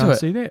get to go and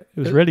see that. It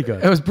was really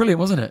good. It was brilliant,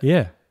 wasn't it?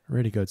 Yeah,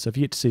 really good. So if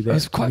you get to see that. It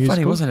was quite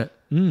funny, wasn't it?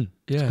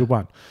 It's a good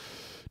one.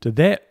 Did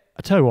that.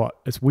 I tell you what,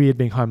 it's weird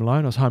being home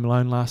alone. I was home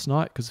alone last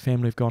night because the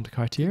family have gone to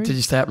Kaiteri. Did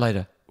you stay up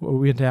later? Well,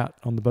 we went out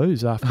on the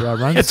booze after our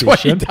run That's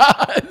session.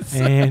 That's what he does.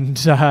 And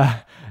and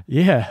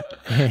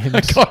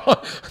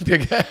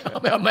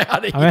I'm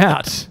out. I'm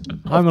out.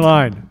 Home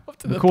alone.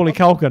 Macaulay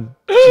Culkin.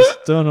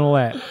 Just doing all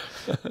that.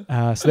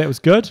 So that was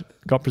good.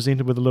 Got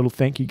presented with a little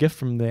thank you gift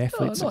from the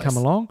athletes that come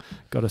along.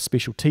 Got a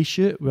special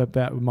T-shirt with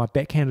my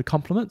backhanded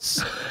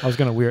compliments. I was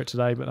going to wear it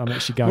today, but I'm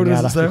actually going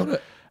out. What does it say on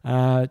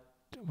it?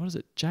 What is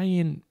it?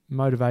 JN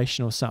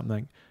Motivation or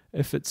something.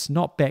 If it's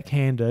not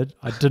backhanded,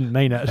 I didn't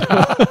mean it.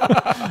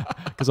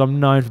 Because I'm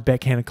known for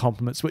backhanded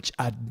compliments, which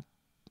are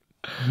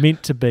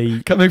meant to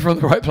be coming from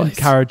the right place,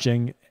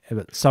 encouraging,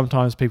 but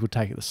sometimes people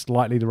take it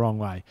slightly the wrong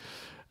way.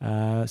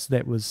 So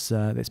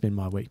that's been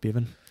my week,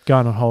 Bevan.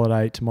 Going on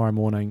holiday tomorrow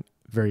morning,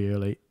 very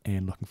early,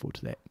 and looking forward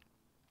to that.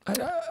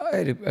 I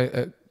had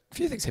a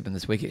few things happen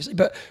this week actually,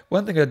 but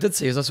one thing I did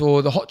see is I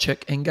saw the hot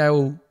chick and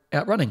Gail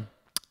out running.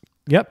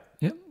 Yep.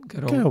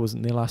 Good Gail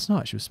wasn't there last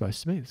night. She was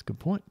supposed to be. That's a good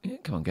point. Yeah,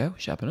 come on, Gail,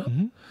 sharpen up.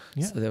 Mm-hmm.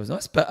 Yeah. So that was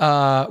nice. But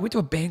went to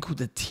a band called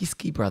the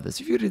Teskey Brothers.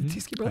 Have you heard of the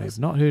Teskey I Brothers? have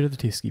not heard of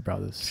the Teskey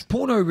Brothers.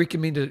 Porno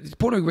recommended.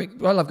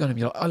 I love going to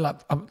music.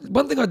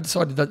 One thing I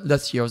decided that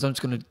this year was I'm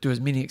just going to do as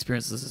many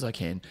experiences as I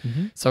can.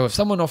 Mm-hmm. So if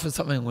someone offers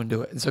something, I'm going to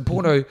do it. And so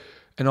Porno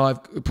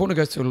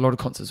goes to a lot of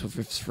concerts with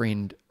his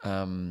friend.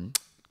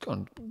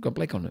 Got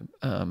Blake on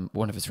him,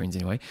 one of his friends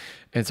anyway,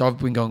 and so I've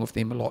been going with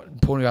them a lot. And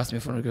Porno asked me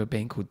if I want to go to a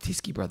band called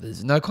Teskey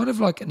Brothers, and they're kind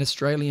of like an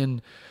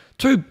Australian,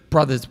 two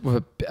brothers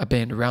with a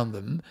band around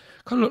them,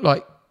 kind of look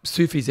like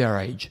Sufi's our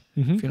age,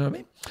 if you know what I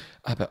mean.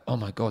 But oh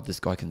my god,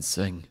 this guy can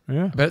sing.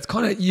 Yeah. But it's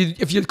kind of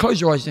if you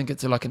close your eyes, you think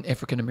it's like an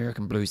African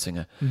American blues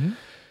singer. Mm-hmm.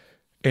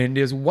 And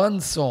there's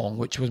one song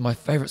which was my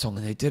favourite song,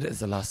 and they did it as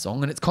the last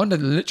song, and it's kind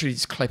of literally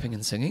just clapping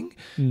and singing,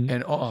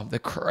 and the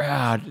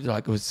crowd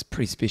it was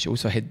pretty special.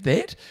 So I had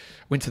that.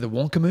 Went to the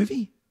Wonka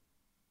movie.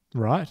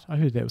 Right, I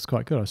heard that was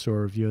quite good. I saw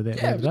a review of that.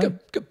 Yeah, it was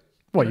good.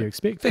 What you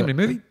expect? Family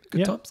movie, good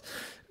yeah. times.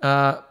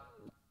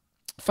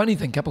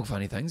 Couple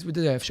funny things. We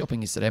did have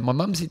shopping yesterday. My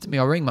mum said to me,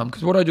 I ring mum,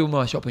 because what I do with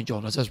my shopping,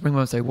 John, is I just ring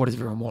mum and say, what does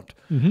everyone want?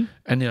 Mm-hmm.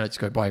 And then I just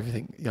go buy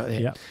everything. Like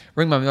that. Yeah.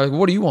 Ring mum, I go,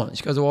 what do you want?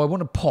 She goes, I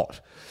want a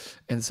pot.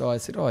 And so I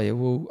said, oh yeah,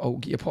 well, I'll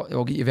get your pot.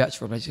 I'll get your voucher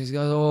from it. She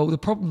goes, oh, the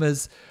problem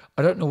is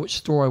I don't know which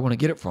store I want to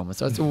get it from. And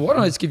so I said, well, why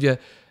don't I just give you,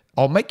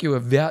 I'll make you a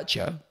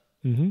voucher,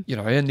 and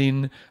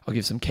then I'll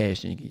give some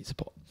cash and you can use a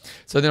pot.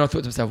 So then I thought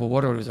to myself, well,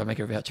 what I'll do is I'll make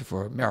a voucher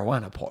for a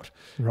marijuana pot.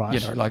 Right.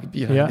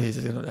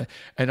 Yeah.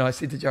 And I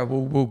said to Joe,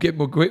 we'll give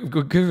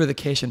her the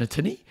cash in a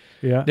tinny.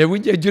 Yeah. Now,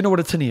 do you know what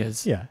a tinny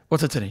is? Yeah.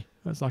 What's a tinny?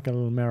 It's like a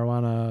little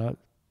marijuana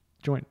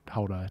joint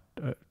holder.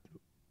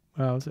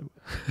 Is it?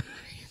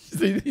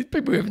 See, these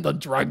people who haven't done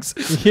drugs.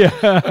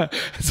 Yeah.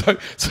 So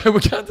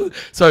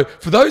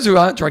for those who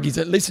aren't druggies,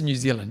 at least in New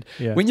Zealand,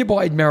 when you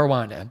buy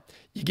marijuana,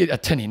 you get a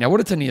tinny. Now, what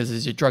a tinny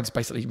is your drugs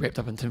basically wrapped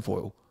up in tin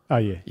foil. Oh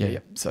yeah. Yeah.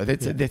 So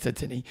that's a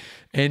tinny.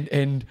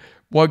 And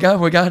we're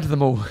going to the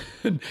mall.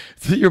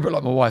 So you're a bit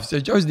like my wife. So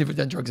Joe's never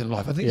done drugs in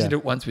life. I think she did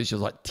it once when she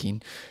was like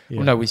 10. Yeah.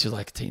 Well, no, when she was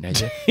like a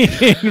teenager.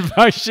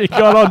 She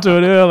got onto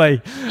it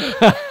early.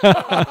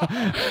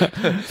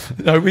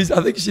 No,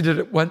 I think she did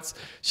it once.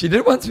 She did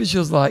it once when she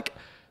was like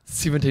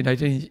 17,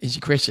 18, and she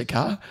crashed her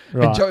car.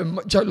 Right.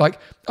 And Joe, like,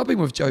 I've been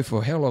with Joe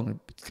for how long?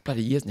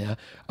 Bloody years now.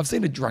 I've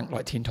seen her drunk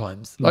like 10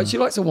 times. Like, she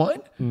likes a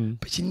wine,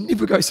 but she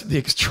never goes to the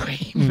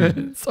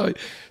extreme. So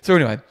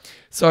anyway,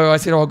 so I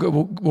said, well,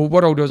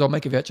 what I'll do is I'll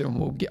make a voucher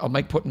and I'll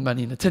make putting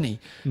money in a tinny.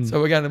 So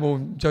we're going to the mall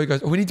and Joe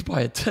goes, we need to buy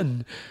a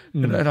tin.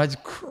 And I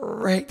just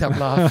cracked up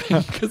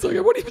laughing because I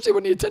go, what do you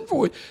need a tin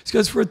for? She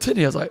goes, for a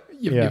tinny. I was like,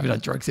 you've never done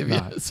drugs, have you?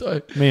 No.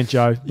 So me and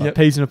Joe,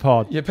 peas in a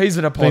pod. Yeah, peas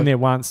in a pod. Been there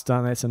once,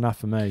 done. That's enough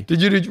for me.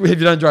 Have you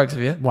done drugs,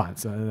 have you?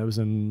 Once. It was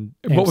in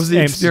What was the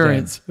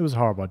experience? It was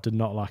horrible. I did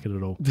not like it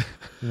at all.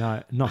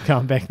 No, not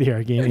going back there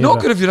again.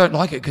 Not good if you don't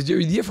like it because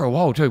you're there for a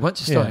while too.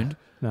 Once you're stoned.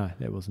 No,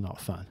 that was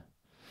not fun.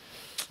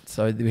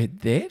 So we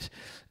had that,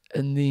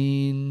 and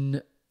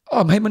then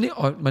my knee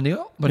up.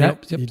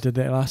 Yep. You did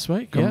that last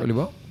week. Gone really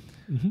well.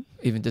 Mm-hmm.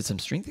 Even did some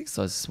strength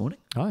exercise this morning.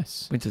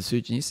 Nice. Went to the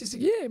surgeon yesterday.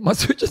 He said, yeah, my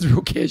surgeon's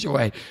real casual.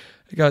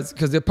 He goes,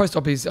 because the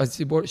post-op I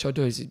said, what should I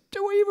do? He said,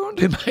 do whatever you want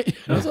to do, mate.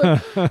 And I was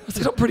like, I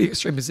said, I'm pretty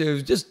extreme. He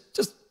said, just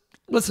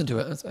listen to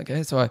it. I was like,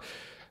 okay. So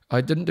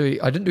I didn't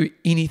do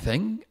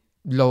anything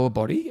lower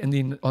body, and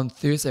then on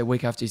Thursday, a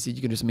week after, he said you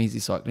can do some easy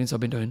cycling. So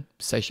I've been doing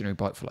stationary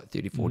bike for like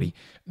 30, 40,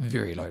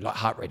 very low, like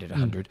heart rate at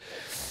 100.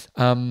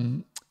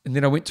 And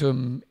then I went to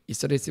him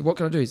yesterday. I said, what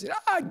can I do? He said,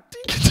 you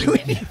can do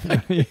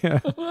anything.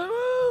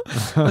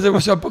 I said, well,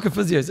 should I book a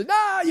physio? He said,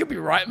 you'll be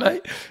right,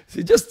 mate. He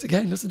said, just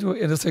again, listen to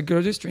it. And I said, can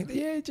I do strength?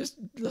 Yeah, just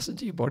listen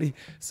to your body.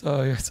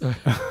 So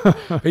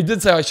he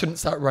did say I shouldn't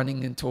start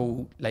running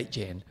until late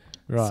Jan.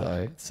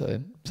 Right.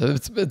 So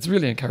it's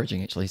really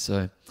encouraging actually.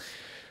 So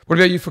what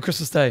about you for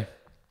Christmas Day?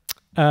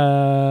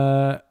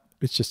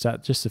 It's just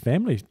the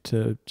family,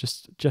 to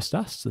just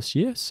us this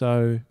year.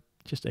 So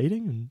just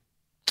eating and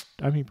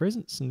opening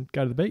presents and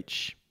go to the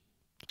beach.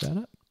 That's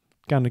about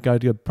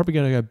it. Probably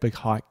going to go big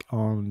hike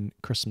on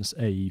Christmas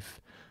Eve.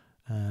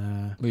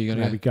 Where are you going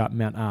to maybe go up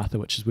Mount Arthur,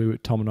 which is where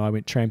Tom and I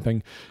went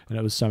tramping, and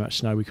it was so much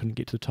snow we couldn't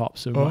get to the top,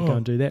 so we might go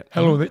and do that.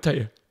 How long will that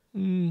take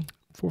you?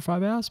 4 or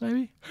 5 hours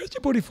maybe. How did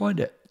your body find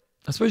it?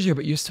 I suppose you're a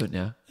bit used to it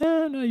now.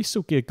 No, you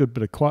still get a good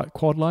bit of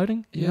quad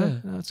loading. Yeah.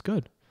 No, it's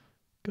good.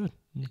 Good.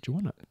 Do you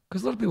want it?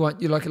 Because a lot of people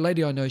want, like a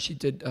lady I know, she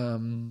did,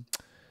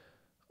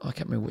 I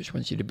can't remember which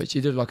one she did, but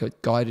she did like a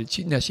guided.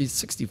 She's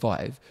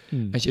 65,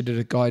 and she did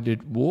a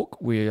guided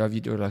walk where you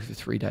do it like for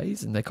 3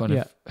 days, and they kind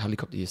of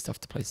helicopter your stuff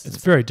to places.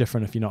 It's very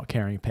different if you're not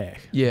carrying a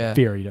pack. Yeah,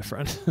 very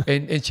different.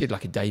 and she had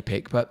like a day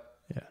pack, but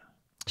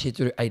she had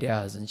to do 8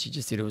 hours, and she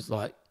just said it was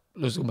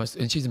almost,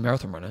 and she's a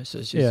marathon runner,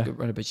 so she's a good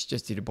runner, but she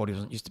just said her body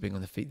wasn't used to being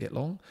on the feet that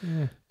long.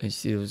 Yeah. And she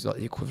said it was like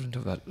the equivalent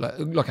of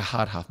like a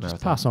hard half marathon.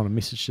 Just pass on a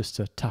message just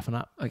to toughen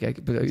up. Okay,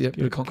 bit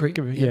of concrete.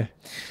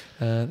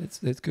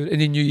 That's good.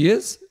 And then New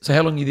Year's. So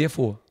how long are you there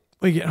for?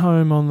 We get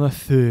home on the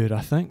 3rd,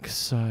 I think.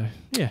 So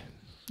yeah,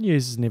 New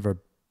Year's is never a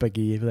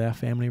biggie with our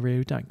family. Really,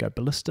 we don't go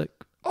ballistic.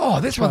 Oh,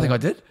 that's one thing I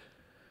did.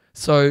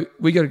 So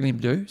we go to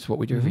Glenview. It's what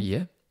we do every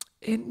year.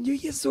 And New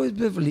Year's is always a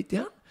bit of a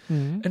letdown.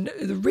 And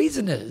the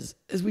reason is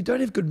we don't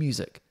have good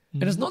music.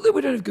 And it's not that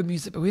we don't have good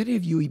music, but we only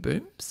have UE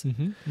booms.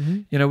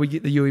 You know, we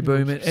get the UE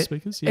boom and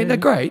speakers, and they're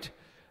great.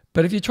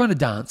 But if you're trying to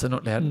dance, they're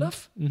not loud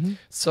enough.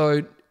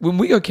 So when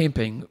we go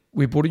camping,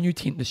 we bought a new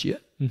tent this year,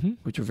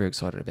 which we're very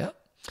excited about.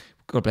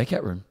 We've got a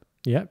blackout room.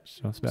 Yep,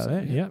 so that's about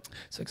that. Yep.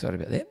 So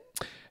excited about that.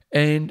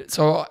 And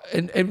so,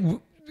 and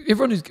everyone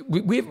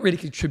we haven't really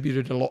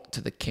contributed a lot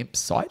to the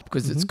campsite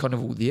because it's kind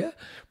of all there.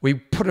 We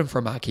put in for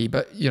a marquee,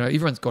 but you know,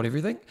 everyone's got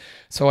everything.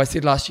 So I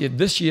said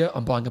this year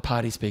I'm buying a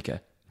party speaker.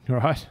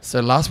 Right.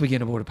 So last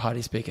weekend I bought a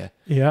party speaker.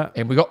 Yeah.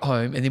 And we got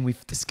home and then we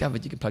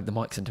discovered you can plug the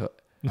mics into it.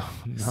 Oh,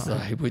 no. So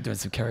we're doing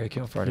some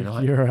karaoke on Friday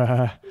night.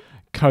 Your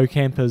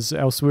co-campers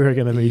elsewhere are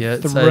going to be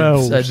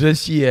thrilled. So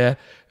this year,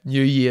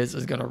 New Year's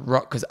is going to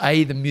rock because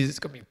the music's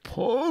going to be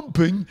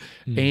pumping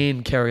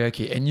and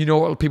karaoke. And you know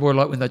what people are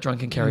like when they're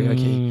drunk in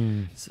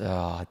karaoke.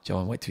 So,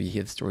 John, wait till you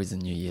hear the stories in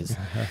New Year's.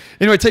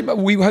 Anyway, team,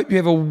 we hope you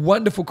have a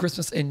wonderful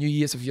Christmas and New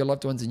Year's with your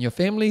loved ones and your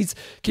families.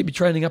 Keep your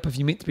training up if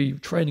you're meant to be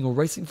training or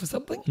racing for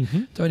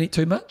something. Don't eat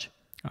too much.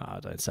 Oh,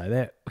 don't say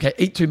that. Okay,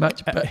 eat too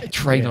much, but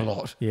train a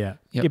lot. Yeah.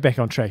 Yep. Get back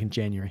on track in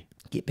January.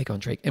 Get back on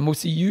track. And we'll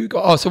see you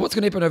guys. So what's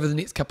going to happen over the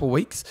next couple of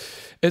weeks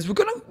is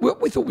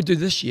what we thought we'd do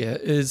this year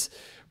is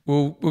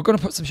we're going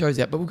to put some shows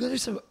out, but we're going to do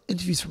some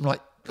interviews from like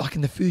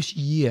in the first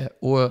year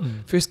or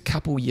first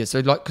couple of years.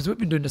 So because we've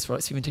been doing this for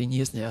like 17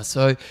 years now.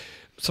 So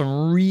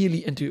some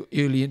really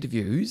early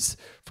interviews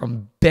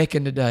from back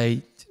in the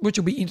day, which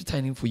will be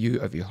entertaining for you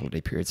over your holiday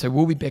period. So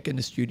we'll be back in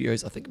the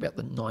studios, I think about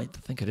the 9th,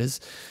 I think it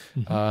is.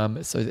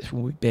 So that's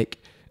when we'll be back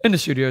in the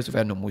studios with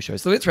our normal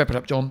shows. So let's wrap it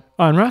up, John.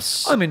 I'm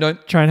Russ. I'm Endo.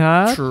 Train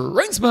hard.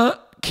 Train smart.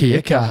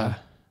 Kia kaha.